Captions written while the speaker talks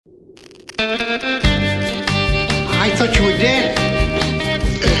I thought you were dead.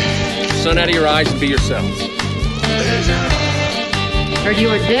 Sun out of your eyes and be yourselves. Heard you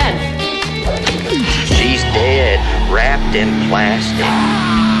were dead. She's dead, wrapped in plastic.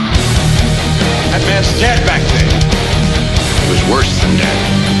 That man's dead back there. It was worse than dead.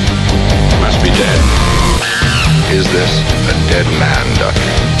 Must be dead. Is this a dead man, Duck?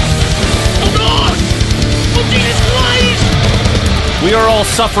 We are all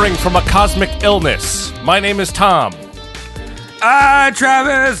suffering from a cosmic illness. My name is Tom.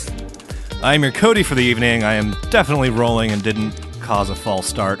 Travis. I'm your Cody for the evening. I am definitely rolling and didn't cause a false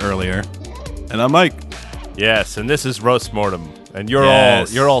start earlier. And I'm Mike. Yes, and this is Roast Mortem, and you're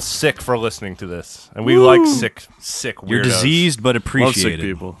all sick for listening to this, and we like sick weirdos. You're diseased but Love appreciated. sick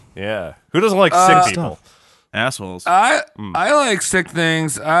people. Yeah, who doesn't like sick people? Assholes. I like sick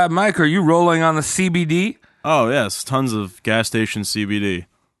things. Mike, are you rolling on the CBD? Oh, yes. Tons of gas station CBD.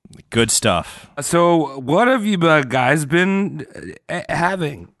 Good stuff. So, what have you guys been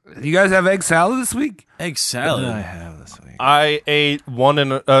having? You guys have egg salad this week? Egg salad. I have this week. I ate 2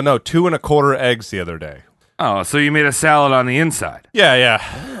 1/4 eggs the other day. Oh, so you made a salad on the inside? Yeah.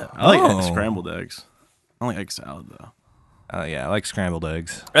 I like scrambled eggs. I don't like egg salad, though. Yeah, I like scrambled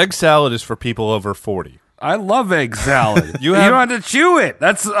eggs. Egg salad is for people over 40. I love egg salad. You don't have to chew it.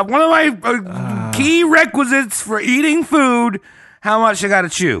 That's one of my key requisites for eating food. How much I got to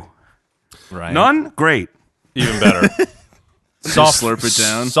chew? Right. None? Great. Even better. Soft, slurp it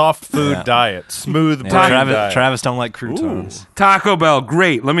down. Soft food diet. Smooth brain diet. Travis don't like croutons. Taco Bell,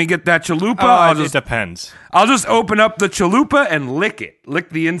 great. Let me get that chalupa. It depends. I'll just open up the chalupa and lick it.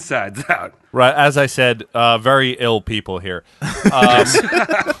 Lick the insides out. Right, as I said, very ill people here.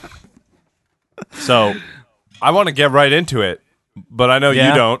 So, I want to get right into it, but I know you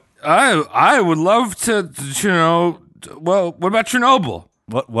don't. I would love to, well, what about Chernobyl?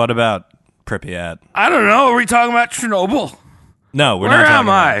 What about Pripyat? I don't know. Are we talking about Chernobyl? No, we're Where not am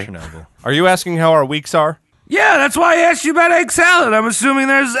talking I? about Chernobyl. Are you asking how our weeks are? Yeah, that's why I asked you about egg salad. I'm assuming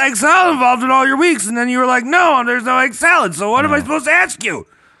there's egg salad involved in all your weeks, and then you were like, no, there's no egg salad. So what am I supposed to ask you?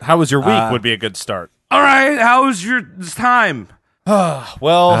 How was your week would be a good start. All right, how was your time?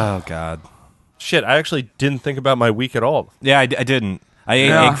 Well, Oh, God. shit, I actually didn't think about my week at all. Yeah, I didn't. I ate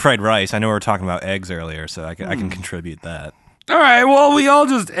Yeah. egg fried rice. I know we were talking about eggs earlier, so I can contribute that. All right, well, we all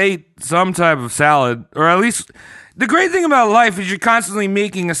just ate some type of salad, or at least the great thing about life is you're constantly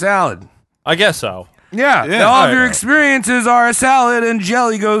making a salad. I guess so. Yeah, Yeah, all of right. your experiences are a salad, and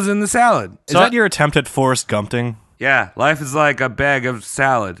jelly goes in the salad. Is that your attempt at Forrest Gumping? Yeah, life is like a bag of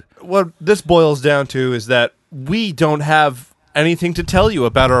salad. What this boils down to is that we don't have anything to tell you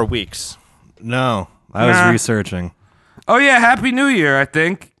about our weeks. No, I was Nah. researching. Oh yeah, Happy New Year, I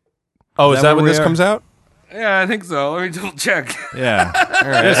think. Oh, is that where when we this are? comes out? Yeah, I think so. Let me double check. Yeah, It's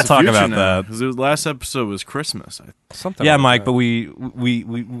we'll the talk future about now, that. 'cause the last episode was Christmas. Something. Yeah, like Mike, that. but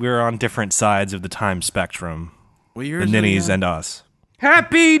we're on different sides of the time spectrum. What The year is it ninnies again? and us.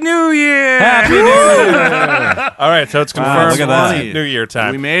 Happy New Year! Happy New Year! All right, so it's confirmed. look at that. New Year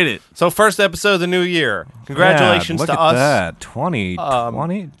time. We made it. So first episode of the new year. Congratulations look to at us. that.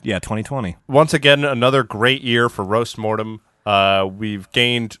 2020? Yeah, 2020. Once again, another great year for Roast Mortem. We've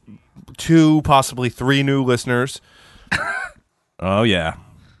gained 2, possibly 3 new listeners. Oh, yeah.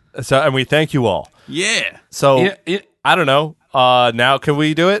 And we thank you all. Yeah. So Yeah, I don't know. Now can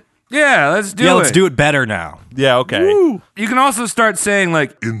we do it? yeah, let's do it. Let's do it better now. Yeah. Okay. You can also start saying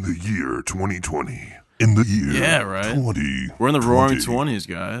like, In the year 2020. In the year Yeah, right. 20. We're in the roaring 20s,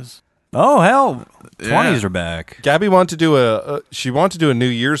 guys. Oh, hell. Yeah. 20s are back. Gabby wanted to do she wanted to do a New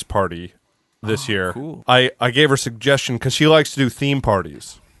Year's party this year. cool. I gave her a suggestion because she likes to do theme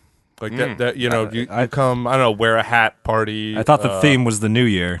parties. Like that you come, I don't know, wear a hat party. I thought the theme was the new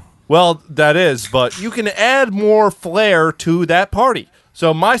year. Well, that is, but you can add more flair to that party.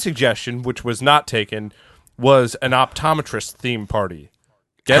 So my suggestion, which was not taken, was an optometrist theme party.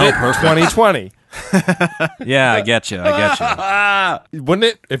 Get it? 2020. Yeah, I get you. Wouldn't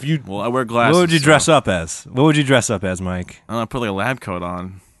it? If you Well, I wear glasses. What would you so dress up as? What would you dress up as, Mike? I don't know, put like a lab coat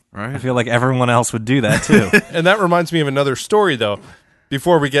on, right? I feel like everyone else would do that, too. And that reminds me of another story, though,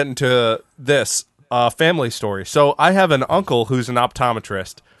 before we get into this family story. So I have an uncle who's an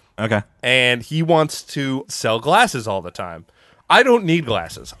optometrist, Okay. and he wants to sell glasses all the time. I don't need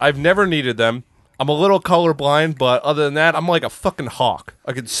glasses. I've never needed them. I'm a little colorblind, but other than that, I'm like a fucking hawk.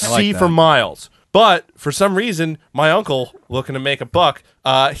 I can see for miles. But for some reason, my uncle, looking to make a buck,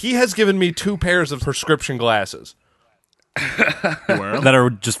 he has given me 2 pairs of prescription glasses. That are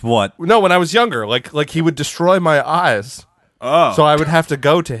just what? No, when I was younger, like he would destroy my eyes. Oh. So I would have to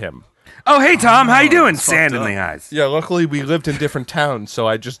go to him. Oh, hey, Tom, how you doing? it's Sand in fucked the eyes. Yeah, luckily we lived in different towns, so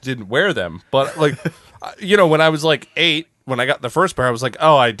I just didn't wear them. But like, when I was like 8, when I got the first pair, I was like,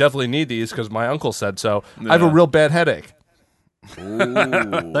 oh, I definitely need these because my uncle said so. I have a real bad headache.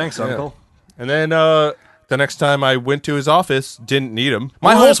 Thanks, Uncle. And then the next time I went to his office, didn't need them. My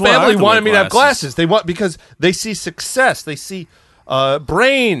Well, whole that's why I family have to wanted wear me to have glasses. glasses. They want because they see success. They see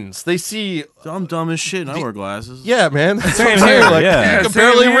brains. They see. I'm dumb as shit and I wear glasses. Yeah, man. That's what I'm Same saying. here, Like, yeah. you can Same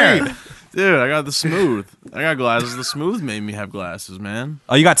barely here. read. Dude, I got the smooth. I got glasses. The smooth made me have glasses, man.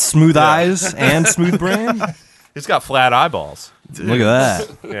 Oh, you got smooth eyes and smooth brain? He's got flat eyeballs. Look at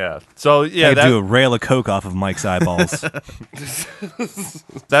that. Yeah. So yeah, I could do a rail of coke off of Mike's eyeballs.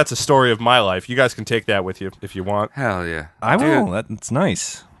 that's a story of my life. You guys can take that with you if you want. Hell yeah. I Dude, will. That's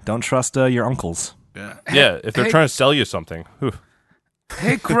nice. Don't trust your uncles. Yeah. Yeah, if they're hey- trying to sell you something. Whew.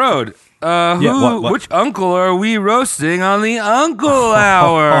 Hey, Crode. what? Which uncle are we roasting on the Uncle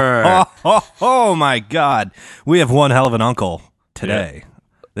Hour? Oh my God, we have one hell of an uncle today.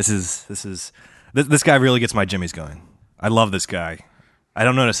 This guy really gets my jimmies going. I love this guy. I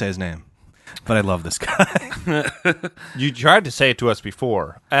don't know how to say his name, but I love this guy. You tried to say it to us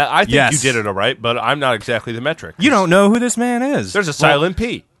before. I think Yes. you did it all right, but I'm not exactly the metric. You don't know who this man is. There's a silent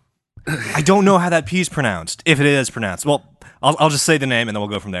P. I don't know how that P is pronounced, if it is pronounced. Well, I'll just say the name and then we'll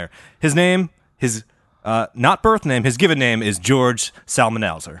go from there. His name, his not birth name, his given name is George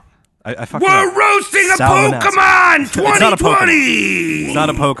Salmonelser. I fucking We're roasting a Salmonelser. Pokemon It's not a 2020. It's not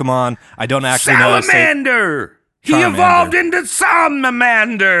a Pokemon. I don't actually know. how to say- Salamander. He Charmander. evolved into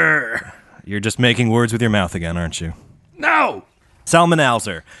Salamander. You're just making words with your mouth again, aren't you? No.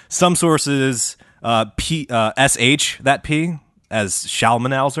 Salmonelser. Some sources sh that P as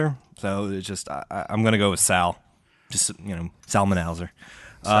Shalmanelser. So it's just I'm gonna go with Sal. Just Salmonelser.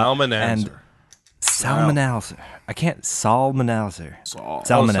 Salmonelser. Salmonelser. I can't Salmonelser. Saul.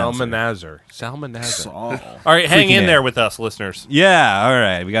 Salmonelser. Salmonelser. Saul. All right, hang Freaking in A. there with us, listeners. Yeah, all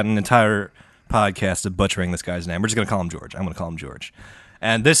right. We got an entire podcast of butchering this guy's name. We're just going to call him George. I'm going to call him George.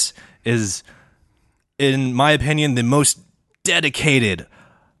 And this is, in my opinion, the most dedicated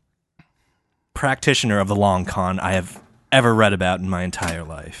practitioner of the long con I have ever read about in my entire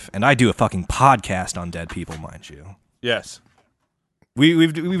life. And I do a fucking podcast on dead people, mind you. Yes.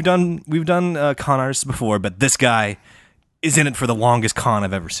 We've done con artists before, but this guy is in it for the longest con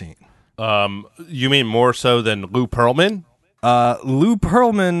I've ever seen. You mean more so than Lou Pearlman? Lou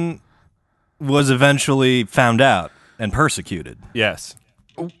Pearlman was eventually found out and persecuted. Yes.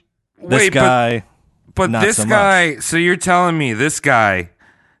 This Wait, guy, but not this so guy, so you're telling me this guy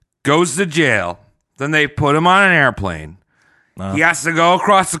goes to jail, then they put him on an airplane. He has to go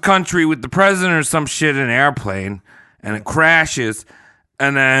across the country with the president or some shit in an airplane, and it crashes.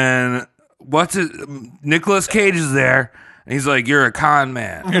 And then, Nicolas Cage is there, and he's like, you're a con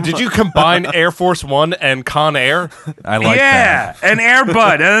man. Did you combine Air Force One and Con Air? I like yeah, that. and Air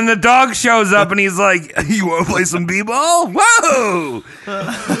Bud. And then the dog shows up, and he's like, you want to play some b-ball? Whoa!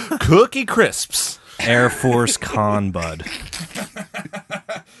 Cookie Crisps. Air Force Con Bud.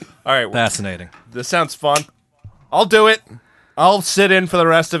 All right, well, Fascinating. this sounds fun. I'll do it. I'll sit in for the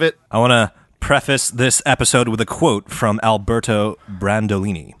rest of it. I want to preface this episode with a quote from Alberto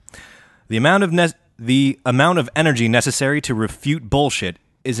Brandolini. The amount of energy necessary to refute bullshit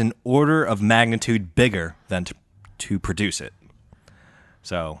is an order of magnitude bigger than to produce it.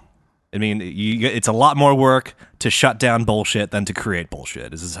 So, I mean, it's a lot more work to shut down bullshit than to create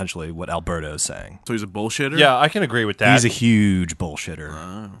bullshit, is essentially what Alberto is saying. So he's a bullshitter? Yeah, I can agree with that. He's a huge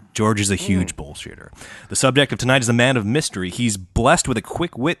bullshitter. George is a huge bullshitter. The subject of tonight is a man of mystery. He's blessed with a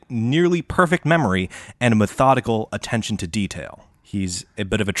quick wit, nearly perfect memory, and a methodical attention to detail. He's a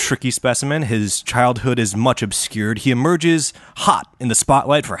bit of a tricky specimen. His childhood is much obscured. He emerges hot in the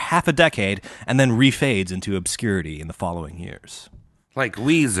spotlight for half a decade and then refades into obscurity in the following years. Like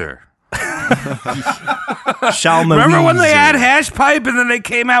Weezer. Remember when they had Hash Pipe and then they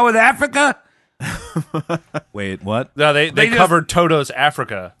came out with Africa? Wait, what? No, they just- covered Toto's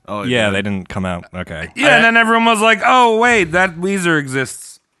Africa. Oh, Yeah, they didn't come out. Okay. Yeah, and then everyone was like, oh, wait, that Weezer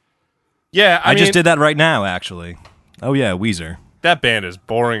exists. Yeah, I I just mean, did that right now, actually. Oh, yeah, Weezer. that band is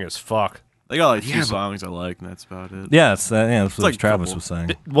boring as fuck. They got like two songs I like, and that's about it. Yeah, that's what like Travis couple. was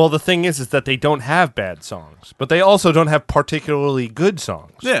saying. Well, the thing is that they don't have bad songs, but they also don't have particularly good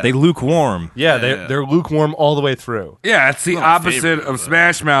songs. Yeah. They lukewarm. Yeah, Yeah. they're lukewarm all the way through. Yeah, it's the Not my opposite favorite, of but-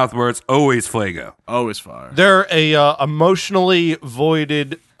 Smash Mouth, where it's always Fuego. Always fire. They're a emotionally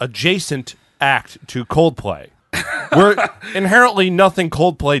voided adjacent act to Coldplay, where inherently nothing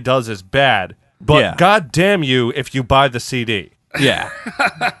Coldplay does is bad. But Yeah. god damn you if you buy the CD. Yeah.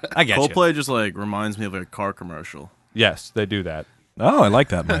 I get you. Coldplay just like reminds me of like a car commercial. Yes, they do that. Oh, I like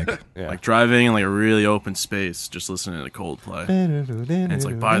that, Mike. Like driving in like a really open space, just listening to Coldplay. And it's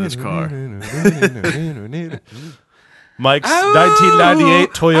like, buy this car. Mike's 1998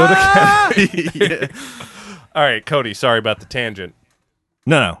 Toyota Camry. All right, Cody, sorry about the tangent.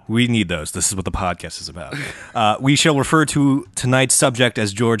 No, we need those. This is what the podcast is about. We shall refer to tonight's subject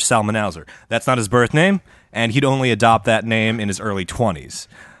as George Salmanauser. That's not his birth name, and he'd only adopt that name in his early 20s.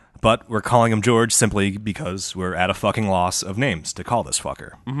 But we're calling him George simply because we're at a fucking loss of names to call this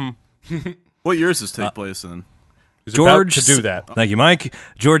fucker. Mm-hmm. What years does this take place in? George, to do that. Thank you, Mike.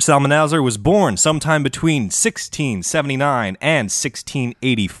 George Salmanauser was born sometime between 1679 and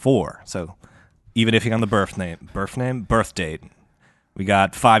 1684. So even if you're on the birth date, we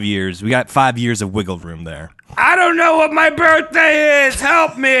got 5 years. We got 5 years of wiggle room there. I don't know what my birthday is.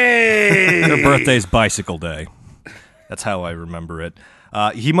 Help me. Your birthday's bicycle day. That's how I remember it.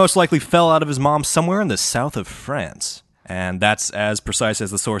 He most likely fell out of his mom somewhere in the south of France, and that's as precise as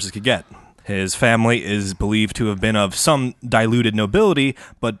the sources could get. His family is believed to have been of some diluted nobility,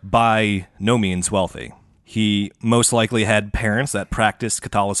 but by no means wealthy. He most likely had parents that practiced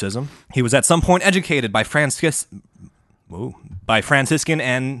Catholicism. He was at some point educated by Franciscan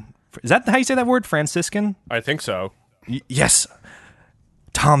and... Is that how you say that word, Franciscan? I think so. Yes.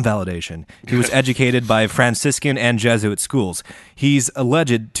 Tom validation. He was educated by Franciscan and Jesuit schools. He's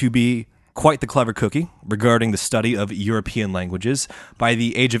alleged to be quite the clever cookie regarding the study of European languages. By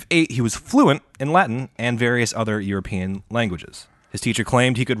the age of 8, he was fluent in Latin and various other European languages. His teacher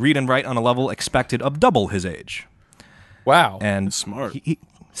claimed he could read and write on a level expected of double his age. Wow. And smart.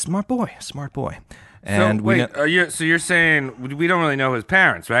 Smart boy. And so, wait, you're saying we don't really know his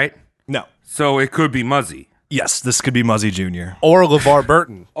parents, right? No. So it could be Muzzy. Yes, this could be Muzzy Jr. Or LeVar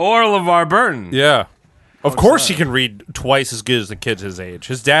Burton. Yeah. Of course he can read twice as good as the kids his age.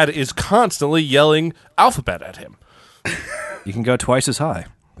 His dad is constantly yelling alphabet at him. You can go twice as high.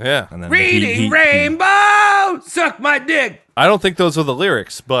 Yeah. And then Reading Rainbow! Suck my dick! I don't think those are the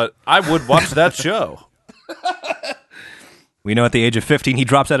lyrics, but I would watch that show. We know at the age of 15 he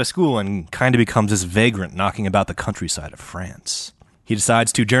drops out of school and kind of becomes this vagrant knocking about the countryside of France. He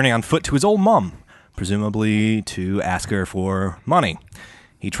decides to journey on foot to his old mom, presumably to ask her for money.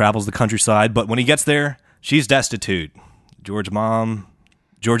 He travels the countryside, but when he gets there, she's destitute. George's mom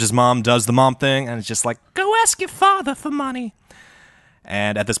does the mom thing, and it's just like, go ask your father for money.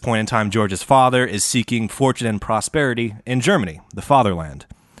 And at this point in time, George's father is seeking fortune and prosperity in Germany, the fatherland.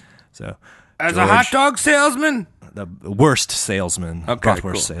 So, as a hot dog salesman? The worst salesman. Okay, Bratwurst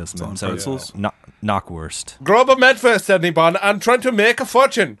cool. salesman. So pretzels? Knockwurst. Grab a Medfest, anyone. I'm trying to make a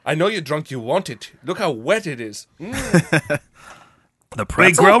fortune. I know you're drunk, you want it. Look how wet it is. The Wait,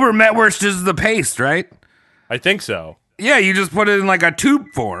 pretzel? Grover Metwurst is the paste, right? I think so. Yeah, you just put it in like a tube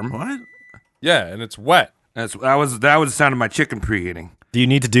form. What? Yeah, and it's wet. That was the sound of my chicken preheating. Do you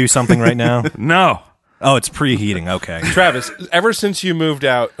need to do something right now? No. Oh, it's preheating. Okay. Travis, ever since you moved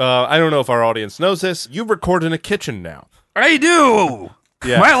out, I don't know if our audience knows this, you record in a kitchen now. I do.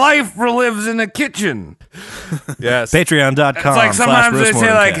 Yeah. My life lives in a kitchen. Yes. Patreon.com. It's like sometimes they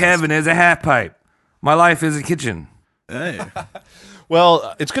say like /roastmortemcast. heaven is a half pipe. My life is a kitchen. Hey.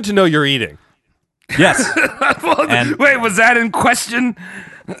 Well, it's good to know you're eating. Yes. And- Wait, was that in question?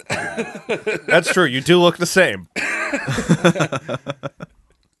 That's true. You do look the same.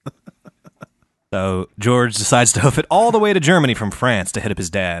 So George decides to hoof it all the way to Germany from France to hit up his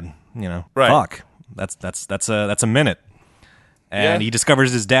dad. You know, Right. fuck. That's a minute. And Yeah. he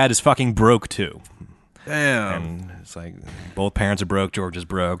discovers his dad is fucking broke too. Damn. And it's like both parents are broke. George is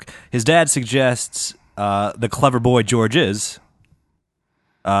broke. His dad suggests the clever boy George is,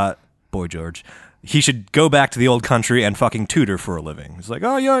 boy George, he should go back to the old country and fucking tutor for a living. He's like,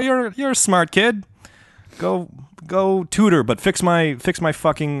 oh, you're a smart kid. Go tutor, but fix my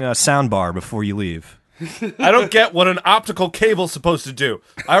fucking sound bar before you leave. I don't get what an optical cable's supposed to do.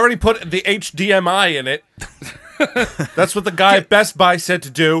 I already put the HDMI in it. That's what the guy at Best Buy said to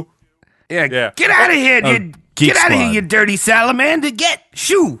do. Yeah. Yeah. Get out of here, you Geek get out of here, Squad. you dirty salamander.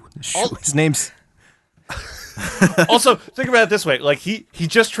 Shoo. His name's Also, think about it this way. Like, he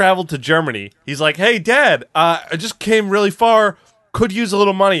just traveled to Germany. He's like, hey, Dad, I just came really far. Could use a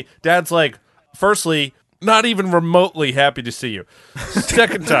little money. Dad's like, firstly, not even remotely happy to see you.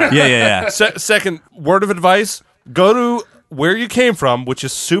 Second time. yeah. Second, word of advice, go to where you came from, which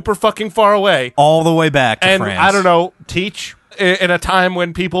is super fucking far away. all the way back to And, France. I don't know, teach in a time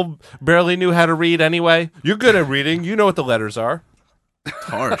when people barely knew how to read anyway. You're good at reading. You know what the letters are.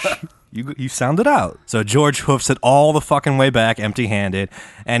 Harsh. You sound it out. So George hoofs it all the fucking way back empty-handed,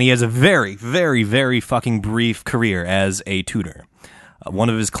 and he has a very, very, very fucking brief career as a tutor. One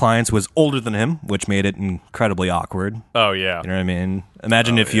of his clients was older than him, which made it incredibly awkward. Oh, yeah. You know what I mean?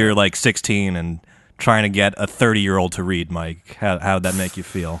 Imagine if you're like 16 and trying to get a 30-year-old to read, Mike. How'd that make you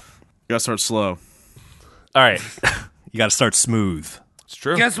feel? You gotta start slow. All right. You got to start smooth. It's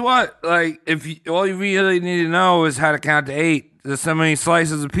true. Guess what? Like, all you really need to know is how to count to 8. There's so many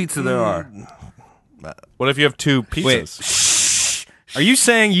slices of pizza there are. What if you have 2 pizzas? Are you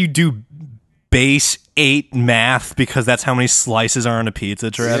saying you do base 8 math because that's how many slices are on a pizza,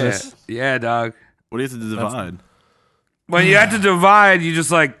 Travis? Yeah, dog. What do you have to divide? When you have to divide, you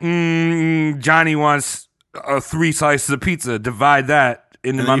just like, Johnny wants 3 slices of pizza. Divide that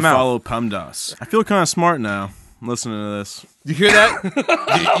into And my then you mouth. follow PEMDAS. I feel kind of smart now listening to this. You hear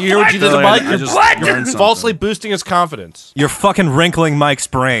that? you hear what you did to Like, Mike? I You're just you're learned something. falsely boosting his confidence. You're fucking wrinkling Mike's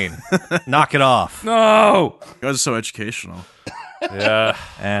brain. Knock it off. No. You guys are so educational. Yeah.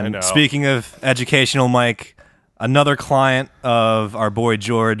 I And know. speaking of educational, Mike, another client of our boy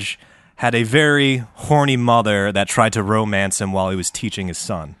George had a very horny mother that tried to romance him while he was teaching his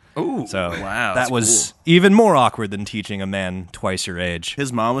son. Ooh. So Wow, that that's was even more awkward than teaching a man twice your age.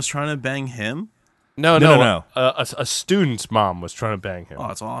 His mom was trying to bang him? No. A student's mom was trying to bang him. Oh,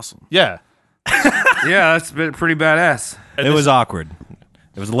 that's awesome. Yeah. Yeah, that's been pretty badass. It was awkward.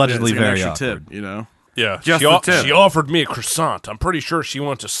 It was allegedly It's like an very extra awkward. tip, you know? Yeah. Just she, the tip. she offered me a croissant. I'm pretty sure she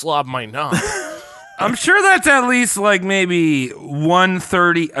wanted to slob my knob. I'm sure that's at least like maybe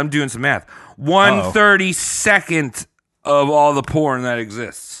 1/30. I'm doing some math. 1/32nd of all the porn that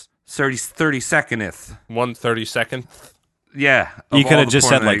exists. 30-secondth. 1/32nd. Yeah. You of could all have the just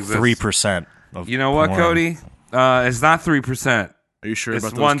porn said that like exists. 3% of You know what, porn. Cody? It's not 3%. Are you sure It's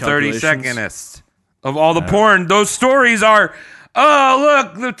about those 1/32ndest of all the porn. Those stories are. Oh,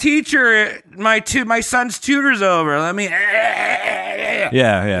 look, the teacher, my son's tutor's over. Let me. Yeah.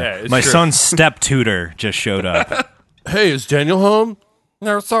 it's My true. son's step tutor just showed up. Hey, is Daniel home?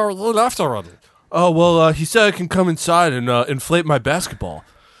 No, sorry, he left already. Oh, well, he said I can come inside and inflate my basketball.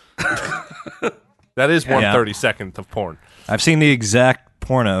 That is 1/32nd of porn. I've seen the exact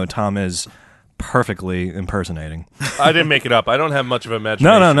porno Tom is perfectly impersonating. I didn't make it up. I don't have much of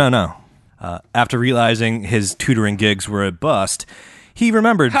imagination. No. After realizing his tutoring gigs were a bust, he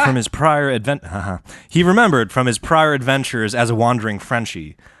remembered from his prior adventures as a wandering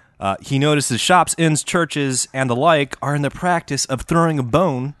Frenchie. He notices shops, inns, churches, and the like are in the practice of throwing a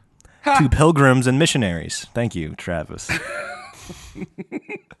bone to pilgrims and missionaries. Thank you, Travis.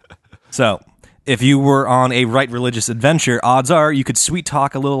 So, if you were on a right religious adventure, odds are you could sweet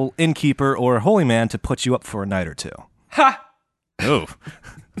talk a little innkeeper or holy man to put you up for a night or two. Ha! Oh.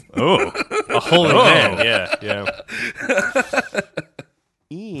 A holy man, yeah.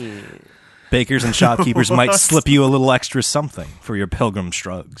 Bakers and shopkeepers might slip you a little extra something for your pilgrim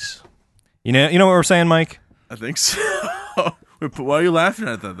shrugs. You know what we're saying, Mike? I think so. Wait, but why are you laughing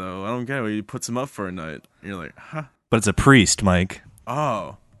at that, though? I don't get it. He puts him up for a night. You're like, huh? But it's a priest, Mike.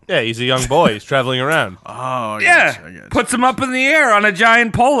 Oh. Yeah, he's a young boy. He's traveling around. Oh, I Yeah. got you. Puts him up in the air on a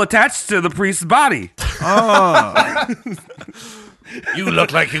giant pole attached to the priest's body. Oh. You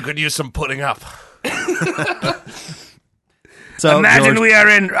look like you could use some putting up. So Imagine George, we are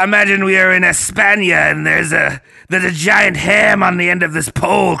in España and there's a giant ham on the end of this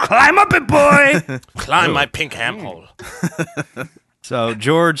pole. Climb up it, boy. Climb my pink ham hole. So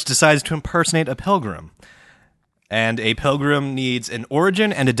George decides to impersonate a pilgrim. And a pilgrim needs an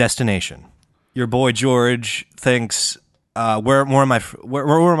origin and a destination. Your boy George thinks, where am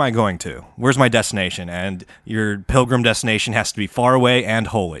I going to? Where's my destination? And your pilgrim destination has to be far away and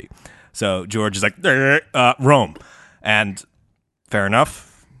holy. So George is like, Rome. And fair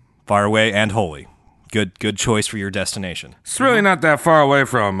enough, far away and holy. Good choice for your destination. It's really not that far away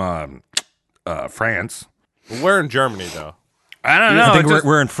from France. We're in Germany, though. I don't know. I think it just-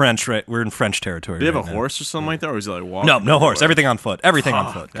 we're in French, right? We're in French territory. Do you have right a now. horse or something like that? Or is he like walking? No horse. everywhere? Everything on foot. Everything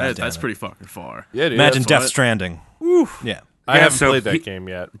on foot. God damn That's it. pretty fucking far. Yeah, dude. Imagine that's Death what- Stranding. Yeah. I Yeah, haven't so played that he- game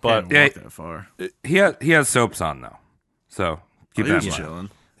yet, Can't but Yeah. walk that far. he has soaps on though, so keep He that was in mind.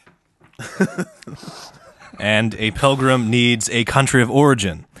 chilling. And a pilgrim needs a country of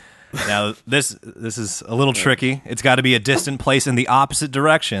origin. Now, this is a little tricky. It's got to be a distant place in the opposite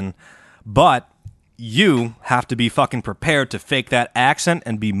direction, but you have to be fucking prepared to fake that accent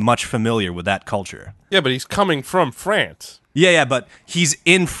and be much familiar with that culture. yeah, but he's coming from France. Yeah, but he's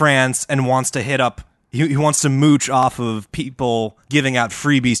in France and wants to hit up. He wants to mooch off of people giving out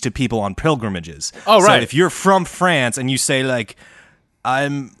freebies to people on pilgrimages. Oh, right. So if you're from France and you say like,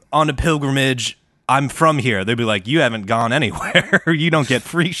 "I'm on a pilgrimage," I'm from here, they'd be like, "You haven't gone anywhere. You don't get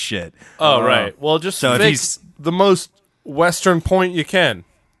free shit." Oh, right. Well, just So if fake he's- the most Western point you can.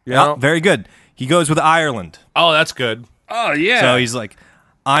 You Yeah, know? very good. He goes with Ireland. Oh, that's good. Oh, yeah. So he's like,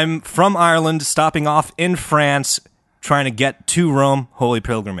 I'm from Ireland, stopping off in France, trying to get to Rome, holy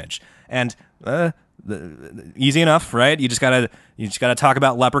pilgrimage. And easy enough, right? You just gotta talk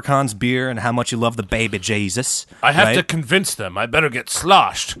about leprechauns, beer, and how much you love the baby Jesus. I have right? to convince them. I better get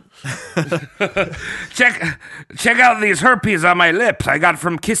sloshed. Check out these herpes on my lips I got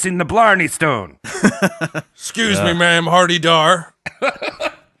from kissing the Blarney Stone. Excuse me, ma'am, Hardy Dar.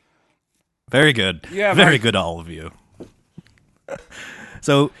 Very good. Yeah, very Mike. good, all of you.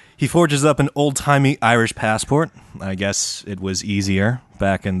 So he forges up an old-timey Irish passport. I guess it was easier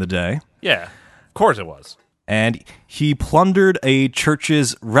back in the day. Yeah, of course it was. And he plundered a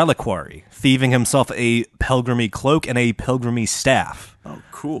church's reliquary, thieving himself a pilgrimy cloak and a pilgrimy staff. Oh,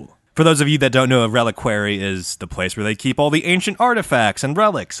 cool. For those of you that don't know, a reliquary is the place where they keep all the ancient artifacts and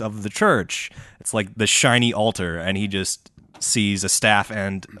relics of the church. It's like the shiny altar, and he just sees a staff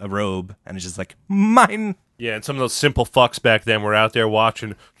and a robe, and it's just like, mine. Yeah, and some of those simple fucks back then were out there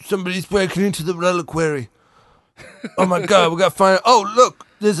watching. Somebody's breaking into the reliquary. Oh my God, we got to find. Oh, look,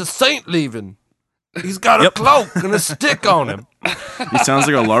 there's a saint leaving. He's got a cloak and a stick on him. He sounds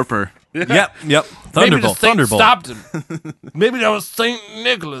like a LARPer. Yep. Maybe the Thunderbolt. saint stopped him. Maybe that was Saint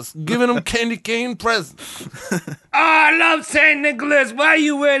Nicholas giving him candy cane presents. Oh, I love St. Nicholas. Why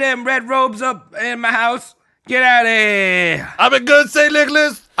you wear them red robes up in my house? Get out of here. I've been good, Saint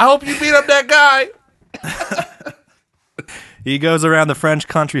Nicholas. I hope you beat up that guy. He goes around the French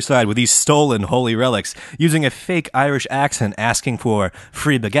countryside with these stolen holy relics, using a fake Irish accent, asking for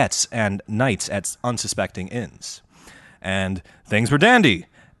free baguettes and nights at unsuspecting inns. And things were dandy,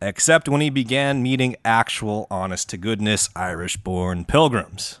 except when he began meeting actual, honest-to-goodness Irish-born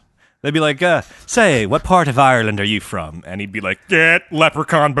pilgrims. They'd be like, say, what part of Ireland are you from? And he'd be like, get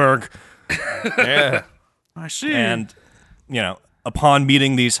Leprechaunburg. Yeah. I see. And, upon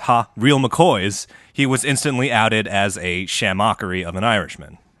meeting these real McCoys, he was instantly outed as a shamockery of an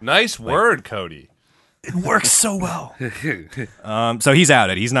Irishman. Nice word, Cody. It works so well. So he's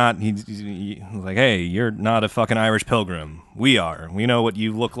outed. He's not. He's like, hey, you're not a fucking Irish pilgrim. We are. We know what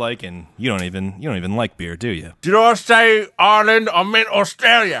you look like, and you don't even like beer, do you? Did I say Ireland? I meant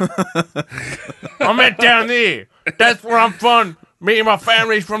Australia. I meant down there. That's where I'm from. Me and my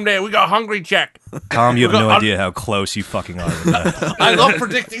family's from there. We got Hungry Jack. Tom, you have no idea how close you fucking are with that. I love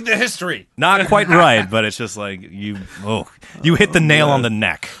predicting the history. Not quite right, but it's just like you hit the nail on the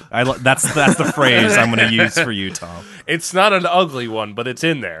neck. That's the phrase I'm going to use for you, Tom. It's not an ugly one, but it's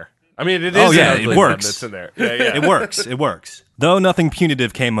in there. I mean, it is. Oh, yeah, an ugly it works. One that's in there. Yeah. It works. Though nothing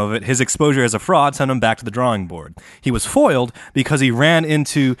punitive came of it, his exposure as a fraud sent him back to the drawing board. He was foiled because he ran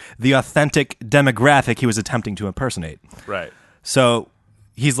into the authentic demographic he was attempting to impersonate. Right. So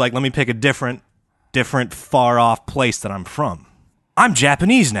he's like, let me pick a different far-off place that I'm from. I'm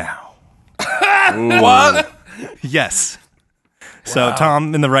Japanese now. What? Yes. So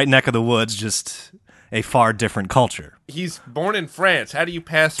Tom, in the right neck of the woods, just a far different culture. He's born in France. How do you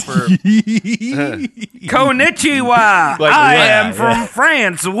pass for... Konnichiwa. I am from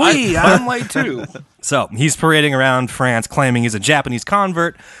France. I'm late too. So he's parading around France claiming he's a Japanese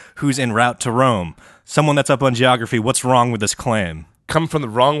convert who's en route to Rome. Someone that's up on geography, what's wrong with this claim? Come from the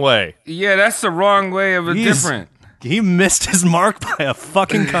wrong way. Yeah, that's the wrong way of a different. He missed his mark by a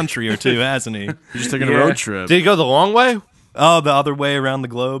fucking country or two, hasn't he? You're just taking a road trip. Did he go the long way? Oh, the other way around the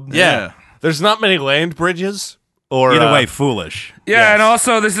globe? Yeah. There's not many land bridges. Or either way, foolish. Yeah, Yes. and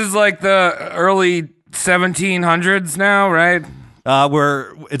also this is like the early 1700s now, right?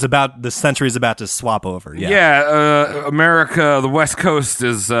 The century's about to swap over. Yeah, America, the West Coast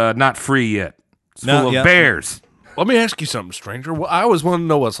is not free yet. It's full of bears. Let me ask you something, stranger. Well, I always want to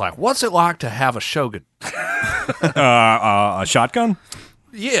know what it's like. What's it like to have a shogun? A shotgun?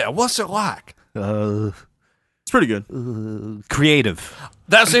 Yeah, what's it like? It's pretty good. Creative.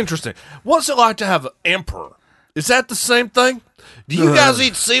 That's interesting. What's it like to have an emperor? Is that the same thing? Do you guys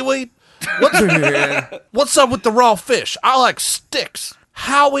eat seaweed? What's up with the raw fish? I like sticks.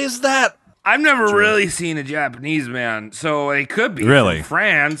 How is that? I've never really seen a Japanese man, so it could be Really? from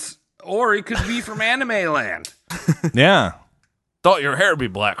France, or it could be from anime land. Yeah. Thought your hair would be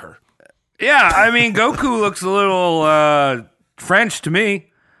blacker. Yeah, I mean, Goku looks a little French to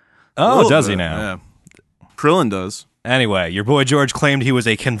me. Oh, does he now? Yeah. Krillin does. Anyway, your boy George claimed he was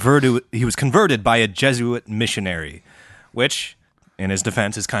converted by a Jesuit missionary, which, in his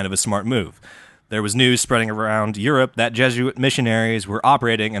defense, is kind of a smart move. There was news spreading around Europe that Jesuit missionaries were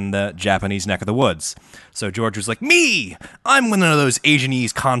operating in the Japanese neck of the woods. So George was like, me! I'm one of those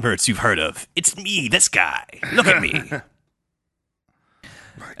Asianese converts you've heard of. It's me, this guy. Look at me.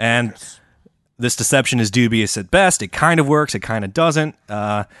 And this deception is dubious at best. It kind of works. It kind of doesn't.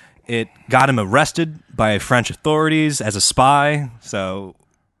 It got him arrested by French authorities as a spy. So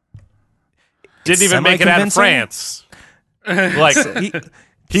Didn't even make it out of France. Like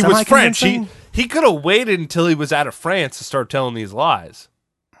he was French. He could have waited until he was out of France to start telling these lies.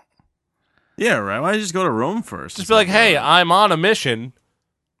 Yeah, right. Why don't you just go to Rome first? Just be like, hey, I'm on a mission.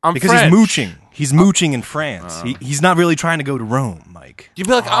 I'm because French. he's mooching. He's mooching in France. He's not really trying to go to Rome, Mike. You'd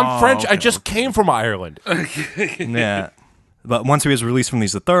be like, I'm French. I just came from Ireland. Yeah. But once he was released from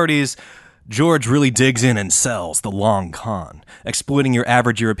these authorities, George really digs in and sells the long con, exploiting your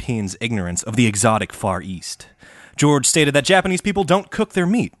average European's ignorance of the exotic Far East. George stated that Japanese people don't cook their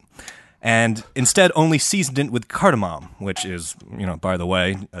meat, and instead only seasoned it with cardamom, which is, by the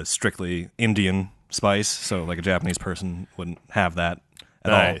way, a strictly Indian spice, so like a Japanese person wouldn't have that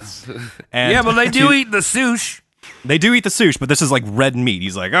at all. And yeah, but they do eat the sushi. They do eat the sushi, but this is like red meat.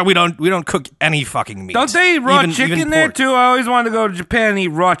 He's like, oh, we don't cook any fucking meat. Don't they eat raw chicken even there pork. too? I always wanted to go to Japan and eat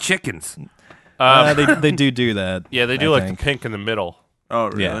raw chickens. They do that. Yeah, they do I like think. the pink in the middle. Oh,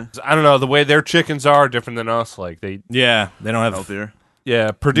 really? Yeah. I don't know. The way their chickens are different than us. Like they They don't have Healthier.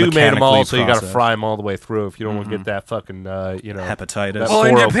 Yeah, Purdue made them all, Mechanically so you got to processed. fry them all the way through if you don't want to get that fucking, hepatitis. that Well,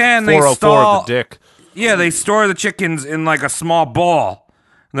 in 40 Japan, they 404 stall- of the dick. Yeah, they store the chickens in like a small ball.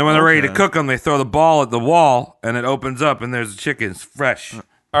 And then when they're ready to Okay. cook them, they throw the ball at the wall, and it opens up, and there's the chickens fresh.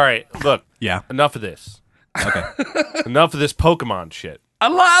 All right, look, Yeah. enough of this. Okay. Enough of this Pokemon shit. I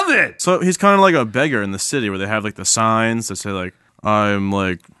love it. So he's kind of like a beggar in the city where they have like the signs that say like, I'm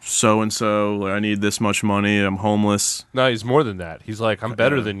like so and so, like I need this much money, I'm homeless. No, he's more than that. He's like, I'm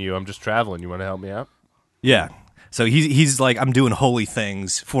better than you. I'm just traveling. You want to help me out? Yeah. So he's like, I'm doing holy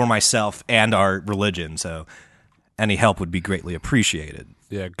things for myself and our religion, so any help would be greatly appreciated.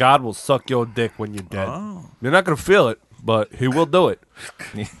 Yeah, God will suck your dick when you're dead. You're not going to feel it, but he will do it.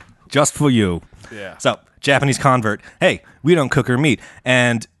 Just for you. Yeah. So, Japanese convert, hey, we don't cook our meat.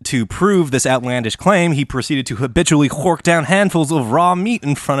 And to prove this outlandish claim, he proceeded to habitually hork down handfuls of raw meat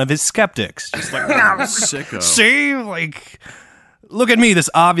in front of his skeptics. Just like, Sicko. see, like, look at me, this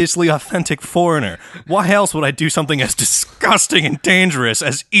obviously authentic foreigner. Why else would I do something as disgusting and dangerous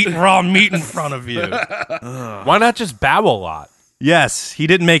as eat raw meat in front of you? Why not just bow a lot? Yes, he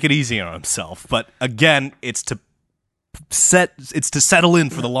didn't make it easy on himself, but again, it's to settle in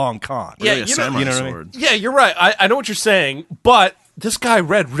for the long con. Yeah, Like a you know- samurai you know what I mean? sword. Yeah, you're right. I know what you're saying, but this guy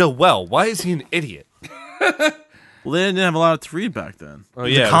read real well. Why is he an idiot? Well, they didn't have a lot to read back then. Oh,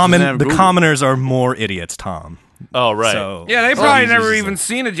 yeah. have The Google. commoners are more idiots, Tom. Oh, right. So Yeah, they probably easy never to even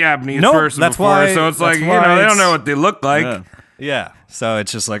say. seen a Japanese Nope, person that's before, why- so it's like, that's why they don't it's- know what they look like. Yeah. Yeah, so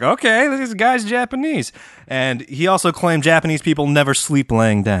it's just like, okay, this guy's Japanese. And he also claimed Japanese people never sleep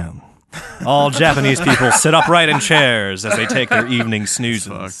laying down. All Japanese people sit upright in chairs as they take their evening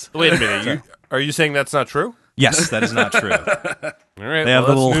snoozes. Wait a minute. Are you saying that's not true? Yes, that is not true. All right. They have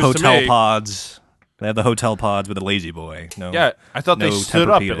well, the little that's news to hotel me. pods. They have the hotel pods with a lazy boy. No, Yeah, I thought they no stood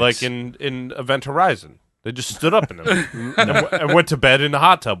up Tempur-Pedics. like in Event Horizon. They just stood up in them and went to bed in the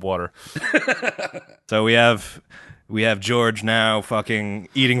hot tub water. So we have George now fucking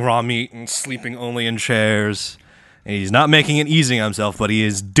eating raw meat and sleeping only in chairs. And he's not making it easy on himself, but he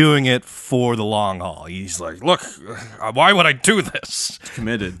is doing it for the long haul. He's like, look, why would I do this?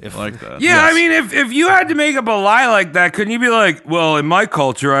 Committed. I like that. Yeah, Yes. I mean, if you had to make up a lie like that, couldn't you be like, well, in my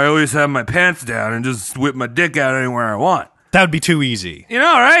culture, I always have my pants down and just whip my dick out anywhere I want? That would be too easy. You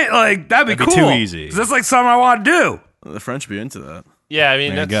know, right? Like, that'd be That'd be cool. too easy. 'Cause that's like something I want to do. The French be into that. Yeah, I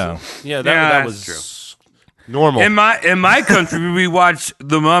mean There you that's go. yeah, Yeah, that that's was normal. In my country, we watch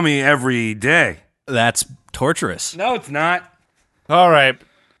The Mummy every day. That's torturous. No, it's not. All right.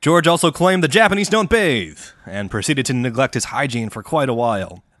 George also claimed the Japanese don't bathe and proceeded to neglect his hygiene for quite a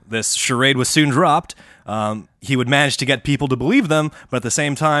while. This charade was soon dropped. He would manage to get people to believe them, but at the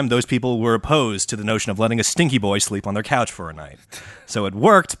same time, those people were opposed to the notion of letting a stinky boy sleep on their couch for a night. So it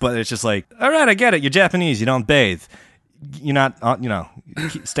worked, but it's just like, all right, I get it. You're Japanese. You don't bathe. You're not,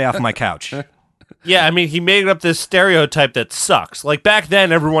 stay off my couch. Yeah, I mean, he made up this stereotype that sucks. Like back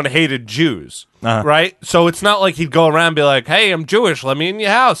then, everyone hated Jews, right? So it's not like he'd go around and be like, "Hey, I'm Jewish. Let me in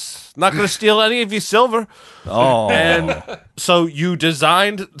your house. Not going to steal any of your silver." Oh. And so you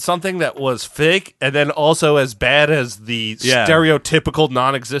designed something that was fake, and then also as bad as the Yeah. stereotypical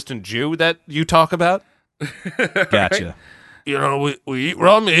non-existent Jew that you talk about. Gotcha. You know, we eat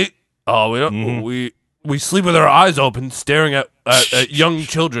raw meat. Oh, we don't. We sleep with our eyes open, staring at young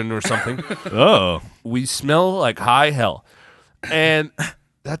children or something. Oh. We smell like high hell. And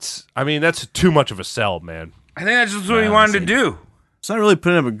that's too much of a sell, man. I think that's just what he wanted to do. It's not really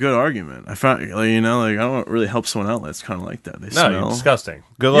putting up a good argument. I found, like, I don't really help someone out that's kind of like that. They No, smell. you're disgusting.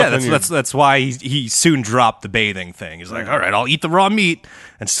 Good luck. Yeah, that's why he soon dropped the bathing thing. He's like, all right, I'll eat the raw meat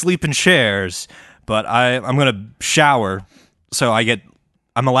and sleep in chairs, but I'm gonna shower, so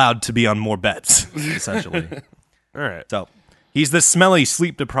I'm allowed to be on more beds, essentially. All right. So he's this smelly,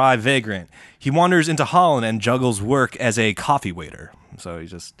 sleep-deprived vagrant. He wanders into Holland and juggles work as a coffee waiter. So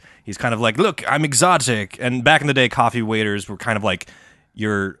he's kind of like, look, I'm exotic. And back in the day, coffee waiters were kind of like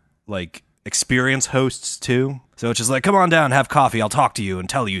your like experience hosts too. So it's just like, come on down, have coffee. I'll talk to you and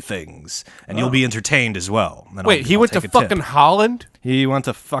tell you things, and you'll be entertained as well. And Wait, he I'll went to take a tip. fucking Holland? He went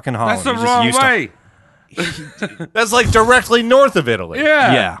to fucking Holland. That's the He just wrong used to- way. That's like directly north of Italy.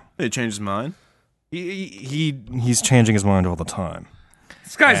 Yeah. They changed his mind. He's changing his mind all the time.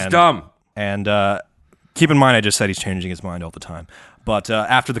 This guy's And- dumb. And keep in mind, I just said he's changing his mind all the time. But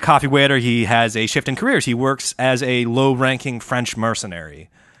after the coffee waiter, he has a shift in careers. He works as a low-ranking French mercenary,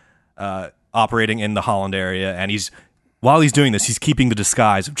 operating in the Holland area. And while he's doing this, he's keeping the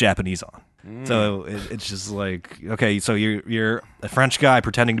disguise of Japanese on. So it's just like, okay, so you're a French guy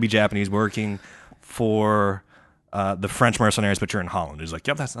pretending to be Japanese, working for the French mercenaries, but you're in Holland. He's like,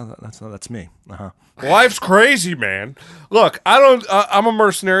 yep, that's me. Life's crazy, man. Look, I'm a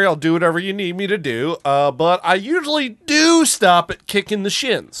mercenary. I'll do whatever you need me to do. But I usually do stop at kicking the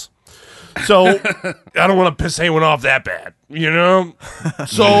shins. So I don't want to piss anyone off that bad, you know?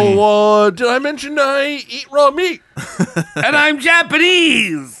 So did I mention I eat raw meat? And I'm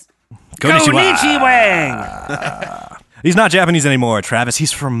Japanese. Konnichiwa. Konnichiwa. He's not Japanese anymore, Travis.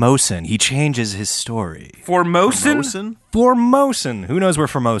 He's Formosan. He changes his story. Formosan? Formosan. Who knows where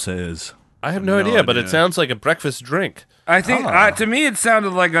Formosa is? I have no idea, but it sounds like a breakfast drink. I think to me it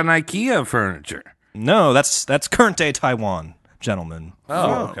sounded like an IKEA furniture. No, that's current day Taiwan, gentlemen.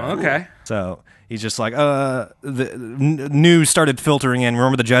 Oh, okay. Okay. So he's just like, the news started filtering in.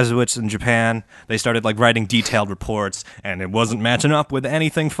 Remember the Jesuits in Japan? They started like writing detailed reports, and it wasn't matching up with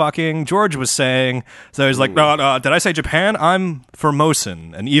anything fucking George was saying. So he's like, no, did I say Japan? I'm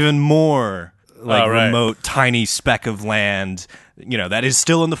Formosan, an even more like remote, tiny speck of land, that is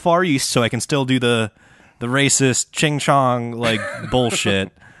still in the Far East, so I can still do the racist ching chong like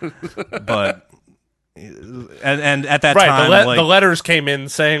bullshit. But and at that time, the letters came in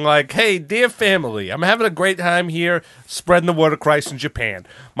saying like, "Hey, dear family, I'm having a great time here, spreading the word of Christ in Japan.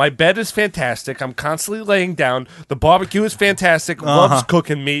 My bed is fantastic. I'm constantly laying down. The barbecue is fantastic. Loves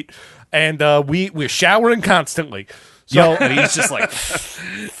cooking meat, and we're showering constantly." So and he's just like,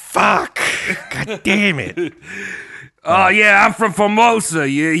 "Fuck, god damn it." Oh, yeah, I'm from Formosa.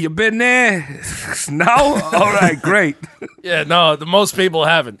 You been there? No? All right, great. yeah, no, most people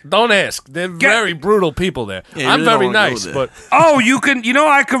haven't. Don't ask. They're very brutal people there. Yeah, you I'm really very don't wanna go nice, there. but Oh,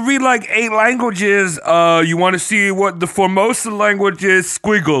 I could read like 8 languages. You want to see what the Formosa language is?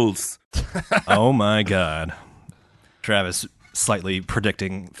 Squiggles. Oh my god, Travis slightly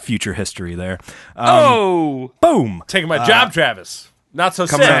predicting future history there. Boom. taking my job, Travis. Not so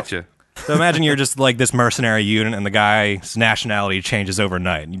Coming sad. at you. So imagine you're just like this mercenary unit, and the guy's nationality changes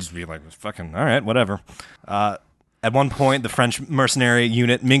overnight, and you just be like, "Fucking all right, whatever." At one point, the French mercenary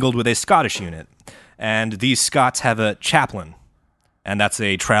unit mingled with a Scottish unit, and these Scots have a chaplain, and that's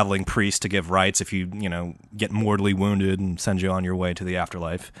a traveling priest to give rites if you get mortally wounded and send you on your way to the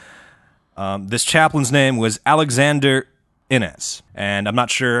afterlife. This chaplain's name was Alexander Innes, and I'm not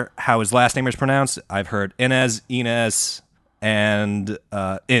sure how his last name is pronounced. I've heard Innes, and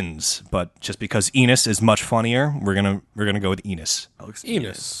Inns, but just because Enos is much funnier, we're gonna go with Enos.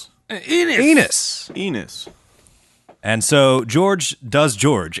 Enos. Enos. And so George does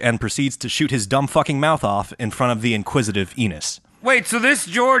George and proceeds to shoot his dumb fucking mouth off in front of the inquisitive Enos. Wait, so this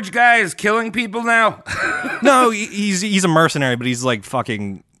George guy is killing people now? No, he's a mercenary, but he's like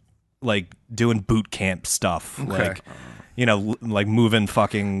fucking like doing boot camp stuff, like like moving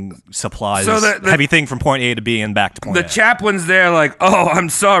fucking supplies, So the heavy thing from point A to B and back to point The A. chaplain's there like, oh, I'm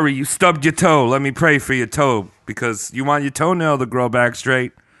sorry, you stubbed your toe. Let me pray for your toe because you want your toenail to grow back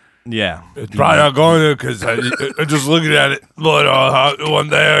straight. Yeah. It's probably not going to because I just looking at it. But one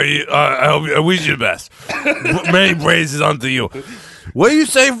day I wish you the best. Many praises unto you. Where you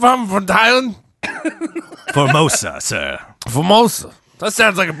say from Thailand? Formosa, sir. Formosa. That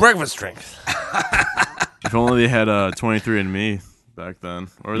sounds like a breakfast drink. If only they had 23andMe back then.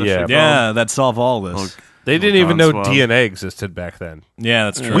 Or that's Yeah. like, Yeah, that'd solve all this. They didn't even know Swab. DNA existed back then. Yeah,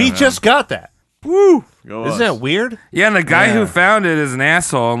 that's true. We just got that. Woo! Go Isn't us. that weird? Yeah, and the guy Yeah. who found it is an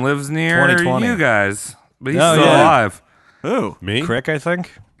asshole and lives near 2020. you guys. But he's Oh, still yeah. alive. Who? Me? Crick, I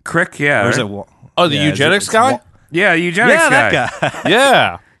think. Crick, yeah. Or is right? it? Oh, the yeah, is eugenics it's guy? Yeah, eugenics Yeah, guy. that guy.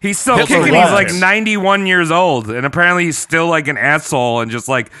 Yeah. He's still Hitler kicking. He's was. like 91 years old, and apparently he's still like an asshole and just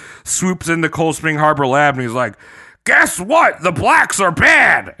like swoops into Cold Spring Harbor Lab and he's like, "Guess what? The blacks are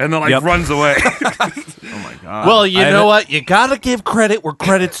bad," and then like runs away. Oh my god. Well, you know what? You gotta give credit where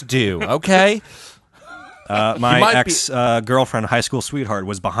credit's due. Okay. My might ex girlfriend, high school sweetheart,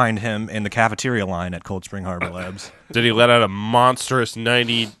 was behind him in the cafeteria line at Cold Spring Harbor Labs. Did he let out a monstrous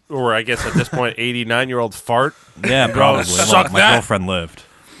 90, or I guess at this point 89-year-old fart? Yeah, probably. suck Well, my that. girlfriend lived.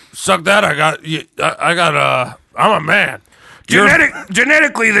 Suck that! I'm a man.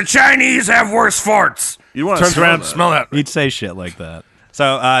 Genetically, the Chinese have worse farts. you want to Turns around, smell that. He'd say shit like that.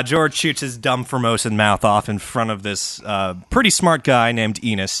 So George shoots his dumb Formosan mouth off in front of this pretty smart guy named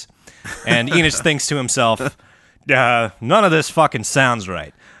Enos. And Enos thinks to himself, none of this fucking sounds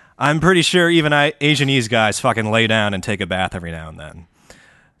right. I'm pretty sure even Asianese guys fucking lay down and take a bath every now and then.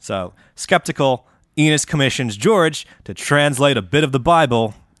 So, skeptical, Enos commissions George to translate a bit of the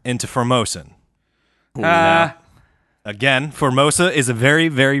Bible into Formosan. Again, Formosa is a very,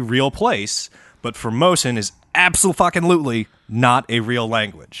 very real place, but Formosan is absolutely not a real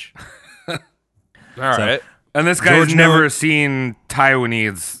language. All right. And this guy's George never Miller- seen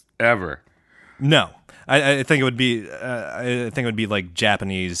Taiwanese ever. No, I think it would be. I think it would be like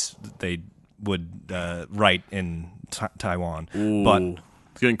Japanese. They would write in Taiwan, but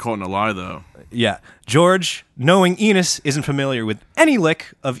It's getting caught in a lie, though. yeah, George, knowing Enos isn't familiar with any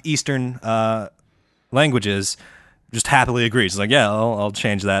lick of Eastern languages, just happily agrees. He's like, yeah, I'll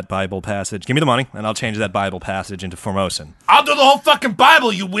change that Bible passage. Give me the money, and I'll change that Bible passage into Formosan. I'll do the whole fucking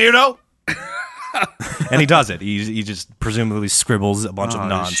Bible, you weirdo. And he does it. He just presumably scribbles a bunch of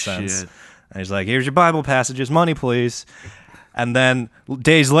nonsense. shit. And he's like, here's your Bible passages, money, please. And then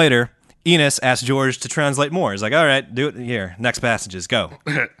days later, Enos asks George to translate more. He's like, all right, do it here. Next passages, go.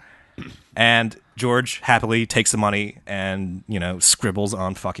 And George happily takes the money and, scribbles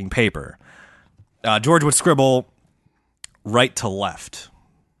on fucking paper. George would scribble right to left.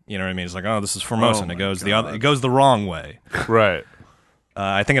 You know what I mean? It's like, oh, this is Formosan. Oh It goes it goes the wrong way. Right.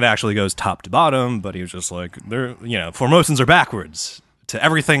 I think it actually goes top to bottom, but he was just like, Formosans are backwards to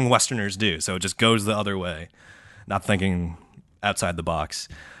everything Westerners do, so it just goes the other way, not thinking outside the box.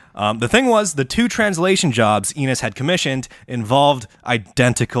 The thing was, the two translation jobs Enos had commissioned involved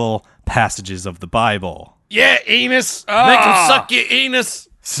identical passages of the Bible. Yeah, Enos. Make him suck you, Enos.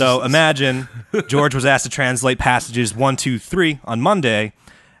 So imagine George was asked to translate passages 1, 2, 3 on Monday,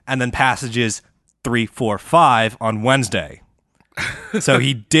 and then passages 3, 4, 5 on Wednesday. So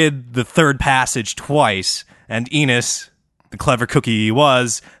he did the third passage twice, and Enos, the clever cookie he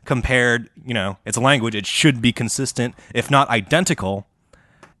was, compared, it's a language, it should be consistent, if not identical,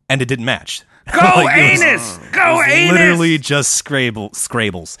 and it didn't match. Go Enos! Go Enos! Literally just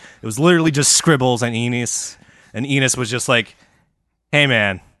scrabbles. It was literally just scribbles, and Enos was just like, hey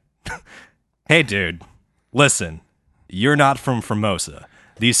man, hey dude, listen, you're not from Formosa.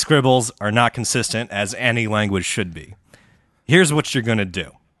 These scribbles are not consistent as any language should be. Here's what you're going to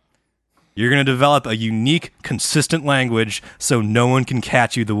do. You're going to develop a unique, consistent language so no one can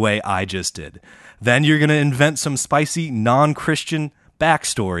catch you the way I just did. Then you're going to invent some spicy, non-Christian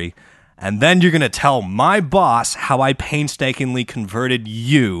backstory, and then you're going to tell my boss how I painstakingly converted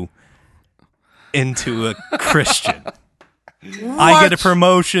you into a Christian. I get a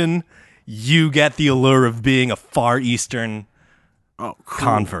promotion, you get the allure of being a Far Eastern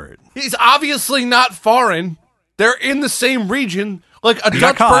convert. He's obviously not foreign. They're in the same region. Like a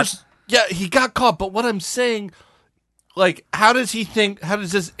Dutch caught. person. Yeah, he got caught. But what I'm saying, like, how does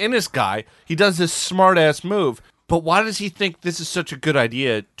this Innis guy, he does this smart ass move, but why does he think this is such a good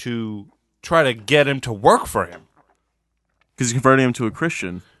idea to try to get him to work for him? Because he's converting him to a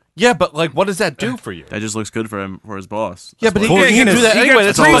Christian. Yeah, but like, what does that do for you? That just looks good for him, for his boss. Yeah, but he can do that anyway.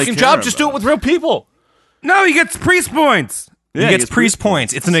 That's a fucking job. Just do it with real people. No, he gets priest points. He gets priest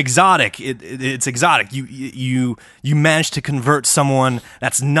points. It's an exotic. It's exotic. You manage to convert someone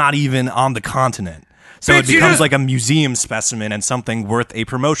that's not even on the continent. So it becomes like a museum specimen and something worth a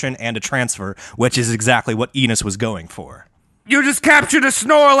promotion and a transfer, which is exactly what Enos was going for. You just captured a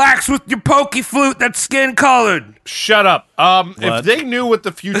Snorlax with your pokey flute that's skin colored. Shut up. If they knew what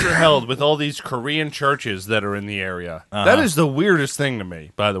the future held with all these Korean churches that are in the area, that is the weirdest thing to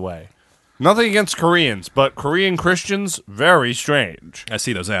me, by the way. Nothing against Koreans, but Korean Christians, very strange. I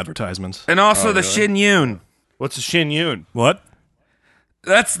see those advertisements. And also the Shin Yun. What's a Shin Yun? What?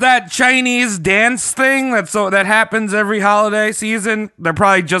 That's that Chinese dance thing that happens every holiday season. They're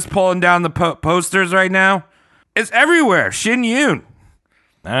probably just pulling down the posters right now. It's everywhere. Shin Yun.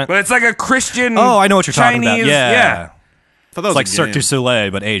 But it's like a Christian. Oh, I know what you're talking about. Chinese- Yeah. For those It's like Cirque du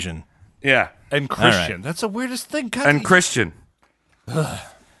Soleil, but Asian. Yeah. And Christian. right. That's the weirdest thing. God, And Christian.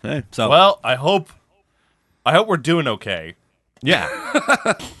 Hey. So Well, I hope we're doing okay.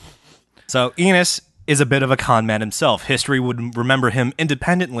 yeah. So Enos is a bit of a con man himself. History would remember him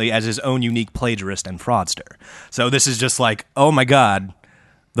independently as his own unique plagiarist and fraudster. So this is just like, oh my god,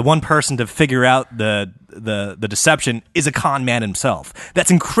 the one person to figure out the deception is a con man himself.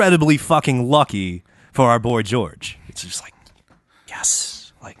 That's incredibly fucking lucky for our boy George. It's just like,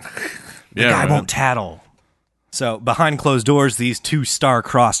 yes, like the guy won't tattle. So behind closed doors, these two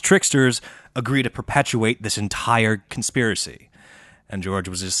star-crossed tricksters agree to perpetuate this entire conspiracy. And George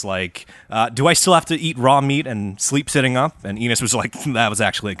was just like, do I still have to eat raw meat and sleep sitting up? And Enos was like, that was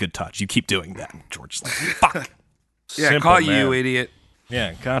actually a good touch. You keep doing that. And George's like, fuck. Yeah, Simple, caught man. you, idiot.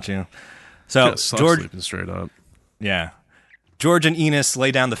 Yeah, got you. So Sucks George, sleeping straight up. yeah, George and Enos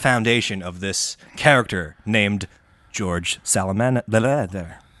lay down the foundation of this character named George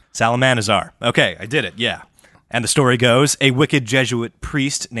Salamanazar. Okay, I did it. Yeah. And the story goes, a wicked Jesuit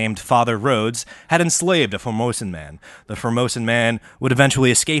priest named Father Rhodes had enslaved a Formosan man. The Formosan man would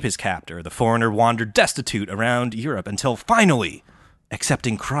eventually escape his captor. The foreigner wandered destitute around Europe until finally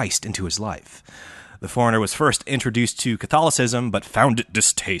accepting Christ into his life. The foreigner was first introduced to Catholicism, but found it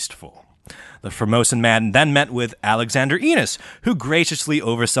distasteful. The Formosan man then met with Alexander Enos, who graciously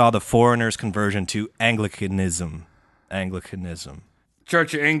oversaw the foreigner's conversion to Anglicanism.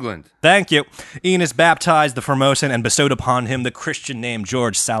 Church of England. Thank you. Enos baptized the Formosan and bestowed upon him the Christian name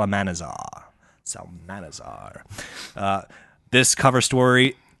George Salamanazar. This cover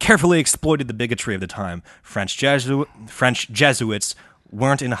story carefully exploited the bigotry of the time. French Jesuits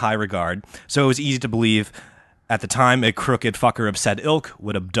weren't in high regard, so it was easy to believe at the time a crooked fucker of said ilk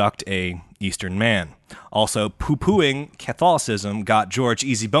would abduct a Eastern man. Also, poo-pooing Catholicism got George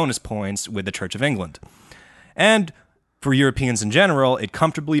easy bonus points with the Church of England. And for Europeans in general, it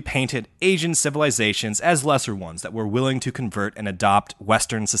comfortably painted Asian civilizations as lesser ones that were willing to convert and adopt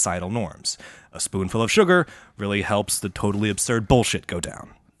Western societal norms. A spoonful of sugar really helps the totally absurd bullshit go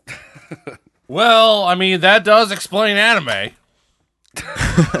down. Well, I mean, that does explain anime.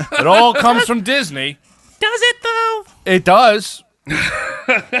 It all comes from Disney. Does it, though? It does.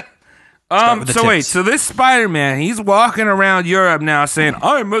 with the So wait, tits. so this Spider-Man, he's walking around Europe now saying,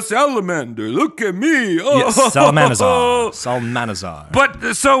 I'm a salamander, look at me. Oh. Yes, Salmanazar.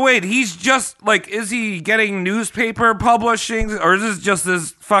 But, so wait, he's just, like, is he getting newspaper publishing, or is this just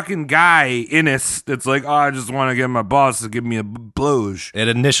this fucking guy, Enos, that's like, oh, I just want to get my boss to give me a bloge? It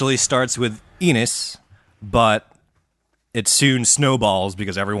initially starts with Enos, but it soon snowballs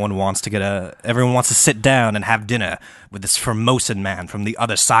because everyone wants to sit down and have dinner with this Formosan man from the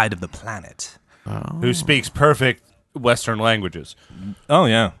other side of the planet. Who speaks perfect Western languages. Oh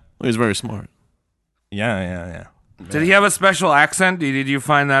yeah. Well, he's very smart. Yeah. Did he have a special accent? Did you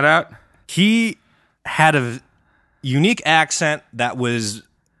find that out? He had a unique accent that was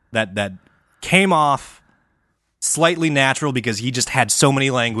that came off slightly natural because he just had so many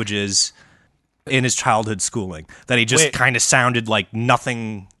languages in his childhood schooling that he just kind of sounded like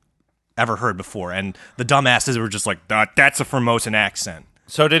nothing ever heard before, and the dumbasses were just like, that's a Formosan accent.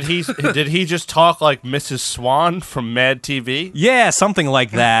 So did he just talk like Mrs. Swan from Mad TV? Yeah, something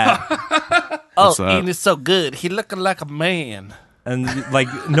like that. What's that? Enos so good. He looking like a man. And like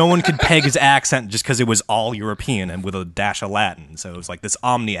no one could peg his accent just because it was all European and with a dash of Latin, so it was like this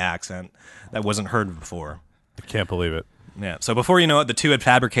Omni accent that wasn't heard before. I can't believe it. Yeah, so before you know it, the two had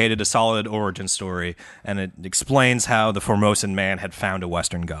fabricated a solid origin story, and it explains how the Formosan man had found a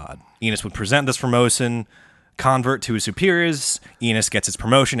Western god. Enos would present this Formosan convert to his superiors. Enos gets his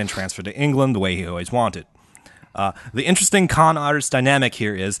promotion and transferred to England the way he always wanted. The interesting con artist dynamic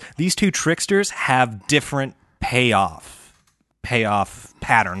here is these two tricksters have different payoff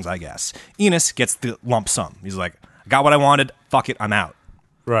patterns, I guess. Enos gets the lump sum. He's like, I got what I wanted, fuck it, I'm out.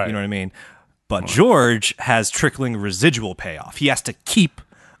 Right. You know what I mean? But George has trickling residual payoff. He has to keep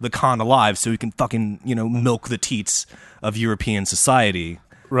the con alive so he can fucking, milk the teats of European society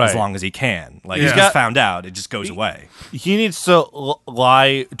as long as he can. Like, he's just found out, it just goes away. He needs to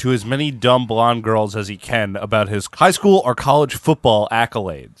lie to as many dumb blonde girls as he can about his high school or college football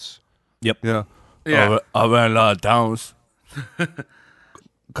accolades. Yep. Yeah. Yeah. I ran a lot of towns.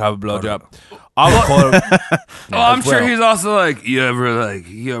 Have a blowjob. I'm sure he's also like, you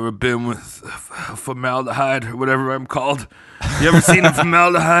ever been with formaldehyde or whatever I'm called? You ever seen a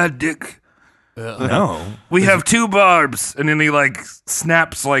formaldehyde dick? No. We have two barbs, and then he like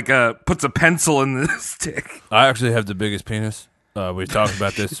snaps puts a pencil in the stick. I actually have the biggest penis. We talked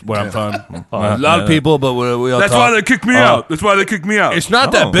about this where I'm from. A lot of people, but we all That's talk. why they kicked me out. That's why they kicked me out. It's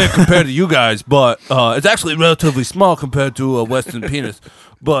not that big compared to you guys, but it's actually relatively small compared to a Western penis.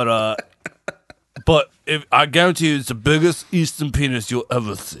 But But if I guarantee you, it's the biggest Eastern penis you'll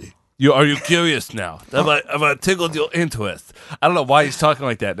ever see. Are you curious now? Have I tickled your interest? I don't know why he's talking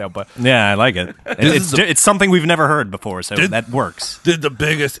like that now, but Yeah, I like it. It's something we've never heard before, so that works. Did the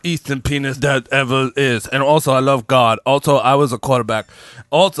biggest Eastern penis that ever is. And also, I love God. Also, I was a quarterback.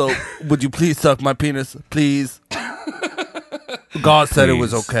 Also, would you please suck my penis? Please. God said it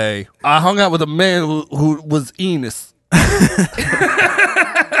was okay. I hung out with a man who was Enos.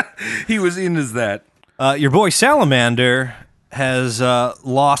 He was in as that. Your boy Salamander has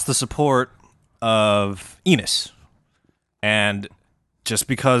lost the support of Enos. And just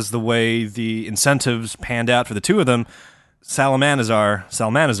because the way the incentives panned out for the two of them, Salmanazar,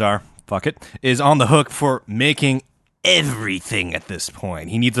 fuck it, is on the hook for making everything at this point.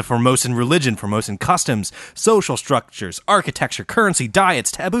 He needs a Formosan religion, Formosan customs, social structures, architecture, currency,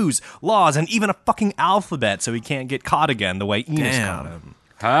 diets, taboos, laws, and even a fucking alphabet so he can't get caught again the way Enos caught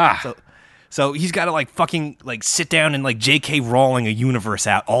him. So he's got to fucking sit down and J.K. Rowling a universe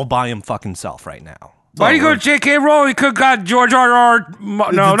out all by him fucking self right now. Why do you go to J.K. Rowling? He could have got George R.R.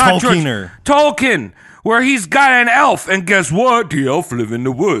 No, not George. Tolkien, where he's got an elf, and guess what? The elf live in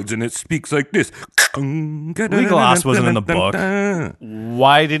the woods, and it speaks like this. Legolas wasn't in the book.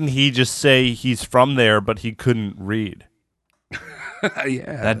 Why didn't he just say he's from there, but he couldn't read?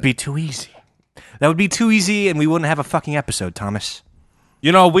 Yeah. That'd be too easy. That would be too easy, and we wouldn't have a fucking episode, Thomas.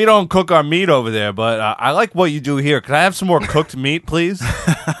 You know, we don't cook our meat over there, but I like what you do here. Can I have some more cooked meat, please?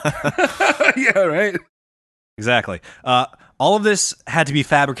 Yeah, right. Exactly. All of this had to be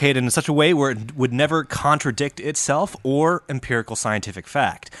fabricated in such a way where it would never contradict itself or empirical scientific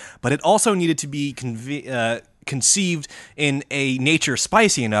fact. But it also needed to be conceived in a nature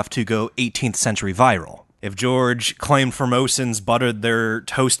spicy enough to go 18th century viral. If George claimed Formosans buttered their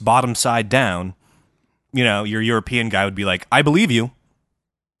toast bottom side down, your European guy would be like, I believe you.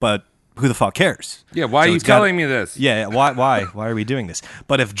 But who the fuck cares? Yeah, why are you telling me this? Yeah, why are we doing this?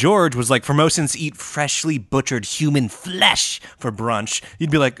 But if George was like, Formosans eat freshly butchered human flesh for brunch, you'd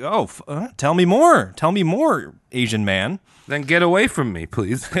be like, tell me more, Asian man. Then get away from me,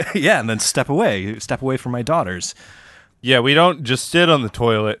 please. Yeah, and then step away from my daughters. Yeah, we don't just sit on the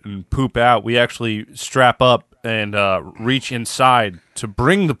toilet and poop out. We actually strap up and reach inside to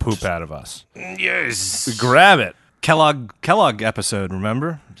bring the poop out of us. Yes. We grab it. Kellogg episode,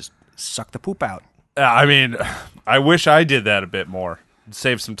 remember? Just suck the poop out. I mean, I wish I did that a bit more.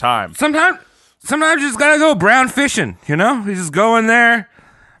 Save some time. Sometimes you just gotta go brown fishing, You just go in there,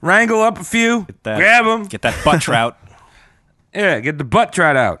 wrangle up a few, grab them. Get that butt trout. Yeah, get the butt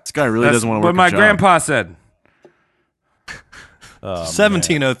trout out. This guy really doesn't want to work what my a job. grandpa said.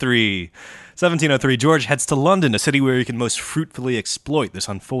 1703. 1703, George heads to London, a city where he can most fruitfully exploit this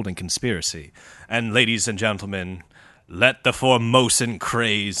unfolding conspiracy. And ladies and gentlemen, let the Formosan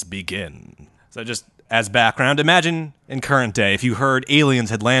craze begin. So just as background, imagine in current day if you heard aliens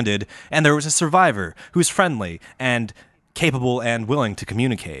had landed and there was a survivor who's friendly and capable and willing to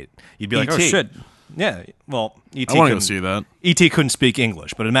communicate. You'd be like, oh shit. Yeah, well, E.T. I want to go see that. E.T. couldn't speak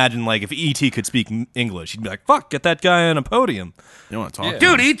English, but imagine if E.T. could speak English, you'd be like, fuck, get that guy on a podium. You want to talk?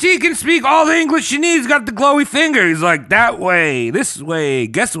 Dude, E.T. can speak all the English you need. He's got the glowy finger. He's like, that way, this way.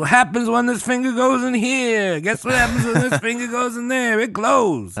 Guess what happens when this finger goes in here? Guess what happens when this finger goes in there? It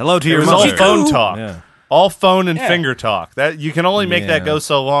glows. Hello to It your was all mother. phone talk. Yeah. All phone and finger talk. That you can only make that Yeah. go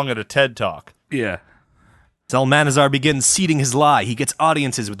so long at a TED Talk. Yeah. Salmanazar begins seeding his lie. He gets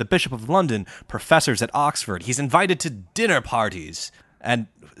audiences with the Bishop of London, professors at Oxford. He's invited to dinner parties. And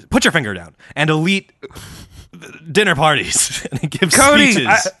put your finger down. And elite dinner parties. And he gives speeches.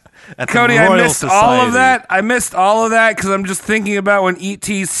 at the Cody, Royal I missed Society. all of that. I missed all of that because I'm just thinking about when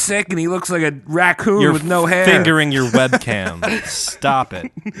E.T.'s sick and he looks like a raccoon You're with no hair. fingering your webcam. Stop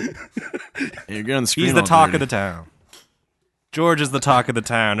it. You're getting the screen. He's the all talk dirty. of the town. George is the talk of the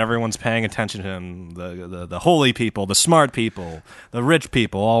town. Everyone's paying attention to him. The holy people, the smart people, the rich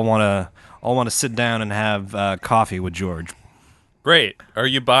people all want to sit down and have coffee with George. Great. Are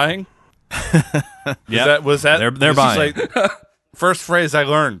you buying? Yeah, Was that? They're this is buying. First phrase I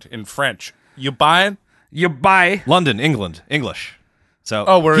learned in French. You buying? You buy. London, England, English. So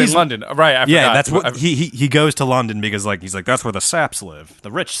Oh, we're he's- in London. Right. I Yeah, forgot. that's what he goes to London because he's like that's where the saps live,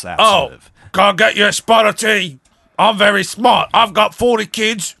 the rich saps Oh, live. can't get you a spot of tea. I'm very smart. I've got 40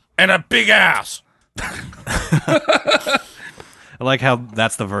 kids and a big house. I like how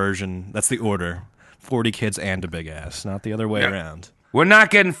that's the version. That's the order. 40 kids and a big ass, not the other way around. We're not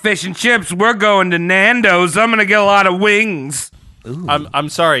getting fish and chips. We're going to Nando's. I'm going to get a lot of wings. I'm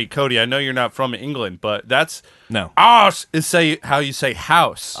sorry, Cody. I know you're not from England, but that's No. arse is how you say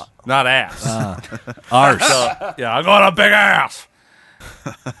house, not ass. Arse. So, yeah, I got a big ass.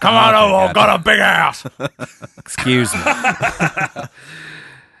 Come on over, got a big ass. Excuse me.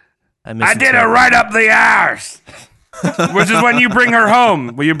 I did it right up the arse. Which is when you bring her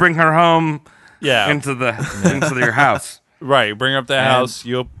home. When you bring her home Yeah, into your house. right. Bring up the house.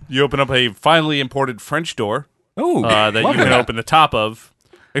 You open up a finely imported French door Oh, that you can open the top of.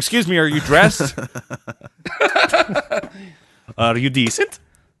 Excuse me, are you dressed? Are you decent?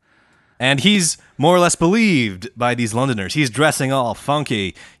 And he's more or less believed by these Londoners. He's dressing all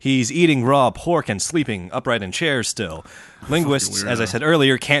funky. He's eating raw pork and sleeping upright in chairs still. Linguists, as I said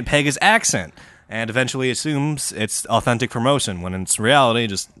earlier, can't peg his accent and eventually assumes it's authentic Formosan when it's reality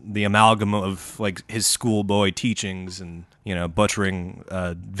just the amalgam of like his schoolboy teachings and, you know, butchering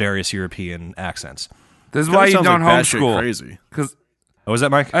various European accents. This is why you don't homeschool. Crazy. Because Oh, was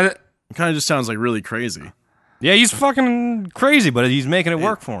that Mike? It kind of just sounds like really crazy. Yeah, he's fucking crazy, but he's making it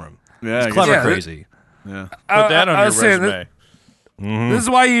work for him. Yeah, He's clever Yeah, crazy. Yeah. Put that on I your was saying resume. This is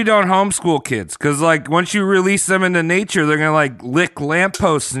why you don't homeschool kids. Because, like, once you release them into nature, they're going to, like, lick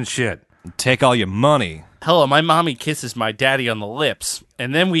lampposts and shit. Take all your money. Hello, my mommy kisses my daddy on the lips,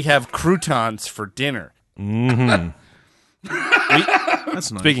 and then we have croutons for dinner. That's nice.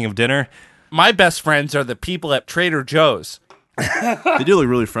 Speaking of dinner, My best friends are the people at Trader Joe's. They do look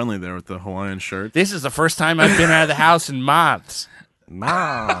really friendly there with the Hawaiian shirt. This is the first time I've been out of the house in months.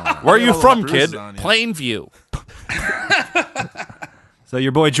 Where are you from, kid? Plainview. so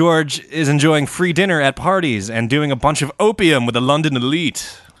your boy George is enjoying free dinner at parties and doing a bunch of opium with the London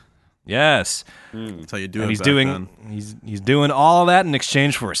elite. Yes. That's how you do And it he's back doing then. he's doing all that in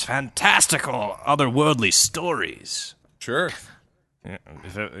exchange for his fantastical otherworldly stories. Sure.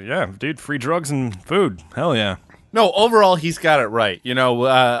 Yeah, dude, free drugs and food. Hell yeah. No, overall, he's got it right. You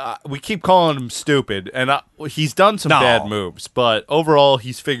know, we keep calling him stupid, and he's done some No. bad moves, but overall,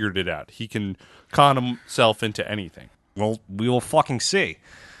 he's figured it out. He can con himself into anything. Well, we will fucking see.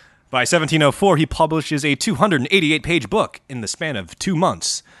 By 1704, he publishes a 288-page book in the span of 2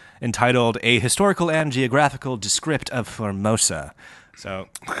 months, entitled A Historical and Geographical Descript of Formosa. So,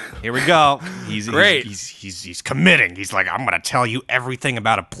 here we go. Great. He's committing. He's like, I'm going to tell you everything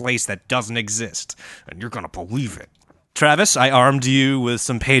about a place that doesn't exist, and you're going to believe it. Travis, I armed you with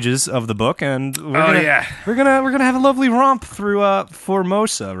some pages of the book, and we're gonna have a lovely romp through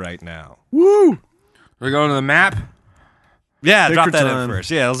Formosa right now. We're going to the map. Yeah, Take drop your that time. in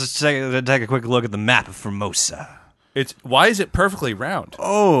first. Yeah, let's just take a quick look at the map of Formosa. Why is it perfectly round?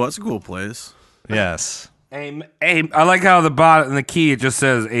 Oh, that's a cool place. Yes. I like how the bottom, the key, it just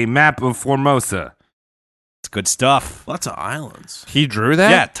says a map of Formosa. It's good stuff. Lots of islands. He drew that?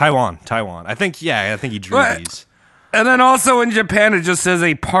 Yeah, Taiwan. I think he drew What? these. And then also in Japan, it just says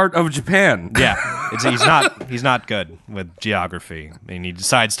a part of Japan. Yeah, he's not good with geography, and he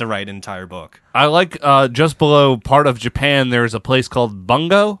decides to write an entire book. I like just below part of Japan, there's a place called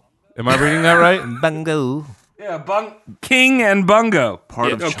Bungo. Am I reading that right? Bungo. Yeah, King and Bungo.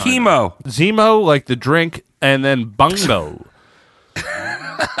 Part of China. Chemo. Zemo, like the drink, and then Bungo.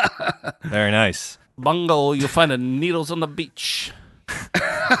 Very nice. Bungo, you'll find the needles on the beach.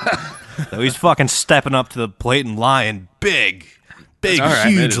 So he's fucking stepping up to the plate and lying big, all right.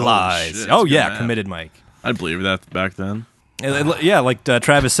 huge Holy lies. shit, Oh that's good yeah, map. committed Mike. I'd believe that back then. Yeah, like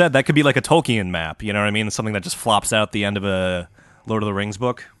Travis said, that could be like a Tolkien map. You know what I mean? Something that just flops out the end of a Lord of the Rings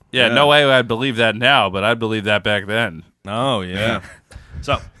book. Yeah, no way I'd believe that now, but I'd believe that back then. Oh, yeah.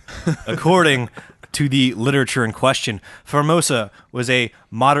 So, according to the literature in question, Formosa was a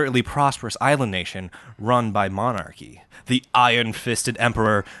moderately prosperous island nation run by monarchy. The iron-fisted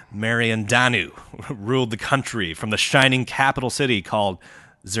emperor Mariandanu ruled the country from the shining capital city called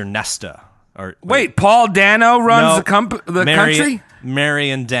Zernesta. Wait, Paul Dano runs the country?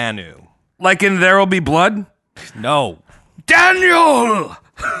 Mariandanu. Like in There Will Be Blood? No. Daniel!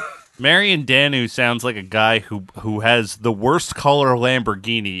 Marion Danu sounds like a guy who has the worst color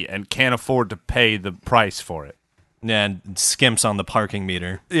Lamborghini and can't afford to pay the price for it. And skimps on the parking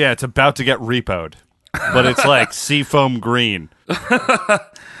meter. Yeah, it's about to get repoed, but it's like seafoam green.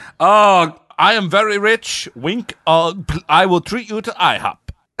 Oh, I am very rich. Wink. I will treat you to IHOP.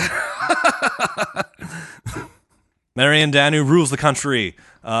 Mariandanu rules the country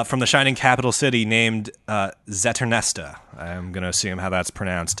from the shining capital city named Zeternesta. I'm going to assume how that's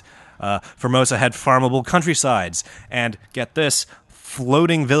pronounced. Formosa had farmable countrysides and, get this,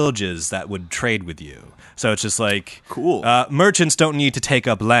 floating villages that would trade with you. So it's just like, Cool. Merchants don't need to take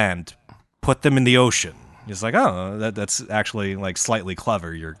up land. Put them in the ocean. It's like, oh, that's actually like slightly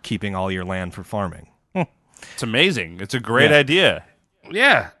clever. You're keeping all your land for farming. It's amazing. It's a great Yeah. idea.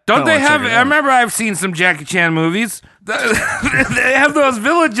 Yeah. Don't they wanna have? check it I out. remember I've seen some Jackie Chan movies. They have those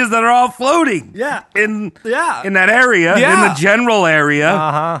villages that are all floating. Yeah. In Yeah. in that area, in Yeah. the general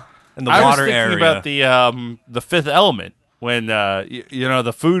area. In the I was water thinking area. about the Fifth Element when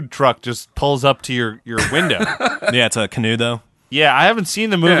the food truck just pulls up to your window. Yeah, it's a canoe though. Yeah, I haven't seen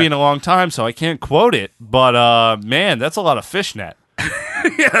the movie Yeah. in a long time, so I can't quote it. But man, that's a lot of fishnet.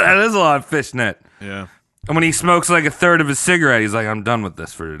 Yeah, that is a lot of fishnet. Yeah. And when he smokes like a third of his cigarette, he's like, "I'm done with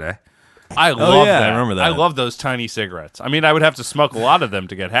this for today." I love yeah, I that. remember that. I love those tiny cigarettes. I mean, I would have to smoke a lot of them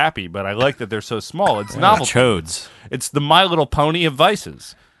to get happy, but I like that they're so small. It's novel. Chodes. It's the My Little Pony of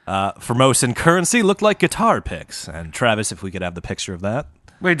vices. Formosan currency looked like guitar picks. And Travis, if we could have the picture of that.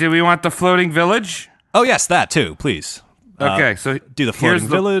 Wait, do we want the floating village? Oh yes, that too, please. Okay, so Do the floating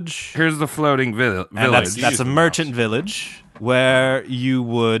village. Here's the floating village. And that's a merchant village where you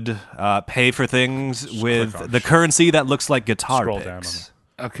would pay for things with the currency that looks like guitar Scroll down picks.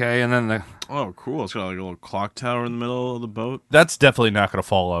 Okay, and then the Oh, cool. It's got like a little clock tower in the middle of the boat. That's definitely not going to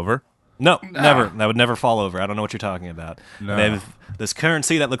fall over. No, never. That would never fall over. I don't know what you're talking about. No. They have this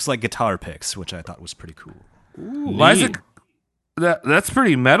currency that looks like guitar picks, which I thought was pretty cool. why is it? That's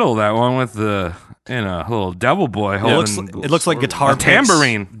pretty metal. That one with the little devil boy holding. It looks like guitar a picks.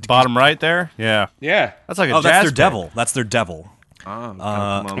 tambourine. Bottom right there? Yeah. Yeah. That's like a Oh, jazz that's their pick. devil. That's their devil.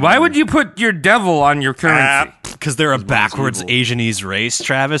 Why would you put your devil on your currency? Because they're a backwards evil. Asianese race,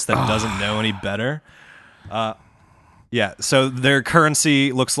 Travis, that doesn't know any better. Yeah, so their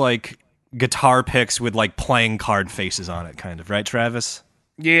currency looks like guitar picks with like playing card faces on it, kind of, right, Travis?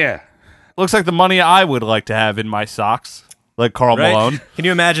 Yeah. Looks like the money I would like to have in my socks, like Karl Right? Malone. Can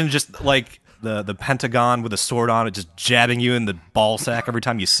you imagine just like the Pentagon with a sword on it, just jabbing you in the ball sack every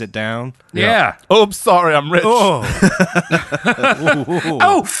time you sit down? Yeah. Oops, sorry, I'm rich. Oh,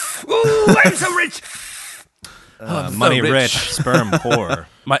 ooh, I'm so rich. Money rich. rich, sperm poor.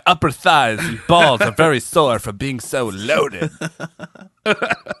 My upper thighs and balls are very sore for being so loaded.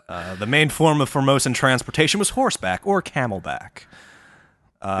 The main form of Formosan transportation was horseback or camelback.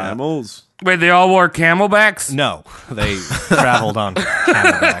 Camels. Wait, they all wore camelbacks? No, they traveled on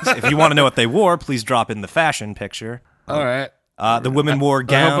camelbacks. If you want to know what they wore, please drop in the fashion picture. All right. The women wore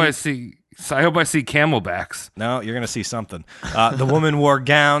gowns. I hope I see camelbacks. No, you're going to see something. The women wore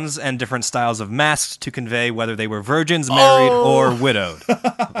gowns and different styles of masks to convey whether they were virgins, married, or widowed.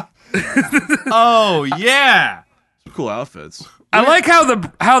 Oh, yeah. Some cool outfits. I like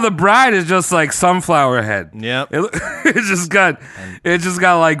how the bride is just like sunflower head. Yep. It just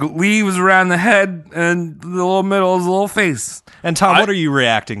got like leaves around the head and the little middle is a little face. And Tom, what are you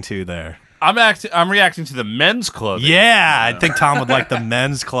reacting to there? I'm reacting to the men's clothing. Yeah, I think Tom would like the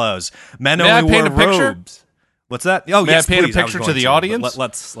men's clothes. Men May I only paint wore a picture? robes. What's that? Oh, May I yes, paint a please. I was picture to going the but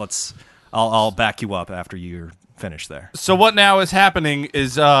audience? Let's. I'll back you up after you're finished there. So what now is happening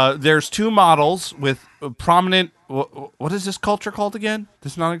is there's two models with prominent. What is this culture called again?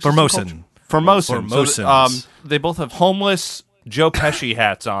 This non-existent Formosan. culture? Formosan. So, Formosans. they both have homeless Joe Pesci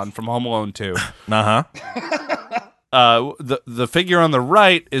hats on from Home Alone 2. Uh-huh. The figure on the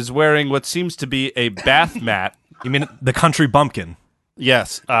right is wearing what seems to be a bath mat. You mean the country bumpkin?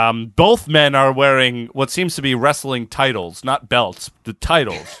 Yes. Both men are wearing what seems to be wrestling titles, not belts, the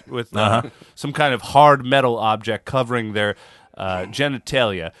titles, with some kind of hard metal object covering their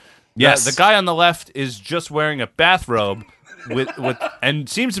genitalia. Yes. The guy on the left is just wearing a bathrobe with and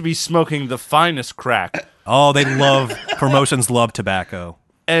seems to be smoking the finest crack. Oh, they love Formosans love tobacco.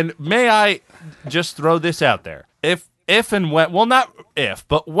 And may I just throw this out there? If and when, well, not if,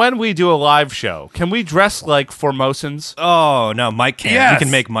 but when we do a live show, can we dress like Formosans? Oh no, Mike can't. Yes. We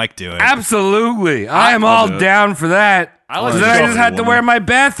can make Mike do it. Absolutely. I am all do it. down for that. I like So to then show I just off had to wear my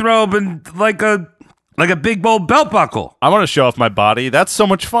bathrobe and like a big bold belt buckle. I want to show off my body. That's so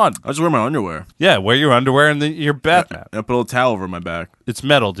much fun. I just wear my underwear. Yeah, wear your underwear and your bath mat. I put a little towel over my back. It's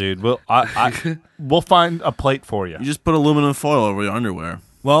metal, dude. We'll find a plate for you. You just put aluminum foil over your underwear.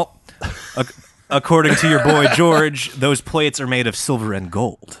 Well, according to your boy George, those plates are made of silver and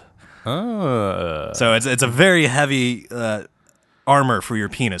gold. So it's a very heavy armor for your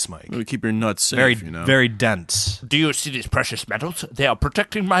penis, Mike. To keep your nuts safe, Very you know. very dense. Do you see these precious metals? They are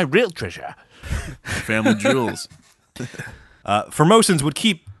protecting my real treasure. family jewels. Formosans would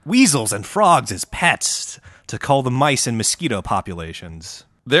keep weasels and frogs as pets to cull the mice and mosquito populations.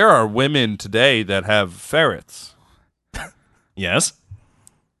 There are women today that have ferrets, Yes.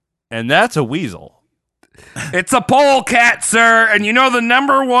 and that's a weasel. It's a polecat, sir, and you know the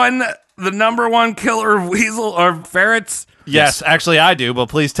number one killer of weasel or ferrets? Yes, actually I do, but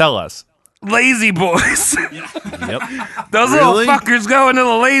please tell us. lazy boys. Yep. Those Really? little fuckers go into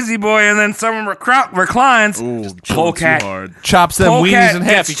the lazy boy, and then someone reclines. Ooh, Just too polecat. hard. Chops them Polecat weenies in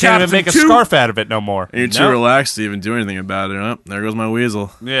half. gets You can't even chopped make a in two. scarf out of it no more. And you're too No. relaxed to even do anything about it. Oh, there goes my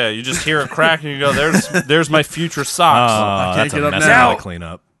weasel. Yeah, you just hear it crack and you go, "There's my future socks." can't That's get a up mess now. to clean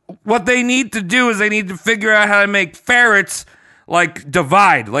up. What they need to do is they need to figure out how to make ferrets like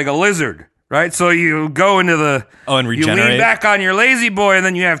divide, like a lizard, right? So you go into the And you lean regenerate. back on your lazy boy, and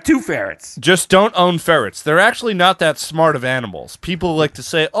then you have 2 ferrets. Just don't own ferrets. They're actually not that smart of animals. People like to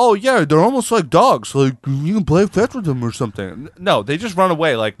say, "Oh yeah, they're almost like dogs. Like you can play fetch with them or something." No, they just run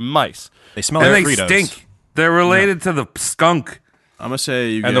away like mice. They smell And like they Fritos. stink. They're related to the skunk. I'm gonna say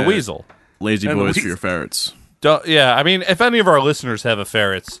you And get the weasel. lazy And the boys for weasel. your ferrets. Yeah, I mean, if any of our listeners have a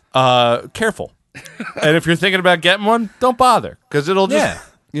ferrets, careful. And if you're thinking about getting one, don't bother because it'll just,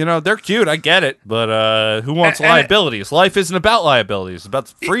 they're cute. I get it, but who wants And- liabilities? Life isn't about liabilities. It's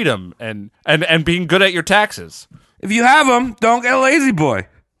about freedom and being good at your taxes. If you have them, don't get a lazy boy.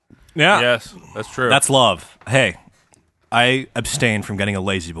 Yeah. Yes, that's true. That's love. Hey, I abstain from getting a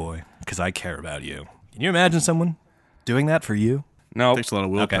lazy boy because I care about you. Can you imagine someone doing that for you? No. Takes a lot of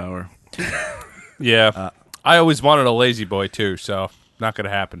willpower. yeah. I always wanted a lazy boy too, so not going to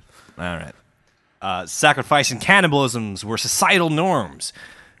happen. All right. Sacrifice and cannibalisms were societal norms.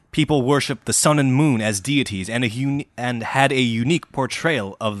 People worshipped the sun and moon as deities and had a unique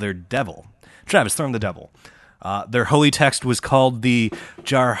portrayal of their devil. Travis, throw him the devil. Their holy text was called the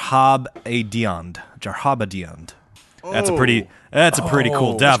Jarhabadiand. That's a pretty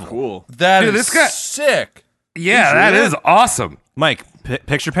cool devil. Cool. That Dude, is this guy- sick. Yeah, that is awesome. Mike,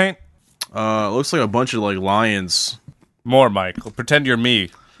 picture paint? Looks like a bunch of like lions. More, Mike. Pretend you're me.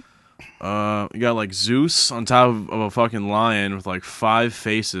 You got like Zeus on top of a fucking lion with like 5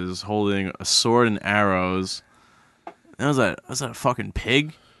 faces holding a sword and arrows. And was that a fucking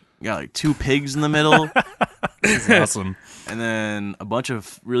pig? You got like 2 pigs in the middle. That's awesome. And then a bunch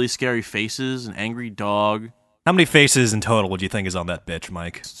of really scary faces, an angry dog. How many faces in total would you think is on that bitch,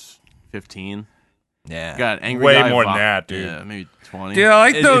 Mike? 15. Yeah. Got an angry Way guy more than that, dude. Yeah, maybe 20. Dude, I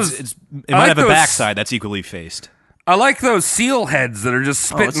like those. It I might like have a those- backside that's equally faced. I like those seal heads that are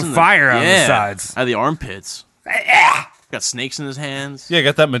just Oh, what's spitting in fire on the yeah, sides. out of the armpits. Got snakes in his hands. Yeah,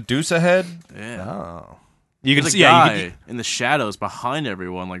 got that Medusa head. Yeah. You can There's a see, yeah, guy you can, in the shadows behind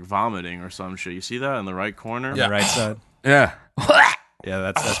everyone, like vomiting or some shit. You see that in the right corner? on the right side. Yeah. Yeah,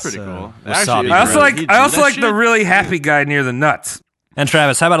 that's pretty cool. wasabi. Actually, I also Really? like He I do also that like the shit? really happy guy near the nuts. And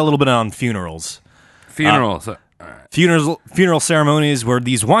Travis, how about a little bit on funerals? Funerals. Funeral ceremonies were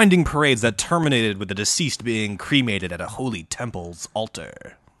these winding parades that terminated with the deceased being cremated at a holy temple's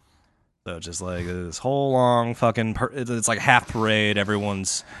altar. So just like this whole long fucking, it's like half parade.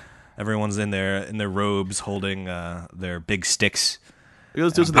 Everyone's in their robes, holding their big sticks.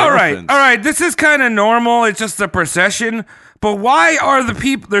 Those dudes with the all right, elephants. all right. This is kind of normal. It's just a procession. But why are the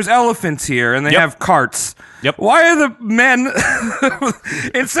people? There's elephants here, and they Yep. have carts. Yep. Why are the men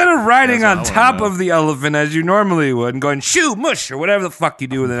instead of riding on That's what I top wanna know. of the elephant as you normally would and going shoo mush or whatever the fuck you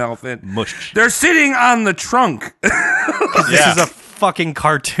do with an elephant? Mush. They're sitting on the trunk. This is a fucking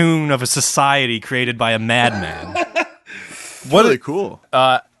cartoon of a society created by a madman. Really cool.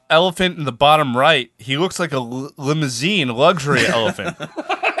 Elephant in the bottom right. He looks like a limousine luxury elephant.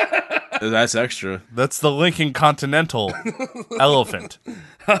 That's extra. That's the Lincoln Continental elephant.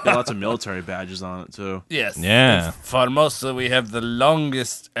 Got lots of military badges on it too. Yes. Yeah. Formosa, we have the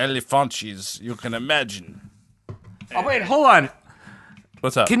longest elephantes you can imagine. Oh wait, hold on.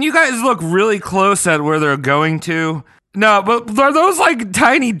 What's up? Can you guys look really close at where they're going to? No, but are those like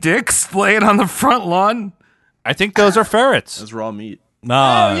tiny dicks laying on the front lawn? I think those are ferrets. That's raw meat.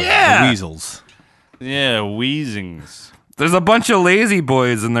 yeah. The weasels. Yeah, wheezings. There's a bunch of lazy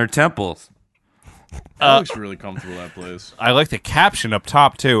boys in their temples. That looks really comfortable, that place. I like the caption up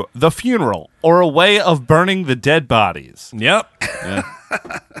top too. The funeral, or a way of burning the dead bodies. Yep.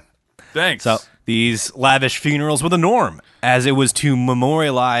 Thanks. So these lavish funerals were the norm, as it was to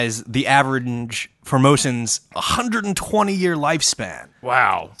memorialize the average Formosan's 120-year lifespan.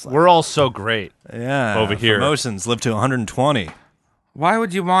 wow, we're all so great. Yeah, Over here. Formosans live to 120. Why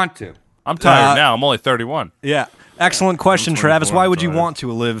would you want to? I'm tired now. I'm only 31. Yeah. Excellent question, Travis. 24, Why I'm would you tired. want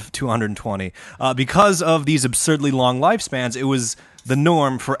to live to 120? Because of these absurdly long lifespans, it was the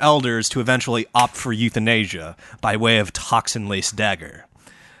norm for elders to eventually opt for euthanasia by way of toxin-laced dagger.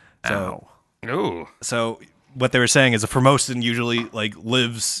 So, Ooh. so what they were saying is a Formosan usually like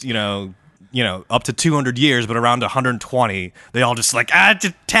lives, up to 200 years, but around 120, they all just like,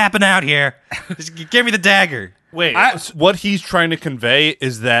 just tapping out here. Just give me the dagger. Wait, what he's trying to convey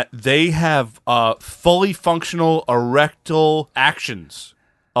is that they have fully functional erectile actions.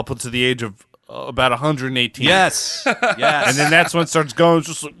 up until the age of about 118. Yes. Yes. And then that's when it starts going. It's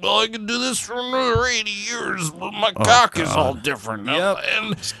just like, well, I can do this for another 80 years, but my cock is all different. Yep.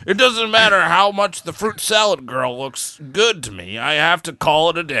 And it doesn't matter how much the fruit salad girl looks good to me. I have to call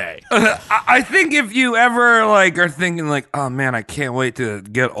it a day. I think if you ever like are thinking like, oh man, I can't wait to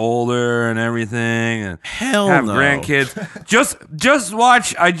get older and everything and Hell have no. grandkids. just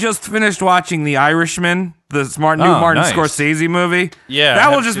watch. I just finished watching The Irishman, the new Martin nice. Scorsese movie. Yeah, I that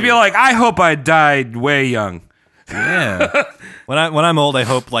will have just to. be like, I hope I died way young. Yeah. when I'm old, I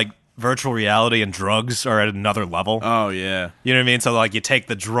hope like virtual reality and drugs are at another level. Oh yeah. You know what I mean? So like you take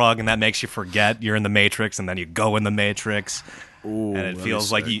the drug and that makes you forget you're in the Matrix, and then you go in the Matrix. Ooh, And it that'd feels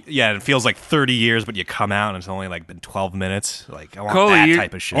be like sick. it feels like 30 years, but you come out and it's only like been 12 minutes. Like I want Coley, that you-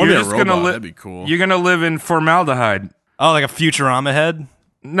 type of shit. Or You're be a just gonna robot, li- that'd be cool. You're gonna live in formaldehyde. Oh, like a Futurama head?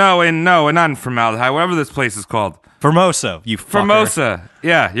 No, not in formaldehyde. Whatever this place is called. Formosa, you fucker. Formosa.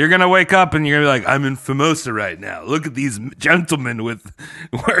 Yeah, you're gonna wake up and you're gonna be like, I'm in Formosa right now. Look at these gentlemen with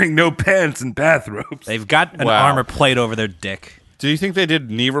wearing no pants and bathrobes. They've got an Wow. armor plate over their dick. Do you think they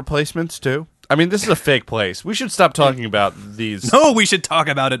did knee replacements too? I mean, this is a fake place. We should stop talking about these. No, we should talk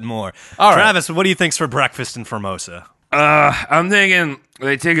about it more. All right. Travis, what do you think's for breakfast in Formosa? I'm thinking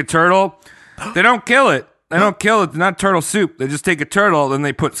they take a turtle. They don't kill it. They don't kill it. It's not turtle soup. They just take a turtle, then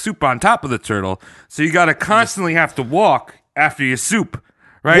they put soup on top of the turtle. So you got to constantly have to walk after your soup,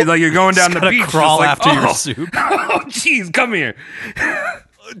 right? Like you're going down the Gotta beach. crawl just like, after your "Oh, soup." Oh, jeez, come here.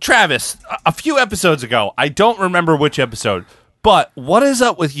 Travis, a few episodes ago, I don't remember which episode, but what is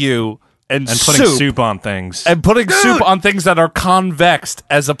up with you and Putting soup on things. and putting soup on things that are convexed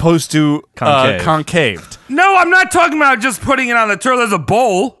as opposed to Concave. concaved? No, I'm not talking about just putting it on the turtle as a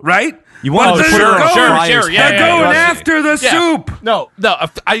bowl, right? You want But to they're put it on going- Fryer's sure, yeah, They're pan. going yeah. after the soup. No.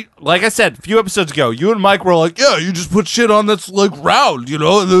 I like I said a few episodes ago, you and Mike were like, "Yeah, you just put shit on that's like round, you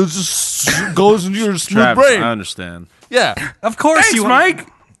know, and it just goes into your smooth Travis, brain." I understand. Yeah. Of course Thanks, you Mike.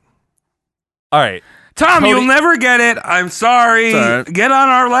 All right, Tom, Cody- you'll never get it. I'm sorry. It's all right. Get on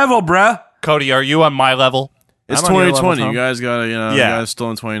our level, bruh. Cody, are you on my level? It's I'm on your level, 2020. Tom. You guys got to, you Yeah. you guys still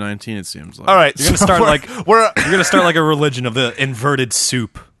in 2019. It seems like. All right, You're gonna so start we're- like we're you're gonna start like a religion of the inverted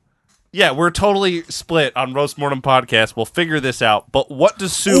soup. yeah, we're totally split on Roast Mortem podcast. We'll figure this out. But what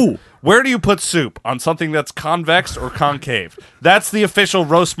does soup? Ooh. Where do you put soup on something that's convex or concave? That's the official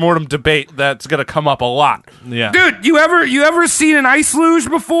Roast Mortem debate that's going to come up a lot. Yeah. Dude, you ever seen an ice luge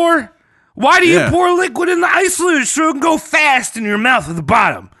before? Why do you Yeah. pour liquid in the ice luge so it can go fast in your mouth at the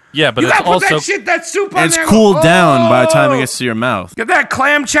bottom? Yeah, but You it's gotta put also that soup on It's there. cooled down by the time it Oh! gets to your mouth. Get that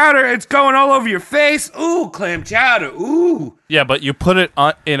clam chowder. It's going all over your face. Ooh, clam chowder. Ooh. yeah, but you put it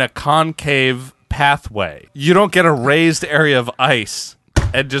in a concave pathway. You don't get a raised area of ice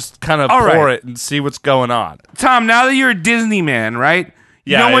and just kind of All pour right. it and see what's going on. Tom, now that you're a Disney man, right?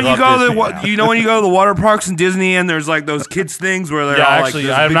 You Yeah, know when I you go love to Disney now. you know when you go to the water parks in Disney and there's like those kids things where they're Yeah, all actually, like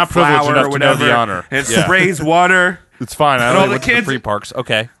this I am big not privileged flower enough or to know the whatever, honor. and it Yeah. sprays water. It's fine. I And all only the went to the kids- free parks.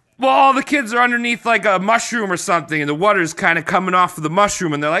 Okay. Well, all the kids are underneath like a mushroom or something, and the water's kind of coming off of the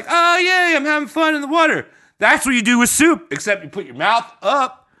mushroom, and they're like, "Oh yay, I'm having fun in the water." That's what you do with soup, except you put your mouth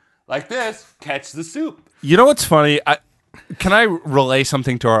up like this, catch the soup. You know what's funny? Can I relay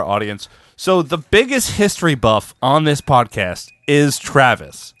something to our audience? So the biggest history buff on this podcast is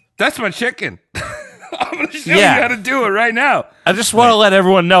Travis. That's my chicken. I'm gonna show Yeah. you how to do it right now. I just want to let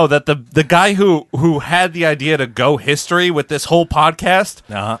everyone know that the guy who had the idea to go history with this whole podcast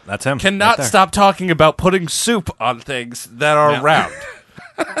That's him. cannot right there. stop talking about putting soup on things that are round.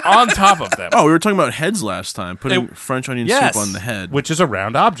 On top of them. Oh, we were talking about heads last time. Putting It- French onion Yes. soup on the head. Which is a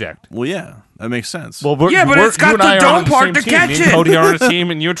round object. Well, yeah, that makes sense. Well, Yeah, but it's got you and the I are dome on part same to team. catch Me and it. Cody are on a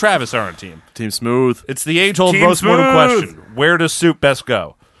team, and you and Travis are on a team. Team Smooth. It's the age-old Team roast mortem Smooth. question. Where does soup best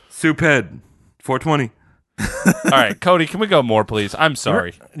go? Soup head, 420. All right, Cody, can we go more, please? I'm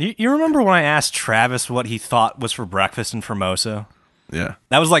sorry. You remember when I asked Travis what he thought was for breakfast in Formosa? Yeah.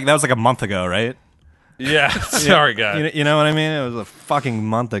 That was like a month ago, right? Yeah, sorry, guys. You know what I mean? It was a fucking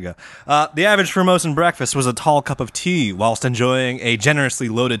month ago. The average Formosan breakfast was a tall cup of tea whilst enjoying a generously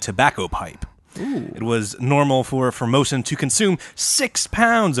loaded tobacco pipe. It was normal for a Formosan to consume 6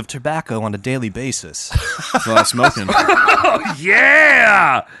 pounds of tobacco on a daily basis. That's a lot of smoking.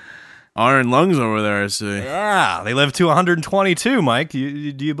 Yeah. Iron lungs over there, I see. Yeah, they live to 122, Mike. Do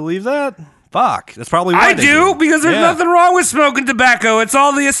you believe that? Fuck. That's probably why I they do, because there's Yeah. nothing wrong with smoking tobacco. It's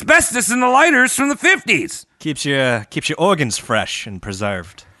all the asbestos in the lighters from the 50s. Keeps your organs fresh and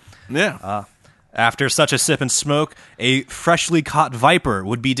preserved. Yeah. After such a sip and smoke, a freshly caught viper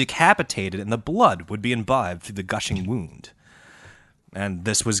would be decapitated and the blood would be imbibed through the gushing wound. And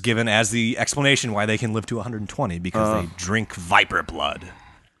this was given as the explanation why they can live to 120, because they drink viper blood.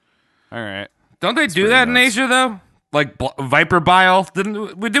 All right. Don't they do that in Asia though? Like Viper bile?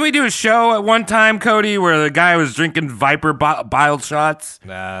 Didn't we do a show at one time, Cody, where the guy was drinking Viper bile shots?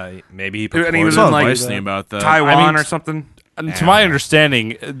 Maybe And he was I in saw like Vice about that. Taiwan or something. And to my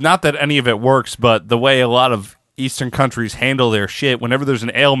understanding, not that any of it works, but the way a lot of Eastern countries handle their shit, whenever there's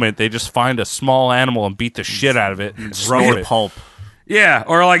an ailment, they just find a small animal and beat the shit out of it and Rub snort the it. pulp. Yeah,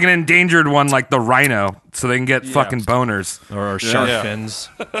 or like an endangered one like the rhino, so they can get fucking boners. Or shark Yeah. fins.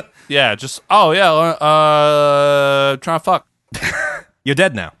 Yeah, just trying to fuck. You're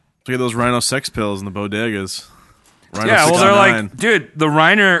dead now. Look at those rhino sex pills in the bodegas. Rhino Yeah, well, they're 69. like, dude, the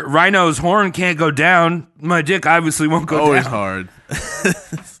rhino's horn can't go down. My dick obviously won't go always down. hard.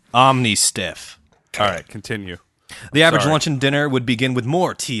 Omni stiff. All right, continue. The average Sorry. lunch and dinner would begin with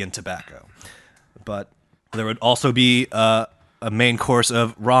more tea and tobacco. But there would also be a main course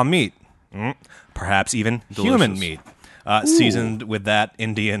of raw meat. Perhaps even human meat. Seasoned with that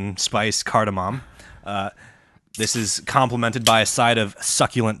Indian spice cardamom. This is complemented by a side of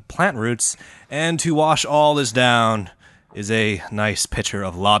succulent plant roots, and to wash all this down is a nice pitcher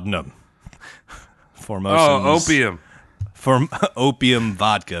of laudanum. Formosan's, Opium. For opium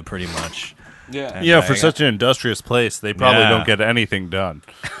vodka, pretty much. Yeah. And Yeah, I for got- such an industrious place, they probably Yeah. don't get anything done.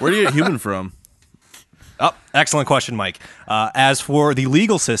 Where do you get human from? Oh, excellent question, Mike. As for the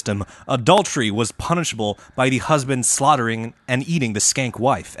legal system, adultery was punishable by the husband slaughtering and eating the skank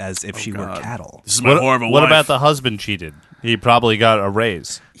wife as if she were cattle. This is my horrible What wife. about the husband cheated? He probably got a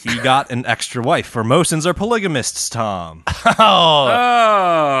raise. He got an extra wife. Formosans are polygamists, Tom.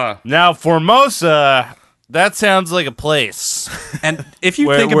 Oh. Now, Formosa, that sounds like a place And if you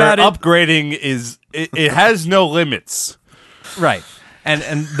where, think where about it, upgrading is it has no limits. right.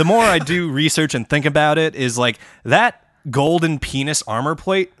 And the more I do research and think about it, is like that golden penis armor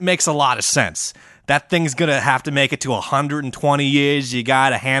plate makes a lot of sense. That thing's gonna have to make it to 120 years. You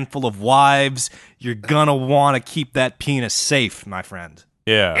got a handful of wives. You're gonna want to keep that penis safe, my friend.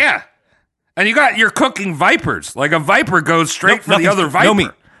 Yeah. Yeah. And you're cooking vipers. Like a viper goes straight for the Nothing's- other viper. No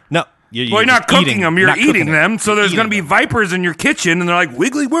meat. No. Well, you're not cooking them, you're eating them. So there's going to be them. vipers in your kitchen, and they're like,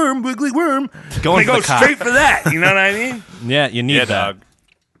 wiggly worm, wiggly worm. Going They for go the cock. straight for that. You know what I mean? Yeah, you need Yeah, that. dog.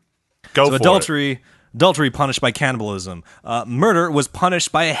 Go So for it. adultery punished by cannibalism. Murder was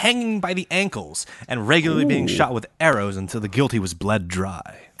punished by hanging by the ankles and regularly being shot with arrows until the guilty was bled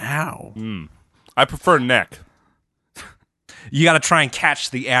dry. Ow. I prefer neck. You got to try and catch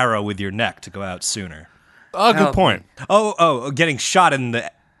the arrow with your neck to go out sooner. Oh, good point.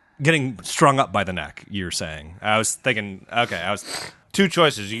 Getting strung up by the neck. You're saying? I was thinking. Okay, Two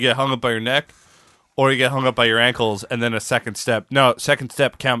choices: you get hung up by your neck, or you get hung up by your ankles, and then a second step. No, second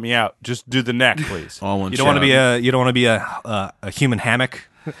step. Count me out. Just do the neck, please. All one You don't want to shot. be a human hammock.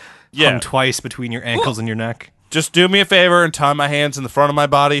 Yeah. Hung twice between your ankles and your neck. Just do me a favor and tie my hands in the front of my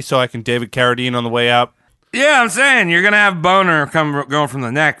body so I can David Carradine on the way out. Yeah, I'm saying you're going to have boner going from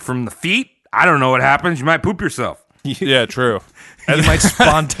the neck, from the feet. I don't know what happens. You might poop yourself. Yeah, true. You might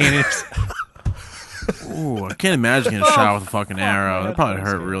spontaneously. Ooh, I can't imagine getting shot with a fucking arrow. That probably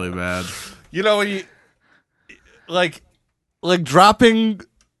hurt really bad. You know when you like dropping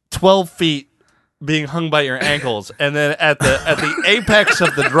 12 feet, being hung by your ankles, and then at the apex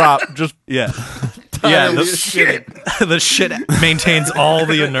of the drop, just Yeah. Yeah, the shit. the shit maintains all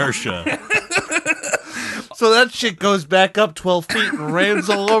the inertia. So that shit goes back up 12 feet and rains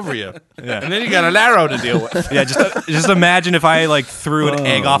all over you. Yeah. And then you got an arrow to deal with. Yeah, just imagine if I like threw an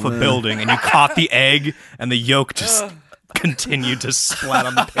egg off a building and you caught the egg and the yolk just continued to splat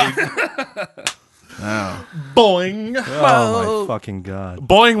on the pavement. Boing. Oh my fucking god.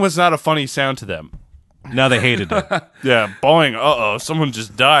 Boing was not a funny sound to them. No, they hated it. Yeah, boing. Uh-oh, someone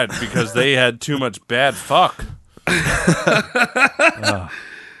just died because they had too much bad fuck.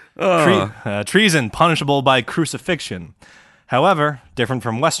 Treason punishable by crucifixion. However, different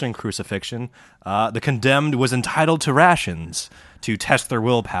from Western crucifixion, the condemned was entitled to rations to test their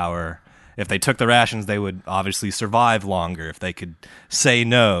willpower. If they took the rations, they would obviously survive longer. If they could say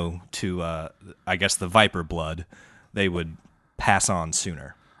no to, I guess, the viper blood, they would pass on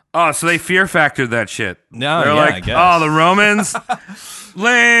sooner. Oh, so they fear factored that shit. No, They're yeah, like, I guess. oh, the Romans?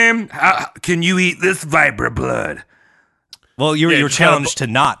 Lame. How can you eat this viper blood? Well, you were just challenged to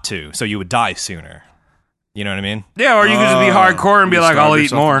not to, so you would die sooner. You know what I mean? Yeah, or you could just be hardcore and be You like, starve I'll eat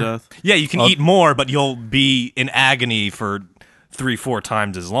yourself to more. death. Yeah, you can eat more, but you'll be in agony for 3-4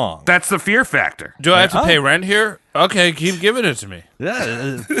 times as long. That's the fear factor. Do I have to pay rent here? Okay, keep giving it to me.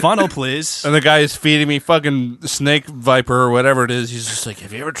 Yeah, funnel, please. And the guy is feeding me fucking snake viper or whatever it is. He's just like,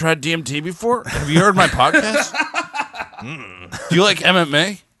 have you ever tried DMT before? Have you heard my podcast? Do you like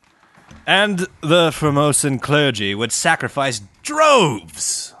MMA? And the Formosan clergy would sacrifice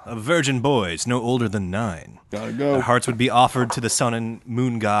droves of virgin boys no older than 9. Gotta go. Their hearts would be offered to the sun and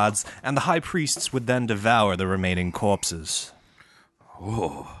moon gods, and the high priests would then devour the remaining corpses.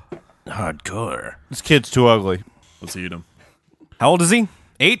 Oh, hardcore. This kid's too ugly. Let's eat him. How old is he?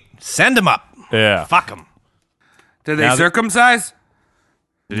 8? Send him up. Yeah. Fuck him. Did they Now- circumcise?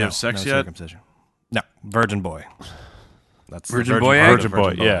 Did you have sex no yet? circumcision. No, virgin boy. That's the Virgin boy, part of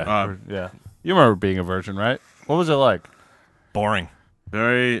Virgin boy, yeah. Yeah. You remember being a virgin, right? What was it like? Boring.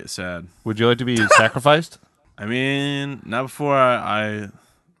 Very sad. Would you like to be sacrificed? I mean, not before I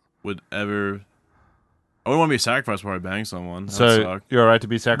would ever. I wouldn't want to be sacrificed before I bang someone. That would So suck. you're all right to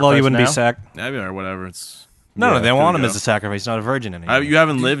be sacrificed Well, you wouldn't now? be sack. Yeah, I'd be alright, whatever. It's No, yeah, they want him go. as a sacrifice, not a virgin anymore. You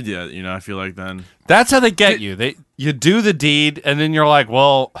haven't lived yet, you know. I feel like then. That's how they get you. You do the deed, and then you're like,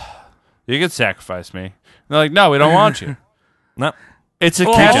 well, you could sacrifice me. And they're like, no, we don't want you. No. It's a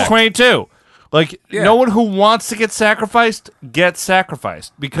Oh. catch-22. Like, Yeah. no one who wants to get sacrificed gets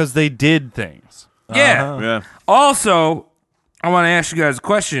sacrificed because they did things. Yeah. Yeah. Also, I want to ask you guys a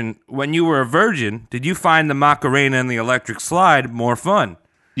question. When you were a virgin, did you find the Macarena and the electric slide more fun?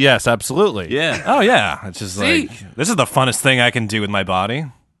 Yes, absolutely. Yeah. Oh, yeah. It's just See? like, this is the funnest thing I can do with my body.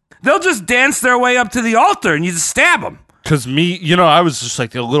 They'll just dance their way up to the altar and you just stab them. Because me, I was just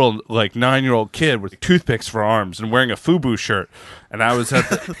like a little, 9-year-old kid with toothpicks for arms and wearing a FUBU shirt. And I was at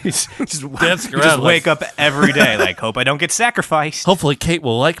the... dancing You around just like, wake up every day like, hope I don't get sacrificed. hopefully Kate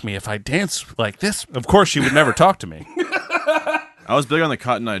will like me if I dance like this. Of course, she would never talk to me. I was big on the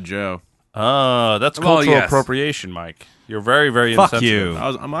Cotton Eye Joe. Oh, that's Well, cultural yes. appropriation, Mike. You're very, very Fuck insensitive. you.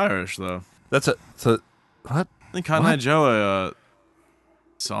 I'm Irish though. That's a... what? I think Cotton Eye Joe a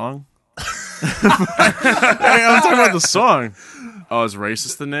song. I'm talking about the song. Oh, is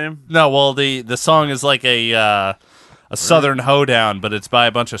racist the name? No, well, the song is like a southern hoedown, but it's by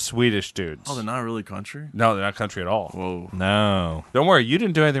a bunch of Swedish dudes. Oh, they're not really country. No, they're not country at all. Whoa, No. Don't worry, you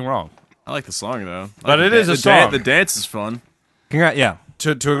didn't do anything wrong. I like the song though. But Like it is a song. The dance is fun. Yeah.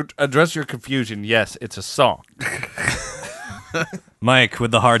 To address your confusion, yes, it's a song. Mike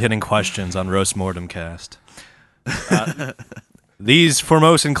with the hard-hitting questions on Roast Mortem Cast. These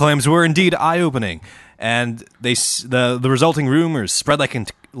Formosan claims were indeed eye-opening, and the resulting rumors spread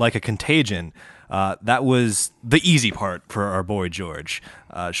like a contagion. That was the easy part for our boy George.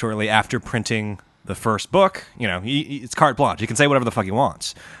 Shortly after printing the first book, it's carte blanche. He can say whatever the fuck he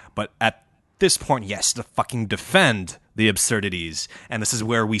wants. But at this point, he has to fucking defend the absurdities, and this is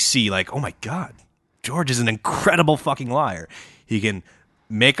where we see, like, oh my god, George is an incredible fucking liar. He can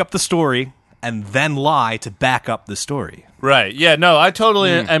make up the story and then lie to back up the story. Right. Yeah, no, I totally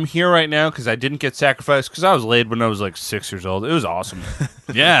am here right now because I didn't get sacrificed because I was laid when I was like 6 years old. It was awesome.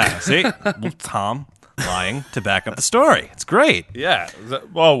 Yeah, see? Well, Tom lying to back up the story. It's great. Yeah.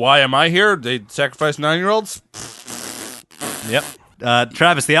 Well, why am I here? They sacrifice 9-year-olds? Yep.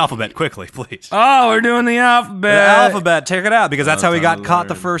 Travis, the alphabet, quickly, please. Oh, we're doing the alphabet. The alphabet, check it out, because that's how he got Tom's caught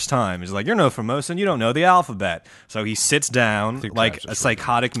the learned. first time. He's like, you're no Formosan, you don't know the alphabet. So he sits down like Travis a is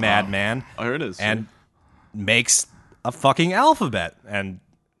psychotic madman Oh, here it is. and makes a fucking alphabet. And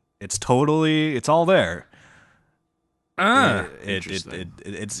it's all there.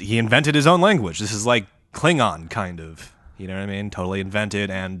 It's he invented his own language. This is like Klingon, kind of. You know what I mean? Totally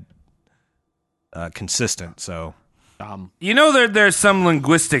invented and consistent. So You know there's some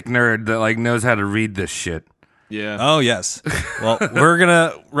linguistic nerd that like knows how to read this shit. yeah. oh yes. Well, we're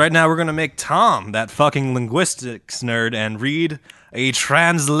gonna make Tom that fucking linguistics nerd and read a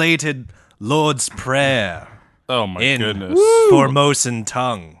translated Lord's Prayer Oh, my in goodness. Formosan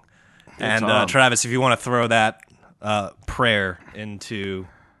tongue. And Tom. Travis, if you want to throw that prayer into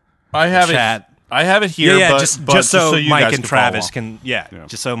I have chat. I have it here, but just so you Mike guys and can follow Travis along. can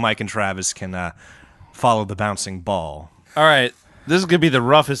just so Mike and Travis can follow the bouncing ball. All right, this is gonna be the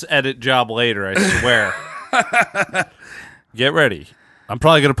roughest edit job later. I swear. Get ready. I'm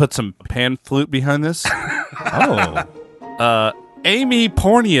probably gonna put some pan flute behind this. Oh, Amy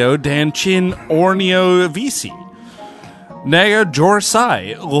Pornio Dan Chin Ornio Visi. Nega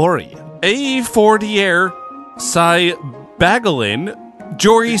Jorsai Lori. A Fordier Sai Bagalin.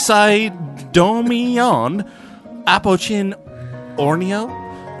 Jori Sai Domion. Apochin Ornio.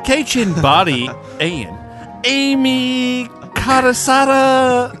 Kachin Body Ayan. Amy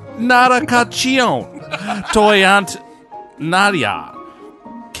Karasara Narakachion. Toyant Nadia.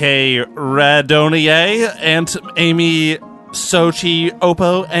 K. Radonier and Amy Sochi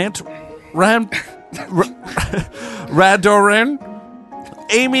Oppo and Radoran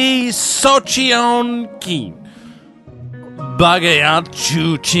Amy Sochion Keen Bagayant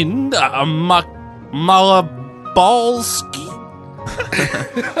Chuchin Malabalski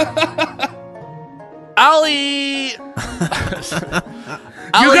Ali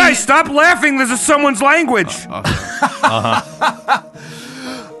You guys, stop laughing. This is someone's language.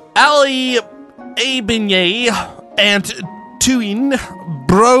 Ali Abinye and Tuin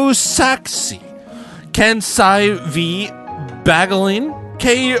Brosaxi Kansai V Bagalin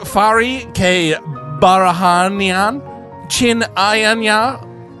K Fari K Barahanian Chin Ayanya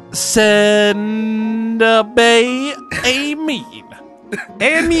Sendabe Amin.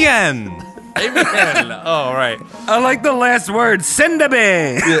 Amen. Amen. Oh, right. I like the last word.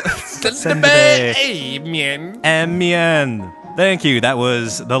 Sendabe. Sendabe Amen. Amen. Thank you. That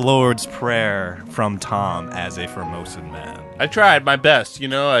was the Lord's Prayer from Tom as a Formosan man. I tried my best. You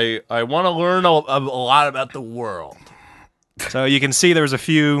know, I want to learn a lot about the world. So you can see there was a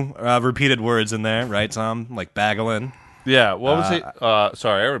few repeated words in there, right, Tom? Like Bagalin. Yeah, what was it?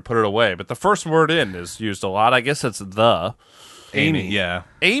 Sorry, I already put it away. But the first word in is used a lot. I guess it's the. Amy. Yeah.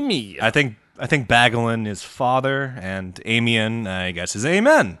 Amy. I think Bagalin is father, and Amian, I guess, is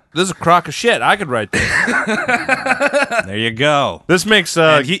amen. This is a crock of shit. I could write this. There you go. This makes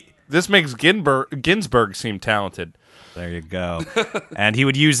Ginsburg seem talented. There you go. And he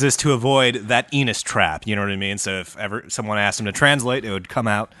would use this to avoid that Enos trap. You know what I mean? So if ever someone asked him to translate, it would come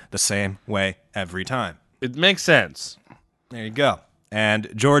out the same way every time. It makes sense. There you go.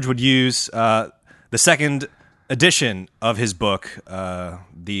 And George would use the second edition of his book,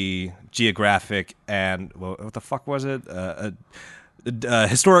 the Geographic and what the fuck was it?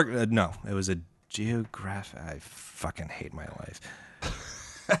 Historic? No, it was a Geographic. I fucking hate my life.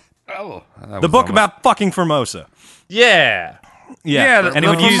 The book about fucking Formosa. Yeah. Yeah, and he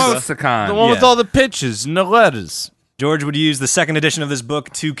would use Formosacon. The one with all the pictures and the letters. George would use the second edition of this book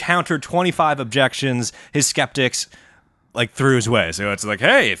to counter 25 objections his skeptics threw his way. So it's like,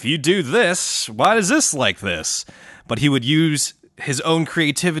 hey, if you do this, why is this like this? But he would use his own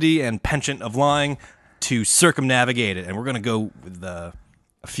creativity and penchant of lying to circumnavigate it. And we're going to go with a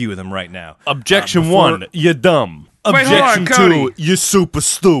few of them right now. Objection 1, you're dumb. Wait, Objection hold on, 2, you're super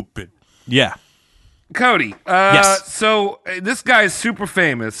stupid. Yeah. Cody, Yes. So this guy's super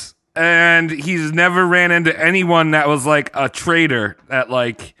famous, and he's never ran into anyone that was like a trader that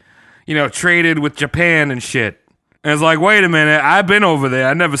traded with Japan and shit. And it's like, wait a minute, I've been over there.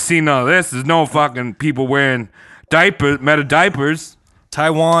 I've never seen none of this. There's no fucking people wearing meta diapers.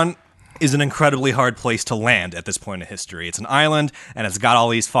 Taiwan is an incredibly hard place to land at this point in history. It's an island, and it's got all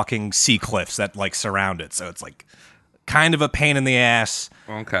these fucking sea cliffs that surround it. So it's kind of a pain in the ass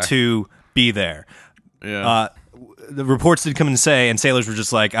to be there. Yeah. The reports did come and say, and sailors were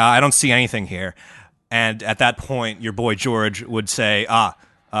just like, I don't see anything here. And at that point, your boy George would say,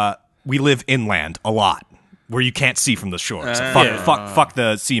 we live inland a lot, where you can't see from the shore. So fuck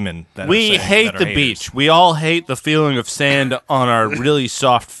the seamen. We hate the beach. We all hate the feeling of sand on our really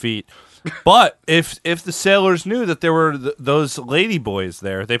soft feet. But if the sailors knew that there were those lady boys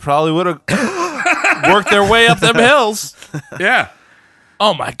there, they probably would have worked their way up them hills. Yeah.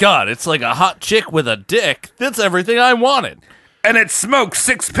 Oh my God, it's like a hot chick with a dick. That's everything I wanted. And it smokes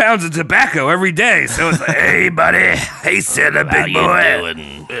 6 pounds of tobacco every day. So it's like, hey, buddy. Hey, Santa, big boy.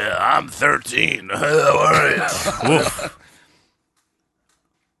 Yeah, I'm 13. How are you?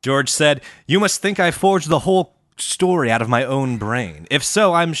 George said, you must think I forged the whole story out of my own brain. If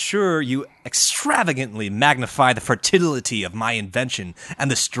so, I'm sure you extravagantly magnify the fertility of my invention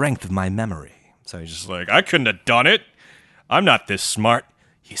and the strength of my memory. So he's just like, I couldn't have done it. I'm not this smart.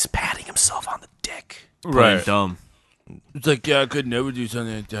 He's patting himself on the dick. Right. Dumb. It's like, yeah, I could never do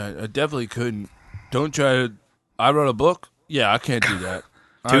something like that. I definitely couldn't. Don't try to. I wrote a book? Yeah, I can't do that.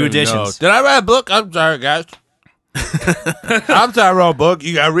 2 editions. Did I write a book? I'm sorry, guys. I'm sorry I wrote a book.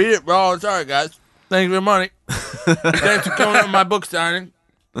 You gotta read it. Oh, sorry, guys. Thanks for the money. Thanks for coming to my book signing.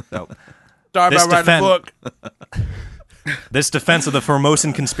 So, Sorry this about writing a book. This defense of the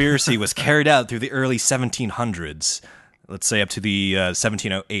Formosan conspiracy was carried out through the early 1700s. Let's say up to the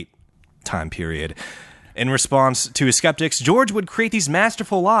 1708 time period. In response to his skeptics, George would create these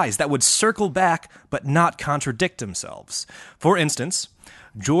masterful lies that would circle back but not contradict themselves. For instance,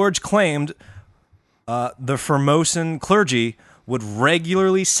 George claimed the Formosan clergy would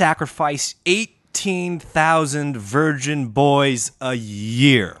regularly sacrifice 18,000 virgin boys a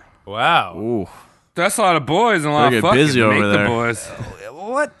year. Wow. Ooh. That's a lot of boys and a lot Better of get fucking busy over make the there. boys.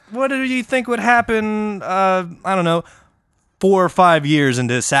 What do you think would happen, I don't know, 4 or 5 years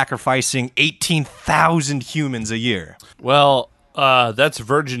into sacrificing 18,000 humans a year? Well, that's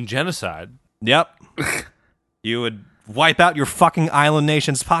virgin genocide. Yep. You would wipe out your fucking island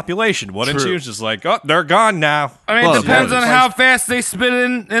nation's population, wouldn't True. you? It's just like, oh, they're gone now. I mean, Well, it depends yeah, on it's how fast they spit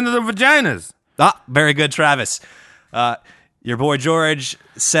it into the vaginas. Very good, Travis. Your boy George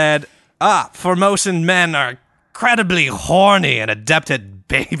said, Formosan men are incredibly horny and adept at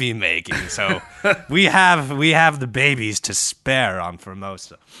baby making, so we have the babies to spare on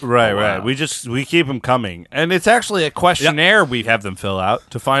Formosa. Right. We keep them coming, and it's actually a questionnaire we have them fill out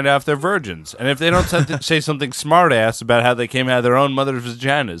to find out if they're virgins. And if they don't say something smart ass about how they came out of their own mother's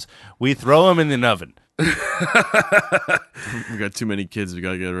vaginas, we throw them in the oven. We got too many kids. We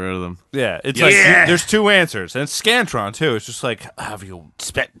gotta get rid of them. Yeah, it's like there's two answers, and it's Scantron too. It's just like, have you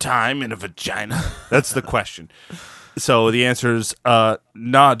spent time in a vagina? That's the question. So the answer is,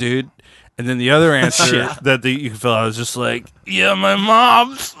 nah, dude. And then the other answer that you can fill out is just like, yeah, my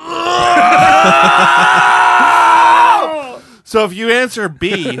mom's. So if you answer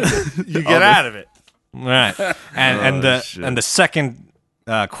B, you get out of it. Right. And the second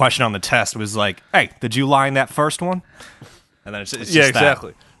question on the test was like, hey, did you line that first one? And then it's just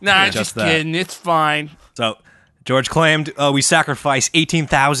exactly. Nah, just kidding. It's fine. So George claimed, we sacrifice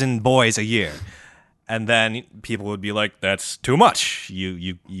 18,000 boys a year. And then people would be like, that's too much.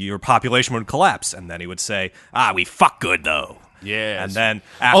 Your population would collapse. And then he would say, we fuck good, though. Yeah. And then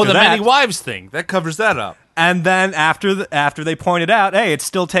after the that, many wives thing. That covers that up. And then after they pointed out, hey, it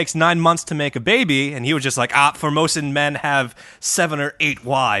still takes 9 months to make a baby, and he was just like, Formosan men have 7 or 8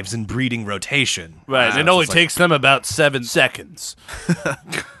 wives in breeding rotation. Right, it only takes them about 7 seconds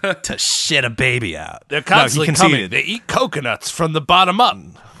to shit a baby out. They're constantly coming. They eat coconuts from the bottom up.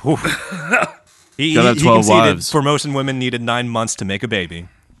 He Got 12 conceded wives. Formosan women needed 9 months to make a baby.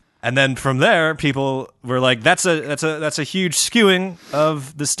 And then from there, people were like, that's a huge skewing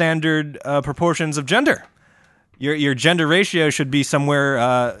of the standard proportions of gender. Your gender ratio should be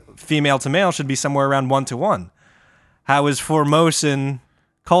somewhere, female to male should be somewhere around 1-to-1. How is Formosan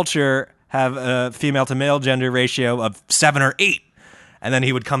culture have a female to male gender ratio of 7 or 8? And then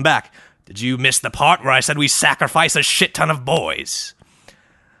he would come back. Did you miss the part where I said we sacrifice a shit ton of boys?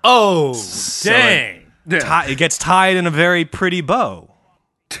 Oh, dang. It gets tied in a very pretty bow.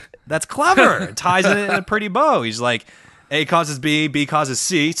 That's clever. It ties it in a pretty bow. He's like, A causes B, B causes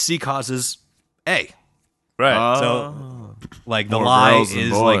C, C causes A. Right. So, like, the More lie girls than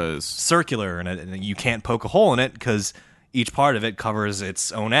is boys. like circular, and you can't poke a hole in it because each part of it covers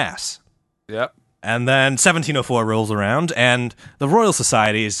its own ass. Yep. And then 1704 rolls around, and the Royal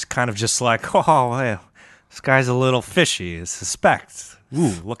Society is kind of just like, oh, well, this guy's a little fishy. It's suspect.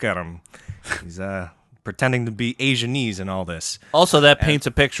 Ooh, look at him. He's pretending to be Asianese and all this. Also, that paints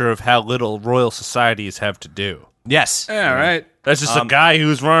a picture of how little royal societies have to do. Yes. Yeah, right. That's just a guy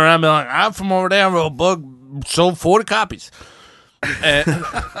who's running around being like, I'm from over there, wrote a book, sold 40 copies. And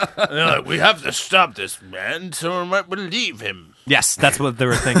they're like, we have to stop this man so we might believe him. Yes, that's what they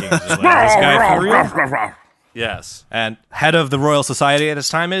were thinking. Just like, this guy for real? Yes. And head of the Royal Society at this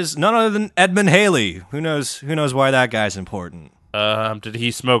time is none other than Edmund Haley. Who knows why that guy's important? Did he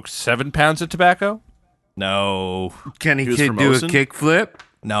smoke 7 pounds of tobacco? No. Can he was do a Formosan? kickflip?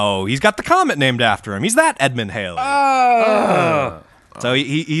 No, he's got the comet named after him. He's that Edmund Haley. So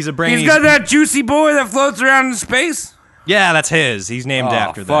he's a brain. He's got that juicy boy that floats around in space? Yeah, that's his. He's named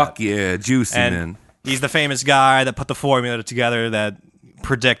after that. Fuck yeah, juicy, And man. he's the famous guy that put the formula together that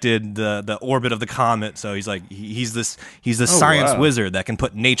predicted the orbit of the comet. So he's like he's this science wizard that can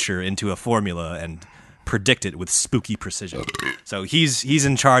put nature into a formula and predict it with spooky precision. So he's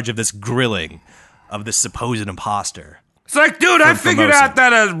in charge of this grilling of this supposed imposter. It's like, dude, I figured Formosan. out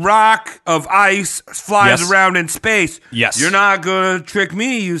that a rock of ice flies Yes. around in space. Yes. You're not gonna trick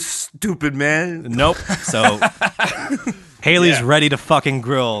me, you stupid man. Nope. So Haley's ready to fucking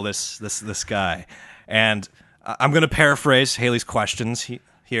grill this guy, and I'm gonna paraphrase Haley's questions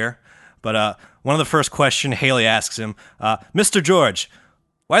here. But one of the first question Haley asks him, Mr. George,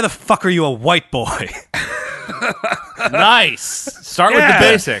 why the fuck are you a white boy? Nice. Start with the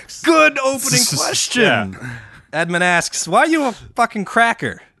basics. Good opening question. Edmund asks, why are you a fucking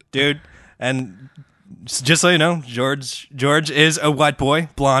cracker, dude? And just so you know, George is a white boy,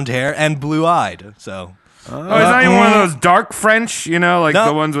 blonde hair, and blue-eyed. So, Oh, he's not even one of those dark French, like No.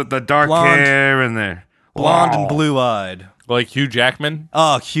 the ones with the dark Blonde. hair and their blonde and blue-eyed. Like Hugh Jackman?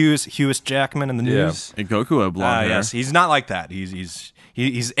 Oh, Hughes Jackman in the news. And Goku had blonde hair. Yes, he's not like that. He's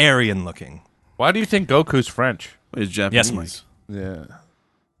Aryan looking. Why do you think Goku's French? He's Japanese. Yes, Mike. Yeah.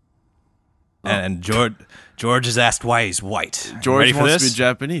 And George is asked why he's white. George Ready for wants this? to be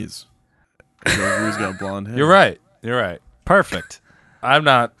Japanese. Goku's got blonde hair. You're right. Perfect. I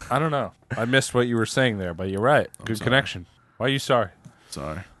don't know. I missed what you were saying there, but you're right. Good connection. Why are you sorry?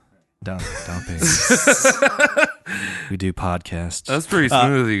 Sorry. Don't be. We do podcasts. That's pretty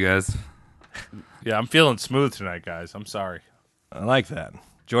smooth, you guys. Yeah, I'm feeling smooth tonight, guys. I'm sorry. I like that.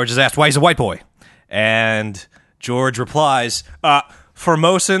 George is asked why he's a white boy. And George replies,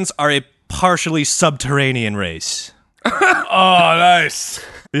 Formosans are a partially subterranean race. Oh, nice.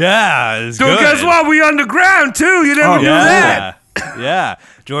 Yeah, it's Dude, good. guess what? We underground too. You never knew that. Yeah.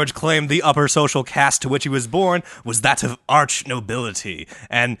 George claimed the upper social caste to which he was born was that of arch nobility,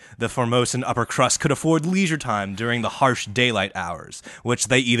 and the Formosan upper crust could afford leisure time during the harsh daylight hours, which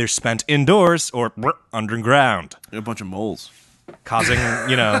they either spent indoors or underground. A bunch of moles. Causing,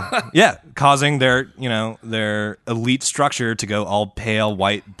 causing their elite structure to go all pale,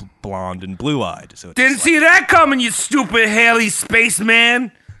 white, blonde, and blue-eyed. So Didn't see that coming, you stupid Haley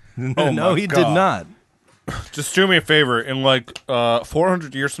spaceman. no, he did not. Just do me a favor. In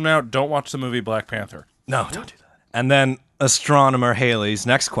 400 years from now, don't watch the movie Black Panther. No, don't do that. And then astronomer Haley's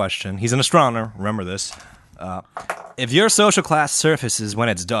next question. He's an astronomer. Remember this. If your social class surfaces when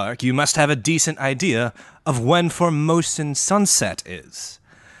it's dark, you must have a decent idea of when Formosan sunset is.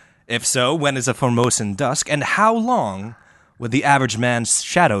 If so, when is a Formosan dusk, and how long would the average man's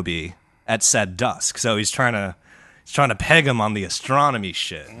shadow be at said dusk? So he's trying to peg him on the astronomy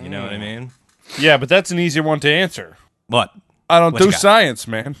shit. You know what I mean? Yeah, but that's an easier one to answer. What? I don't What do you got? science,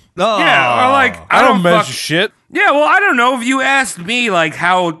 man. Oh. Yeah, or like I don't measure fuck- shit. Yeah, well, I don't know. If you asked me like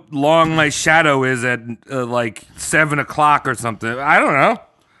how long my shadow is at 7 o'clock or something, I don't know.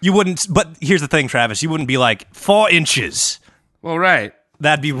 You wouldn't. But here's the thing, Travis. You wouldn't be like 4 inches. Well, right.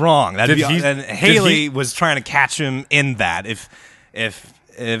 That'd be wrong. Did he- And did Haley he- was trying to catch him in that. If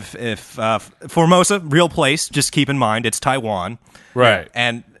Formosa, real place, just keep in mind it's Taiwan, Right.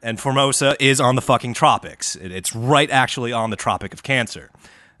 and Formosa is on the fucking tropics. It's right actually on the Tropic of Cancer.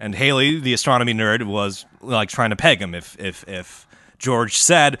 And Haley, the astronomy nerd, was like trying to peg him. If George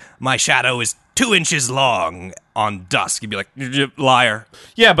said my shadow is 2 inches long on dusk, he'd be like, liar.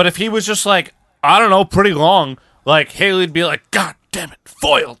 Yeah, but if he was just like, I don't know, pretty long, like Haley'd be like, God damn it,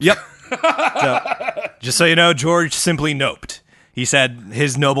 foiled. Yep. Just so you know, George simply noped. He said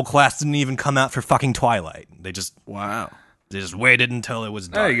his noble class didn't even come out for fucking Twilight. They just waited until it was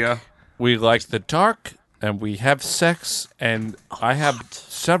dark. There you go. We like the dark, and we have sex, and I have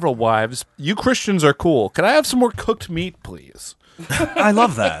several wives. You Christians are cool. Can I have some more cooked meat, please? I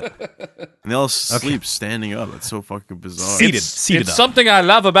love that. And they all sleep standing up. It's so fucking bizarre. Seated It's up. something I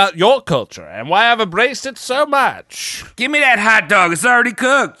love about your culture, and why I've embraced it so much. Give me that hot dog. It's already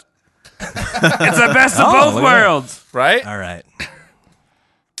cooked. It's the best of both look at that. worlds. Right? All right.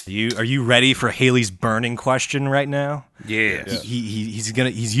 Are you ready for Haley's burning question right now? Yeah.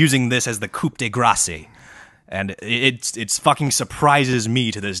 He's using this as the coup de grace, and it's fucking surprises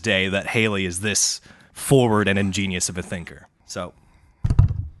me to this day that Haley is this forward and ingenious of a thinker. So,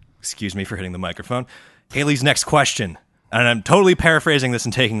 excuse me for hitting the microphone. Haley's next question, and I'm totally paraphrasing this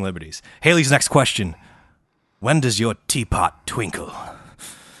and taking liberties. Haley's next question: when does your teapot twinkle?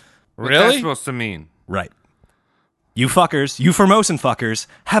 What's that Really? supposed to mean? Right. You fuckers, you Formosan fuckers,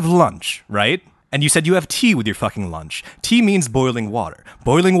 have lunch, right? And you said you have tea with your fucking lunch. Tea means boiling water.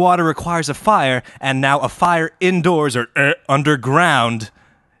 Boiling water requires a fire, and now a fire indoors or underground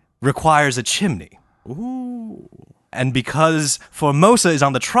requires a chimney. Ooh. And because Formosa is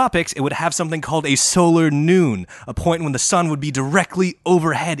on the tropics, it would have something called a solar noon, a point when the sun would be directly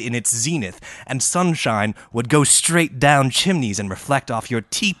overhead in its zenith, and sunshine would go straight down chimneys and reflect off your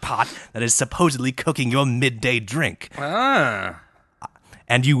teapot that is supposedly cooking your midday drink.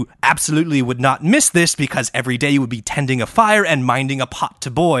 And you absolutely would not miss this because every day you would be tending a fire and minding a pot to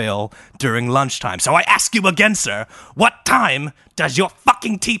boil during lunchtime. So I ask you again, sir, what time does your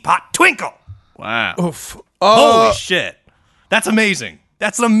fucking teapot twinkle? Wow. Oof. Holy shit. That's amazing.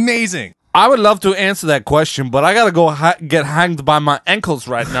 That's amazing. I would love to answer that question, but I gotta go get hanged by my ankles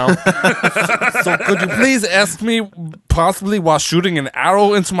right now. So could you please ask me, possibly while shooting an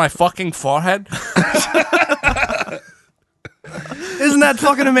arrow into my fucking forehead? Isn't that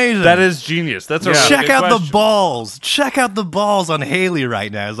fucking amazing? That is genius. That's a really Check good out the question. balls. Check out the balls on Haley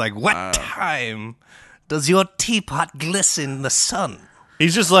right now. It's like, what time does your teapot glisten in the sun?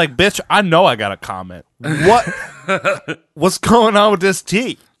 He's just like, bitch, I know I got a comment. What's going on with this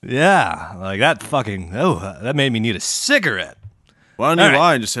tea? Yeah, like that fucking, that made me need a cigarette. Why don't you All right.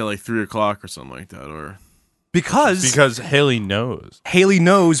 lie and just say like 3 o'clock or something like that? Or Because Haley knows. Haley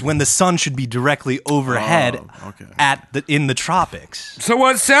knows when the sun should be directly overhead okay. in the tropics. So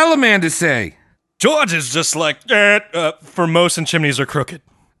what'd Salamander say? George is just like, Formosan chimneys are crooked.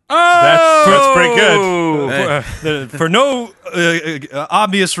 That's pretty good. For no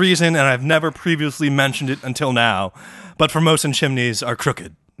obvious reason, and I've never previously mentioned it until now, but Formosan chimneys are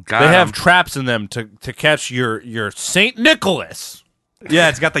crooked. They have traps in them to catch your St. Nicholas. Yeah,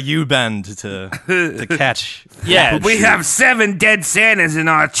 it's got the U-bend to catch. Yeah, We have 7 dead Santas in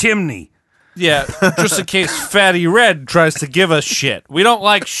our chimney. yeah, just in case Fatty Red tries to give us shit. We don't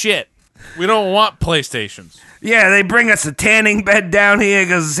like shit. We don't want PlayStations. Yeah, they bring us a tanning bed down here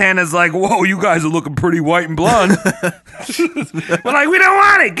because Santa's like, whoa, you guys are looking pretty white and blonde. We're like, we don't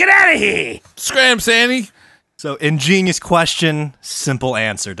want it. Get out of here. Scram, Sandy. So, ingenious question, simple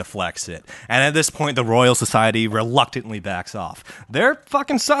answer deflects it. And at this point, the Royal Society reluctantly backs off. They're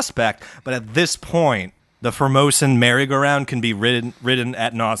fucking suspect, but at this point, the Formosan merry-go-round can be ridden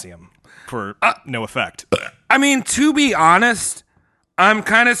ad nauseum for no effect. I mean, to be honest, I'm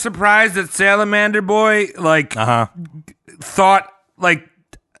kind of surprised that Salamander Boy, like, thought, like,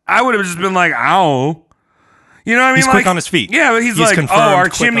 I would have just been like, ow. You know what I mean? He's like, quick on his feet. Yeah, but he's like, oh, confirmed our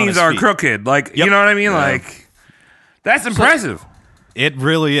quick on chimneys his are feet. crooked. Like, Yep. you know what I mean? Yeah. Like, that's impressive. It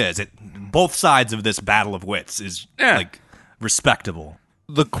really is. Both sides of this battle of wits is, like, respectable.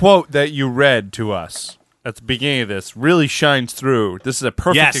 The quote that you read to us at the beginning of this really shines through. This is a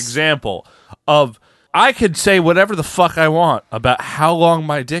perfect example of I could say whatever the fuck I want about how long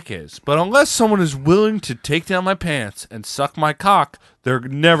my dick is, but unless someone is willing to take down my pants and suck my cock, they're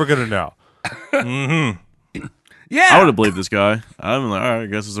never going to know. Mm-hmm. Yeah. I would have believed this guy. I'm like, all right, I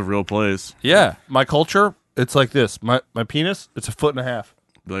guess it's a real place. Yeah. My culture, it's like this. My penis, it's 1.5 feet.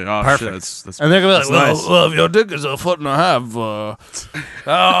 Be like, oh, Perfect. shit, that's And they're going to be like, nice. well, if your dick is 1.5 feet,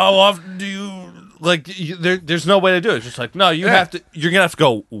 how often do you... Like, there's no way to do it. It's just like, no, you're going to have to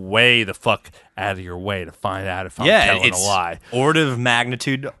go way the fuck out of your way to find out if I'm telling a lie. Order of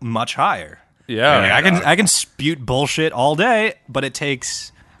magnitude much higher. Yeah. Like, I can spute bullshit all day, but it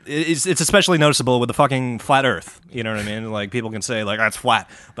takes... It's especially noticeable with the fucking flat Earth. You know what I mean? Like, people can say, like, that's flat.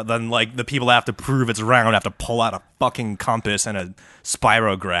 But then, like, the people that have to prove it's round have to pull out a fucking compass and a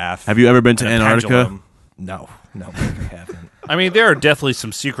spirograph. Have you ever been to and a Antarctica? pendulum. No, I haven't. I mean, there are definitely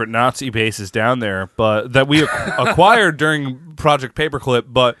some secret Nazi bases down there, but that we acquired during Project Paperclip,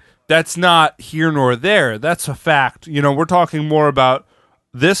 but that's not here nor there. That's a fact. You know, we're talking more about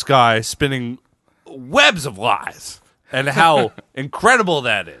this guy spinning webs of lies and how incredible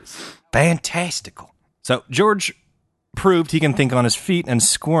that is. Fantastical. So George proved he can think on his feet and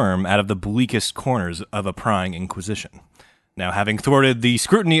squirm out of the bleakest corners of a prying inquisition. Now, having thwarted the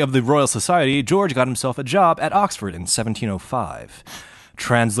scrutiny of the Royal Society, George got himself a job at Oxford in 1705,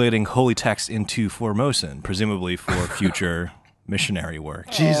 translating holy text into Formosan, presumably for future missionary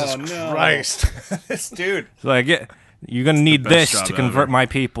work. Jesus Christ. This dude. So, like, you're going to need best this job to convert ever. my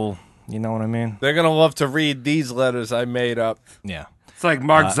people. You know what I mean? They're going to love to read these letters I made up. Yeah. It's like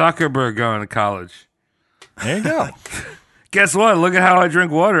Mark Zuckerberg going to college. There you go. Guess what? Look at how I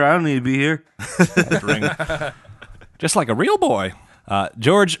drink water. I don't need to be here. Just like a real boy.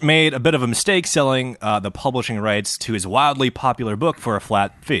 George made a bit of a mistake selling the publishing rights to his wildly popular book for a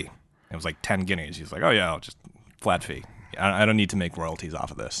flat fee. It was like 10 guineas. He's like, oh yeah, I'll just flat fee. I don't need to make royalties off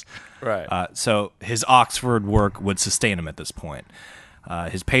of this. Right. So his Oxford work would sustain him at this point.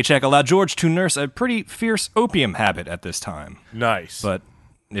 His paycheck allowed George to nurse a pretty fierce opium habit at this time. Nice. But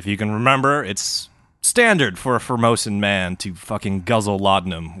if you can remember, it's standard for a Formosan man to fucking guzzle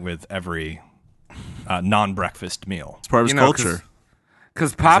laudanum with every non-breakfast meal. It's part of his culture.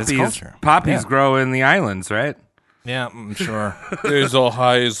 Because culture. poppies Yeah. grow in the islands, right? Yeah, I'm sure. He's all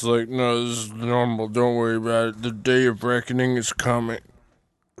high. He's like, no, this is normal. Don't worry about it. The day of reckoning is coming.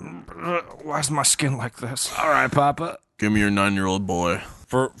 Why's my skin like this? All right, Papa. Give me your 9-year-old boy.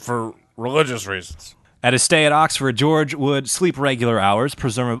 For religious reasons. At his stay at Oxford, George would sleep regular hours,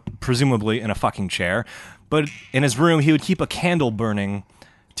 presumably in a fucking chair. But in his room, he would keep a candle burning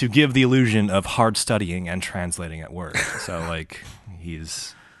to give the illusion of hard studying and translating at work. So, like,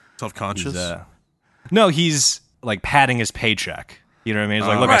 he's... Self-conscious? No, he's, like, padding his paycheck. You know what I mean? He's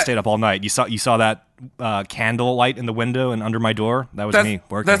like, look, I stayed up all night. You saw that candle light in the window and under my door? That was me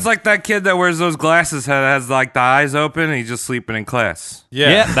working. That's like that kid that wears those glasses that has like the eyes open and he's just sleeping in class.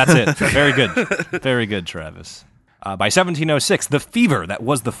 Yeah, that's it. Very good. Very good, Travis. By 1706, the fever that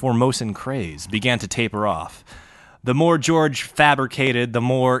was the Formosan craze began to taper off. The more George fabricated, the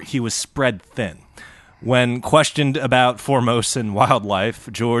more he was spread thin. When questioned about Formosan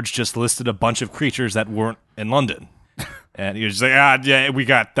wildlife, George just listed a bunch of creatures that weren't in London. And he was just like, yeah, we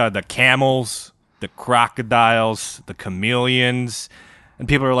got the camels, the crocodiles, the chameleons. And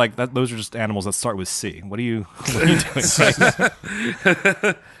people are like, those are just animals that start with C. What are you doing?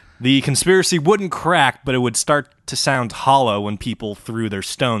 The conspiracy wouldn't crack, but it would start to sound hollow when people threw their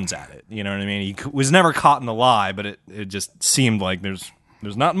stones at it. You know what I mean? He was never caught in the lie, but it just seemed like there's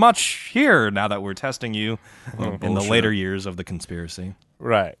not much here now that we're testing you in the later years of the conspiracy.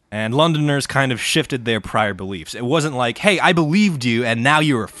 Right. And Londoners kind of shifted their prior beliefs. It wasn't like, hey, I believed you and now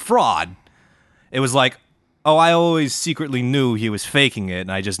you're a fraud. It was like, oh, I always secretly knew he was faking it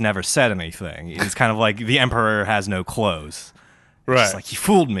and I just never said anything. It's kind of like the emperor has no clothes. Right. It's like, he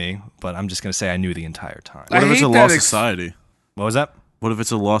fooled me, but I'm just going to say I knew the entire time. What if it's hate a that lost ex- society? What was that? What if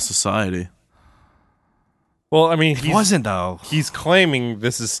it's a lost society? Well, I mean, It wasn't, though. he's claiming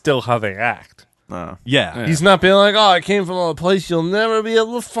this is still how they act. No. Yeah. He's not being like, oh, I came from a place you'll never be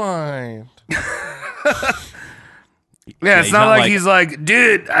able to find. Yeah, it's he's not not like like- he's like,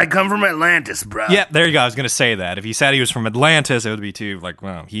 dude, I come from Atlantis, bro. Yeah, there you go. I was going to say that. If he said he was from Atlantis, it would be too, like,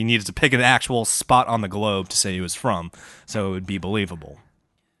 well, he needed to pick an actual spot on the globe to say he was from, so it would be believable.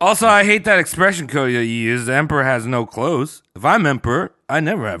 Also, I hate that expression, Cody, that you use. The emperor has no clothes. If I'm emperor, I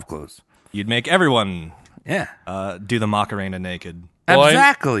never have clothes. You'd make everyone Yeah. do the Macarena naked. Well,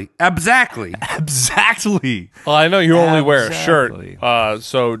 Exactly. Exactly. Well, I know you only wear a shirt. Exactly.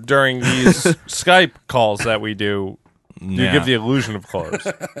 So during these Skype calls that we do, you Yeah. give the illusion of clothes.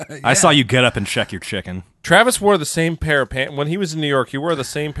 I saw you get up and check your chicken. Travis wore the same pair of pants. When he was in New York, he wore the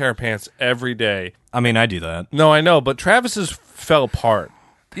same pair of pants every day. I mean, I do that. No, I know, but Travis's fell apart.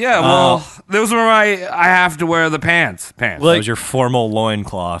 Yeah, well, those were I have to wear the pants. That Like, was your formal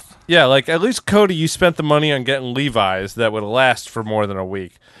loincloth. yeah, like at least Cody, you spent the money on getting Levi's that would last for more than a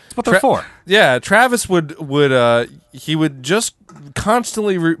week. That's what they're for. Yeah, Travis would he would just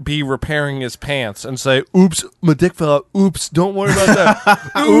constantly be repairing his pants and say, "Oops, my dick fell out. Oops, don't worry about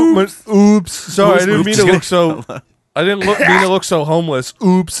that. Oops, sorry, I didn't mean to look so. I didn't mean to look so homeless.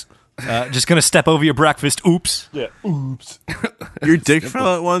 Oops." Just going to step over your breakfast. Oops. Yeah. Oops. Your dick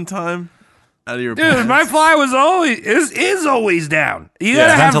fell at one time out of your Dude, pants. my fly was always is always down. You Yeah,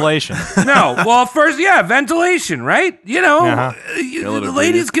 gotta have ventilation. no. Well, first, yeah, ventilation, right? You know, Uh-huh. let the it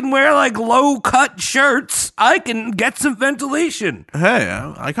ladies breathe. can wear like low cut shirts. I can get some ventilation. Hey,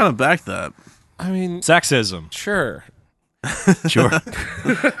 I kind of back that. I mean, Sexism. sure.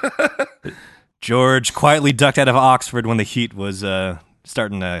 George quietly ducked out of Oxford when the heat was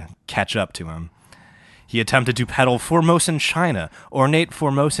starting to catch up to him. He attempted to peddle Formosan china, ornate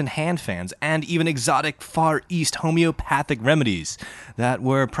Formosan hand fans, and even exotic Far East homeopathic remedies that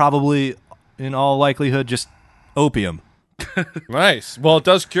were probably, in all likelihood, just opium. Nice. Well, it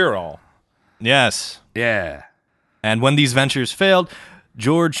does cure all. Yes. Yeah. And when these ventures failed,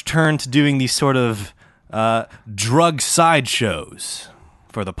 George turned to doing these sort of drug sideshows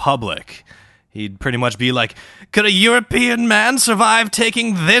for the public. He'd pretty much be like, could a European man survive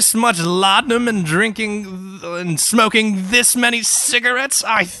taking this much laudanum and drinking and smoking this many cigarettes?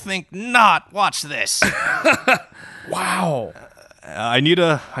 I think not. Watch this. Wow. I need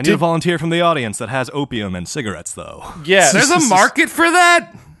a volunteer from the audience that has opium and cigarettes, though. Yeah. There's a market for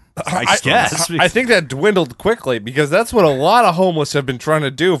that. I guess. I think that dwindled quickly because that's what a lot of homeless have been trying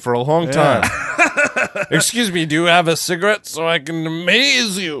to do for a long time. Excuse me, do you have a cigarette so I can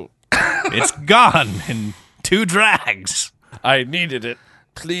amaze you? It's gone in 2 drags. I needed it.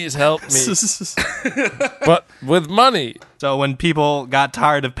 Please help me. But with money. So when people got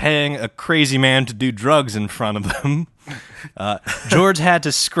tired of paying a crazy man to do drugs in front of them, George had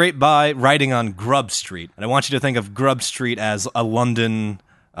to scrape by writing on Grub Street. And I want you to think of Grub Street as a London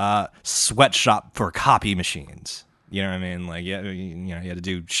sweatshop for copy machines. You know what I mean? Like, you had to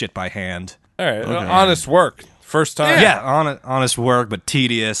do shit by hand. All right. Honest work. First time. Yeah, honest work, but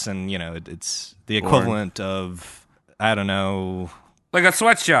tedious, and it's the equivalent of, I don't know. Like a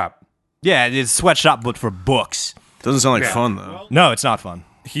sweatshop. Yeah, it's sweatshop, but for books. Doesn't sound like fun though. No, it's not fun.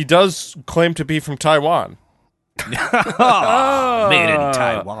 He does claim to be from Taiwan. Made in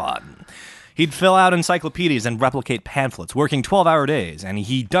Taiwan. He'd fill out encyclopedias and replicate pamphlets, working 12-hour days, and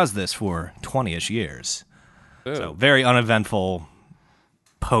he does this for 20-ish years. So very uneventful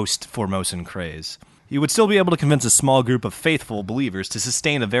post-Formosan craze. He would still be able to convince a small group of faithful believers to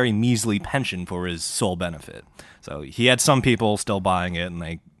sustain a very measly pension for his sole benefit. So he had some people still buying it, and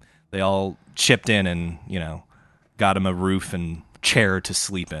they all chipped in and, got him a roof and chair to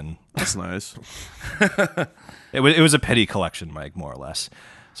sleep in. That's nice. It was a pity collection, Mike, more or less.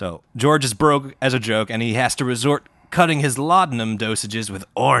 So George is broke as a joke, and he has to resort cutting his laudanum dosages with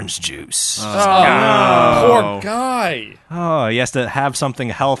orange juice. Poor guy. Oh, he has to have something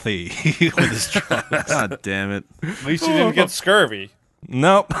healthy with his drugs. God damn it. At least he didn't get scurvy.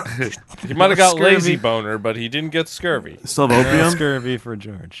 Nope. He might have got Scurvy. lazy boner, but he didn't get scurvy. Still have opium? Scurvy for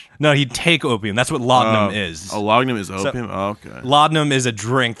George. No, he'd take opium. That's what laudanum is. Laudanum is opium? Okay. Laudanum is a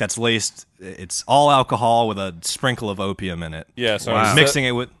drink that's laced. It's all alcohol with a sprinkle of opium in it. Yeah, so Wow. Mixing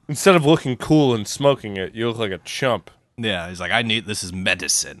it with. instead of looking cool and smoking it, you look like a chump. Yeah, he's like, this is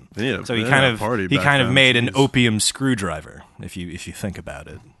medicine. Yeah, So he they kind had a of party he back kind of then, made an jeez. opium screwdriver. If you think about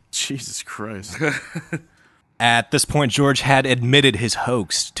it. Jesus Christ. At this point, George had admitted his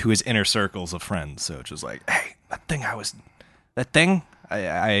hoax to his inner circles of friends. So it was like, hey, that thing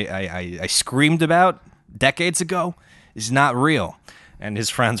I screamed about decades ago, is not real. And his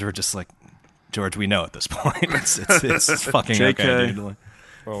friends were just like, George, we know at this point. It's fucking JK. okay, dude. Like,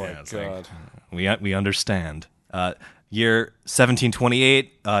 Oh my it's like, god. we understand. Year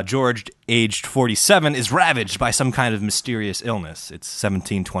 1728, George, aged 47, is ravaged by some kind of mysterious illness. It's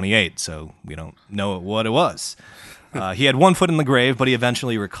 1728, so we don't know what it was. He had one foot in the grave, but he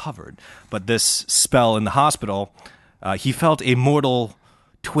eventually recovered. But this spell in the hospital, he felt a mortal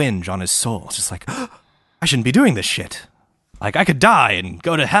twinge on his soul. It's just like, I shouldn't be doing this shit. Like, I could die and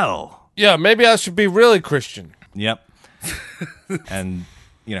go to hell. Yeah, maybe I should be really Christian. Yep. And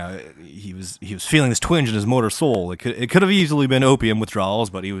he was feeling this twinge in his mortal soul. It could have easily been opium withdrawals,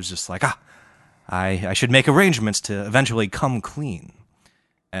 but he was just like, I should make arrangements to eventually come clean.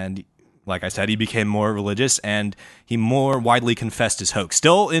 And like I said, he became more religious, and he more widely confessed his hoax.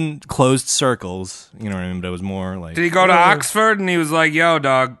 Still in closed circles, you know what I mean? But it was more like... Did he go to Oxford and he was like, "Yo,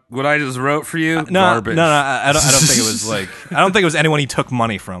 dog, what I just wrote for you, garbage." No, I don't think it was like... I don't think it was anyone he took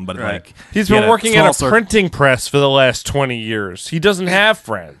money from, but Right. like... He's he been had working at a small printing press for the last 20 years. He doesn't have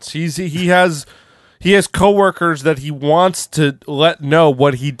friends. He has coworkers that he wants to let know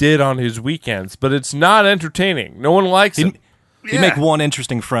what he did on his weekends, but it's not entertaining. No one likes him. You make one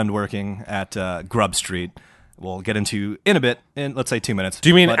interesting friend working at Grub Street. We'll get into in a bit, in let's say 2 minutes. Do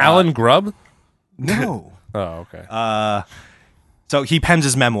you mean But, Alan Grubb? No. Oh, okay. So he pens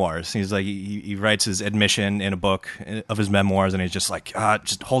his memoirs. He's like he writes his admission in a book of his memoirs, and he's just like,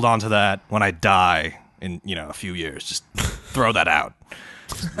 just hold on to that. When I die in a few years, just throw that out,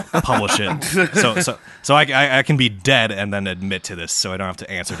 publish it. So I can be dead and then admit to this, so I don't have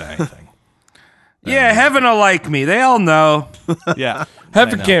to answer to anything. Yeah, heaven will like me. They all know. Yeah,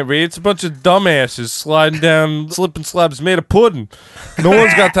 Heaven I know. can't read. It's a bunch of dumbasses sliding down slipping slabs made of pudding. No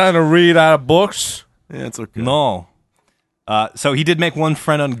one's got time to read out of books. Yeah, it's okay. No. So he did make one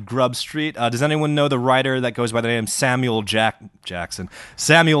friend on Grub Street. Does anyone know the writer that goes by the name Samuel Jackson?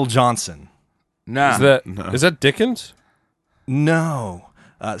 Samuel Johnson. Nah. Is that Dickens? No.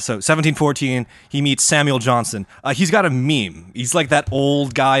 So 1714, he meets Samuel Johnson. He's got a meme. He's like that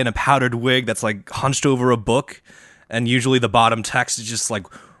old guy in a powdered wig that's like hunched over a book, and usually the bottom text is just like,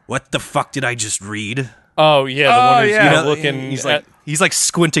 "What the fuck did I just read?" Oh yeah, the one who's yeah. looking. He's like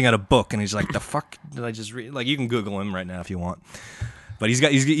squinting at a book, and he's like, "The fuck did I just read?" Like, you can Google him right now if you want. But he's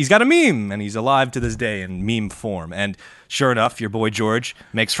got a meme, and he's alive to this day in meme form. And sure enough, your boy George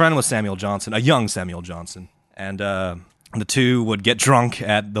makes friend with Samuel Johnson, a young Samuel Johnson, and the two would get drunk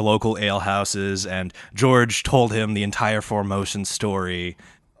at the local alehouses, and George told him the entire Formosan story,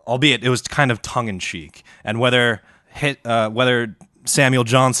 albeit it was kind of tongue-in-cheek. And whether Samuel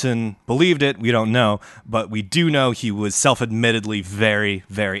Johnson believed it, we don't know, but we do know he was self-admittedly very,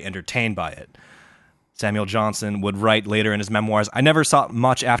 very entertained by it. Samuel Johnson would write later in his memoirs, "I never sought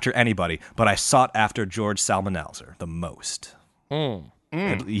much after anybody, but I sought after George Salmonelser the most."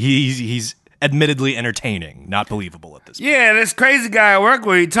 He's admittedly entertaining, not believable at this point. Yeah, this crazy guy I work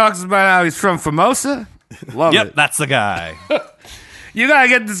with, he talks about how he's from Formosa. Love Yep, it. that's the guy. You gotta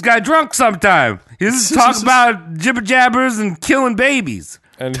get this guy drunk sometime. He just talk about jibber jabbers and killing babies.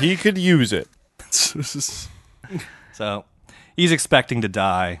 and he could use it. So he's expecting to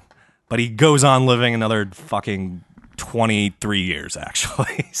die, but he goes on living another fucking 23 years,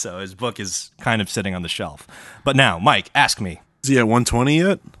 actually. So his book is kind of sitting on the shelf. But now, Mike, ask me. Is he at 120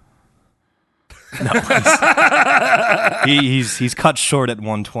 yet? He's cut short at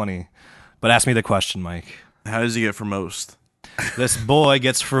 120. But ask me the question, Mike. How does he get for most? This boy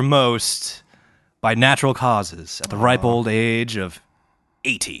gets for most by natural causes at the ripe old age of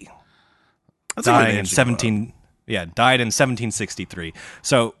 80. That's a good Died in age to give up. died in 1763.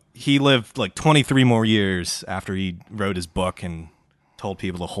 So he lived like 23 more years after he wrote his book and told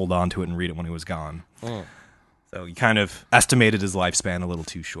people to hold on to it and read it when he was gone. So he kind of estimated his lifespan a little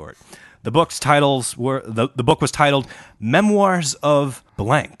too short. The book was titled Memoirs of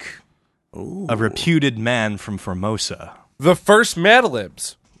Blank, a reputed man from Formosa. The first Mad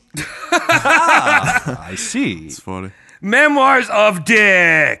Libs. I see. It's funny. Memoirs of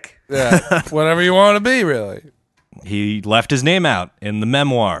Dick. Yeah, whatever you want to be, really. He left his name out in the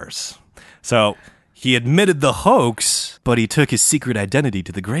memoirs. So he admitted the hoax, but he took his secret identity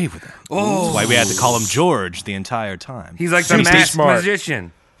to the grave with him. That's why we had to call him George the entire time. He's like the Super masked smart.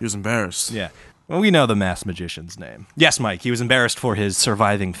 magician. He was embarrassed. Yeah. Well, we know the masked magician's name. Yes, Mike. He was embarrassed for his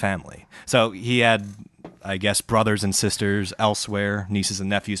surviving family. So he had, I guess, brothers and sisters elsewhere, nieces and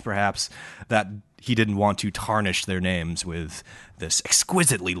nephews perhaps, that he didn't want to tarnish their names with this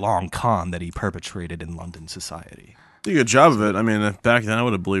exquisitely long con that he perpetrated in London society. Did a good job of it. I mean, back then I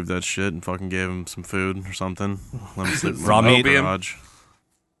would have believed that shit and fucking gave him some food or something. Let him sleep in Raw the meat. garage.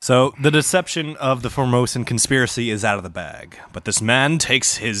 So, the deception of the Formosan conspiracy is out of the bag, but this man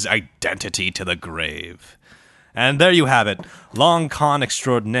takes his identity to the grave. And there you have it, Long Con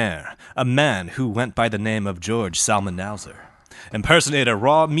Extraordinaire, a man who went by the name of George Salmanauser, impersonator,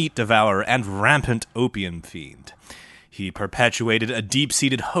 raw meat devourer, and rampant opium fiend. He perpetuated a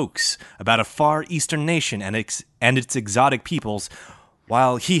deep-seated hoax about a far eastern nation and its exotic peoples,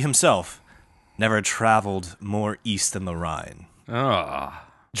 while he himself never traveled more east than the Rhine. Oh.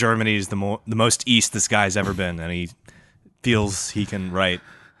 Germany is the most east this guy's ever been, and he feels he can write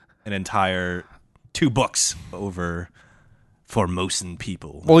an entire 2 books over Formosan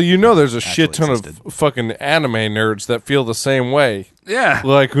people. Well, you know, there's a shit Actually ton existed. of fucking anime nerds that feel the same way. Yeah.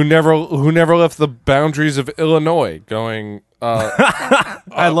 Like who never left the boundaries of Illinois. Going,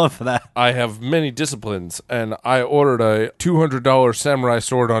 I love that. I have many disciplines, and I ordered a $200 samurai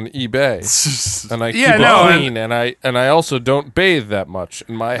sword on eBay, and I keep it clean, and I also don't bathe that much,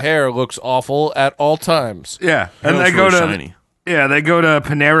 and my hair looks awful at all times. Yeah. And looks they go really to shiny. Yeah, they go to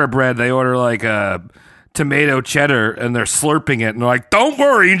Panera Bread, they order like a tomato cheddar and they're slurping it and they're like, "Don't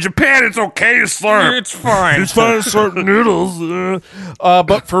worry, in Japan it's okay to slurp. It's fine. It's fine to slurp noodles."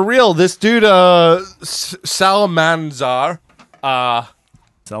 But for real, this dude, Salamanzar,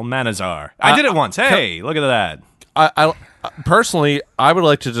 Salmanazar. I did it once. Hey, look at that. I personally, I would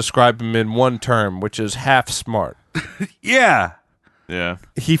like to describe him in one term, which is half smart. Yeah. Yeah.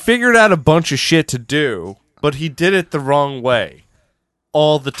 He figured out a bunch of shit to do, but he did it the wrong way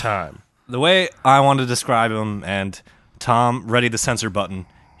all the time. The way I want to describe him, and Tom, ready the censor button.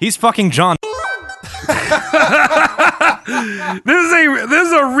 He's fucking John. This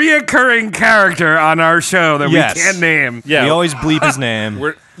is a reoccurring character on our show that Yes. we can't name. Yeah, We always bleep his name.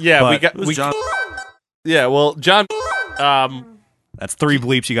 But John? Yeah, well, John, That's 3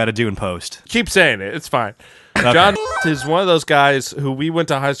 bleeps you got to do in post. keep saying it. It's fine. John is one of those guys who we went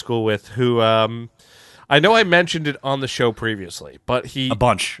to high school with. Who I know I mentioned it on the show previously, but he A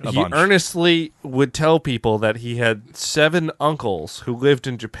bunch. earnestly would tell people that he had 7 uncles who lived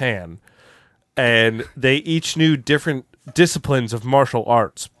in Japan, and they each knew different disciplines of martial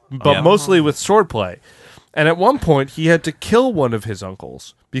arts, but Yeah. mostly with swordplay. And at one point, he had to kill one of his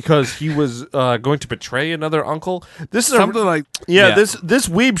uncles because he was going to betray another uncle. This is Something like yeah. Yeah. This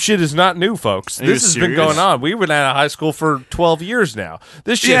weeb shit is not new, folks. Are you This has been serious? going on. We've been out of high school for 12 years now.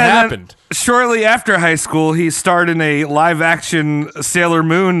 This shit Yeah, and then happened. Shortly after high school, he starred in a live-action Sailor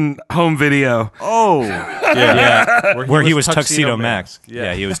Moon home video. Oh. Yeah, Where he was Tuxedo Mask.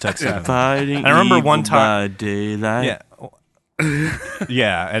 Yeah, he was Tuxedo Mask. Fighting I remember evil one time- by daylight. Yeah.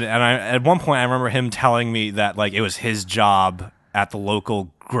 Yeah, and I at one point I remember him telling me that like it was his job at the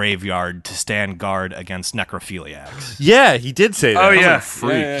local graveyard to stand guard against necrophiliacs. Yeah, he did say that. Oh,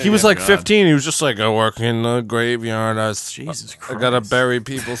 yeah. He was like 15. He was just like, I work in the graveyard. Jesus I gotta Christ. bury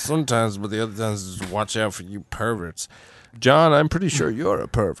people sometimes, but the other times is watch out for you perverts. John, I'm pretty sure you're a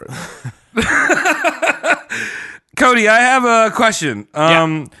pervert. Cody, I have a question.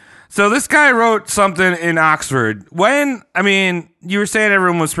 So this guy wrote something in Oxford. You were saying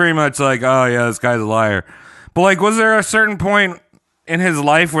everyone was pretty much like, "Oh yeah, this guy's a liar." But like, was there a certain point in his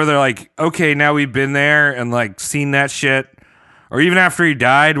life where they're like, "Okay, now we've been there and like seen that shit," or even after he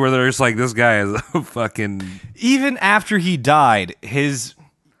died, where they're just like, "This guy is a fucking." Even after he died, his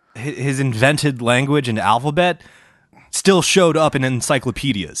invented language and alphabet still showed up in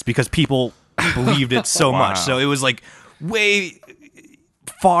encyclopedias because people believed it so much. So it was like way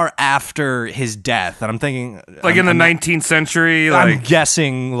far after his death, and I'm thinking Like in the 19th century, I'm like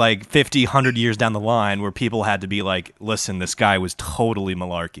guessing like 50, 100 years down the line where people had to be like, listen, this guy was totally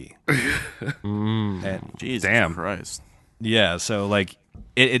malarkey. And Jesus Damn. Christ. yeah, so like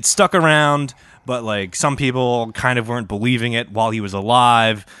it stuck around, but like some people kind of weren't believing it while he was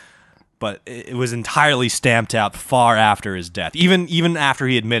alive, but it was entirely stamped out far after his death. Even after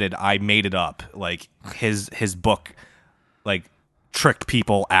he admitted, I made it up. Like his book like tricked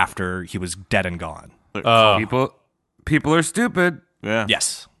people after he was dead and gone. people are stupid. Yeah.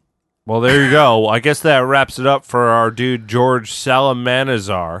 Yes. Well, there you go. I guess that wraps it up for our dude George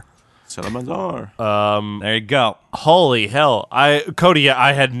Salamanazar. Salmanzar. There you go. Holy hell! Cody,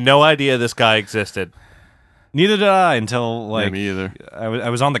 I had no idea this guy existed. Neither did I until Yeah, like me either. I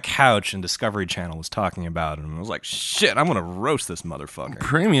was on the couch and Discovery Channel was talking about it, and I was like, "Shit, I'm gonna roast this motherfucker."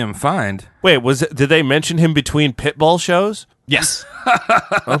 Premium find. Wait, did they mention him between pitball shows? Yes,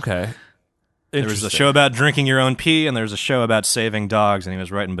 Okay. there was a show about drinking your own pee, and there was a show about saving dogs, and he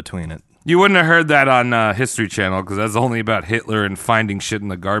was right in between it. You wouldn't have heard that on History Channel because that's only about Hitler and finding shit in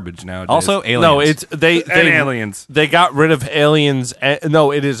the garbage nowadays. Also, aliens. No, it's they aliens. They got rid of aliens.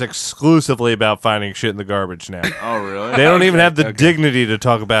 No, it is exclusively about finding shit in the garbage now. Oh, really? They don't even have the dignity to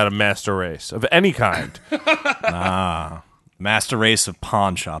talk about a master race of any kind. Master race of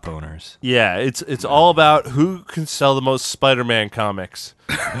pawn shop owners. Yeah, it's all about who can sell the most Spider-Man comics.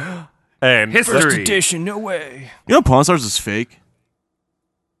 And History. edition, no way. You know Pawn Stars is fake?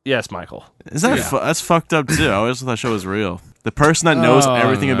 yes, Michael. Is that that's fucked up too? I always thought that show was real. The person that knows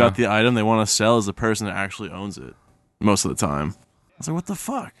everything about the item they want to sell is the person that actually owns it most of the time. I was like, what the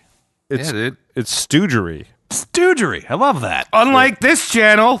fuck? It's dude. it's stoogery. Stoogery. I love that. Unlike this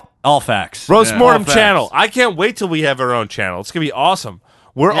channel. All facts. Roast Mortem all facts. channel. I can't wait till we have our own channel. It's gonna be awesome.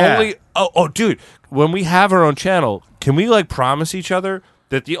 We're Yeah. only dude, when we have our own channel, can we like promise each other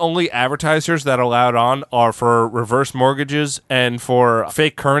that the only advertisers that are allowed on are for reverse mortgages and for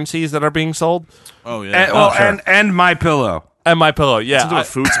fake currencies that are being sold? Oh yeah. And My Pillow. And My Pillow, yeah. To do a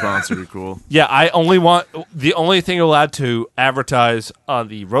food sponsor would be cool. Yeah, I only want the only thing allowed to advertise on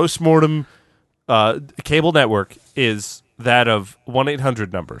the Roast Mortem cable network is that of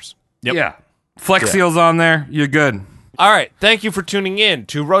 1-800 numbers. Yep. Yeah. Flex Seal's on there. You're good. All right, thank you for tuning in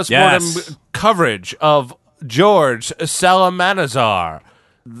to Roast Yes. Mortem coverage of George Salamanazar,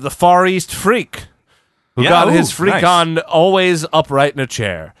 the Far East freak, who got ooh, his freak nice. on always upright in a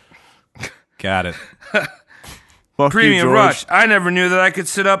chair. Got it. Fuck Premium you, George. Rush. I never knew that I could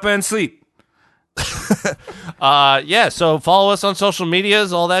sit up and sleep. Yeah, so follow us on social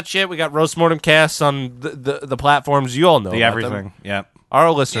medias, all that shit. We got Roast Mortem casts on the platforms. You all know The about them. everything. Yep. Our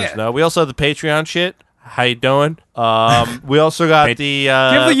listeners know. We also have the Patreon shit. How you doing? We also got the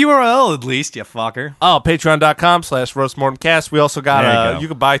Give the URL at least, you fucker. patreon.com/roastmortemcast. We also got There you go. you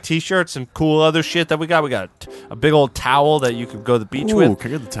can buy t-shirts and cool other shit that we got. We got a big old towel that you could go to the beach Ooh, with.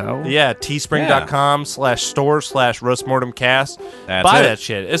 can I get the towel? Yeah, teespring.com/store/roastmortemcast. That's Buy it. that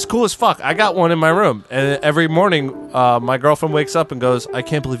shit. It's cool as fuck. I got one in my room, and every morning my girlfriend wakes up and goes, "I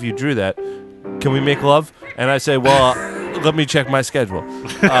can't believe you drew that. Can we make love?" And I say, "Well, let me check my schedule."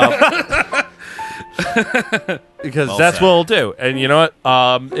 Because that's said. what we'll do. And you know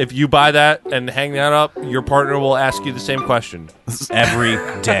what? If you buy that and hang that up, your partner will ask you the same question. Every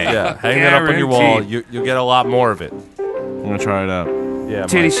day. Yeah, hang that up on your wall. Guaranteed. You'll get a lot more of it. I'm gonna try it out. Yeah,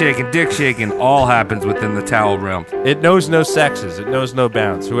 Titty Mike. shaking, dick shaking, all happens within the towel realm. It knows no sexes. It knows no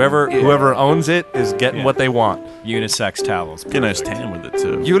bounds. Whoever owns it is getting what they want. Unisex towels. Get a nice tan with it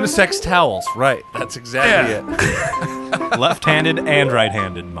too. Unisex towels. Right. That's exactly Yeah. it. Left-handed and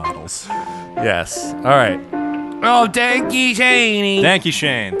right-handed models. Yes. All right. Oh, thank you, Shaney. Thank you,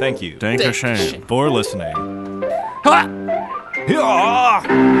 Shane. Thank you Thank you, Shane. for listening. Ha! Yeah.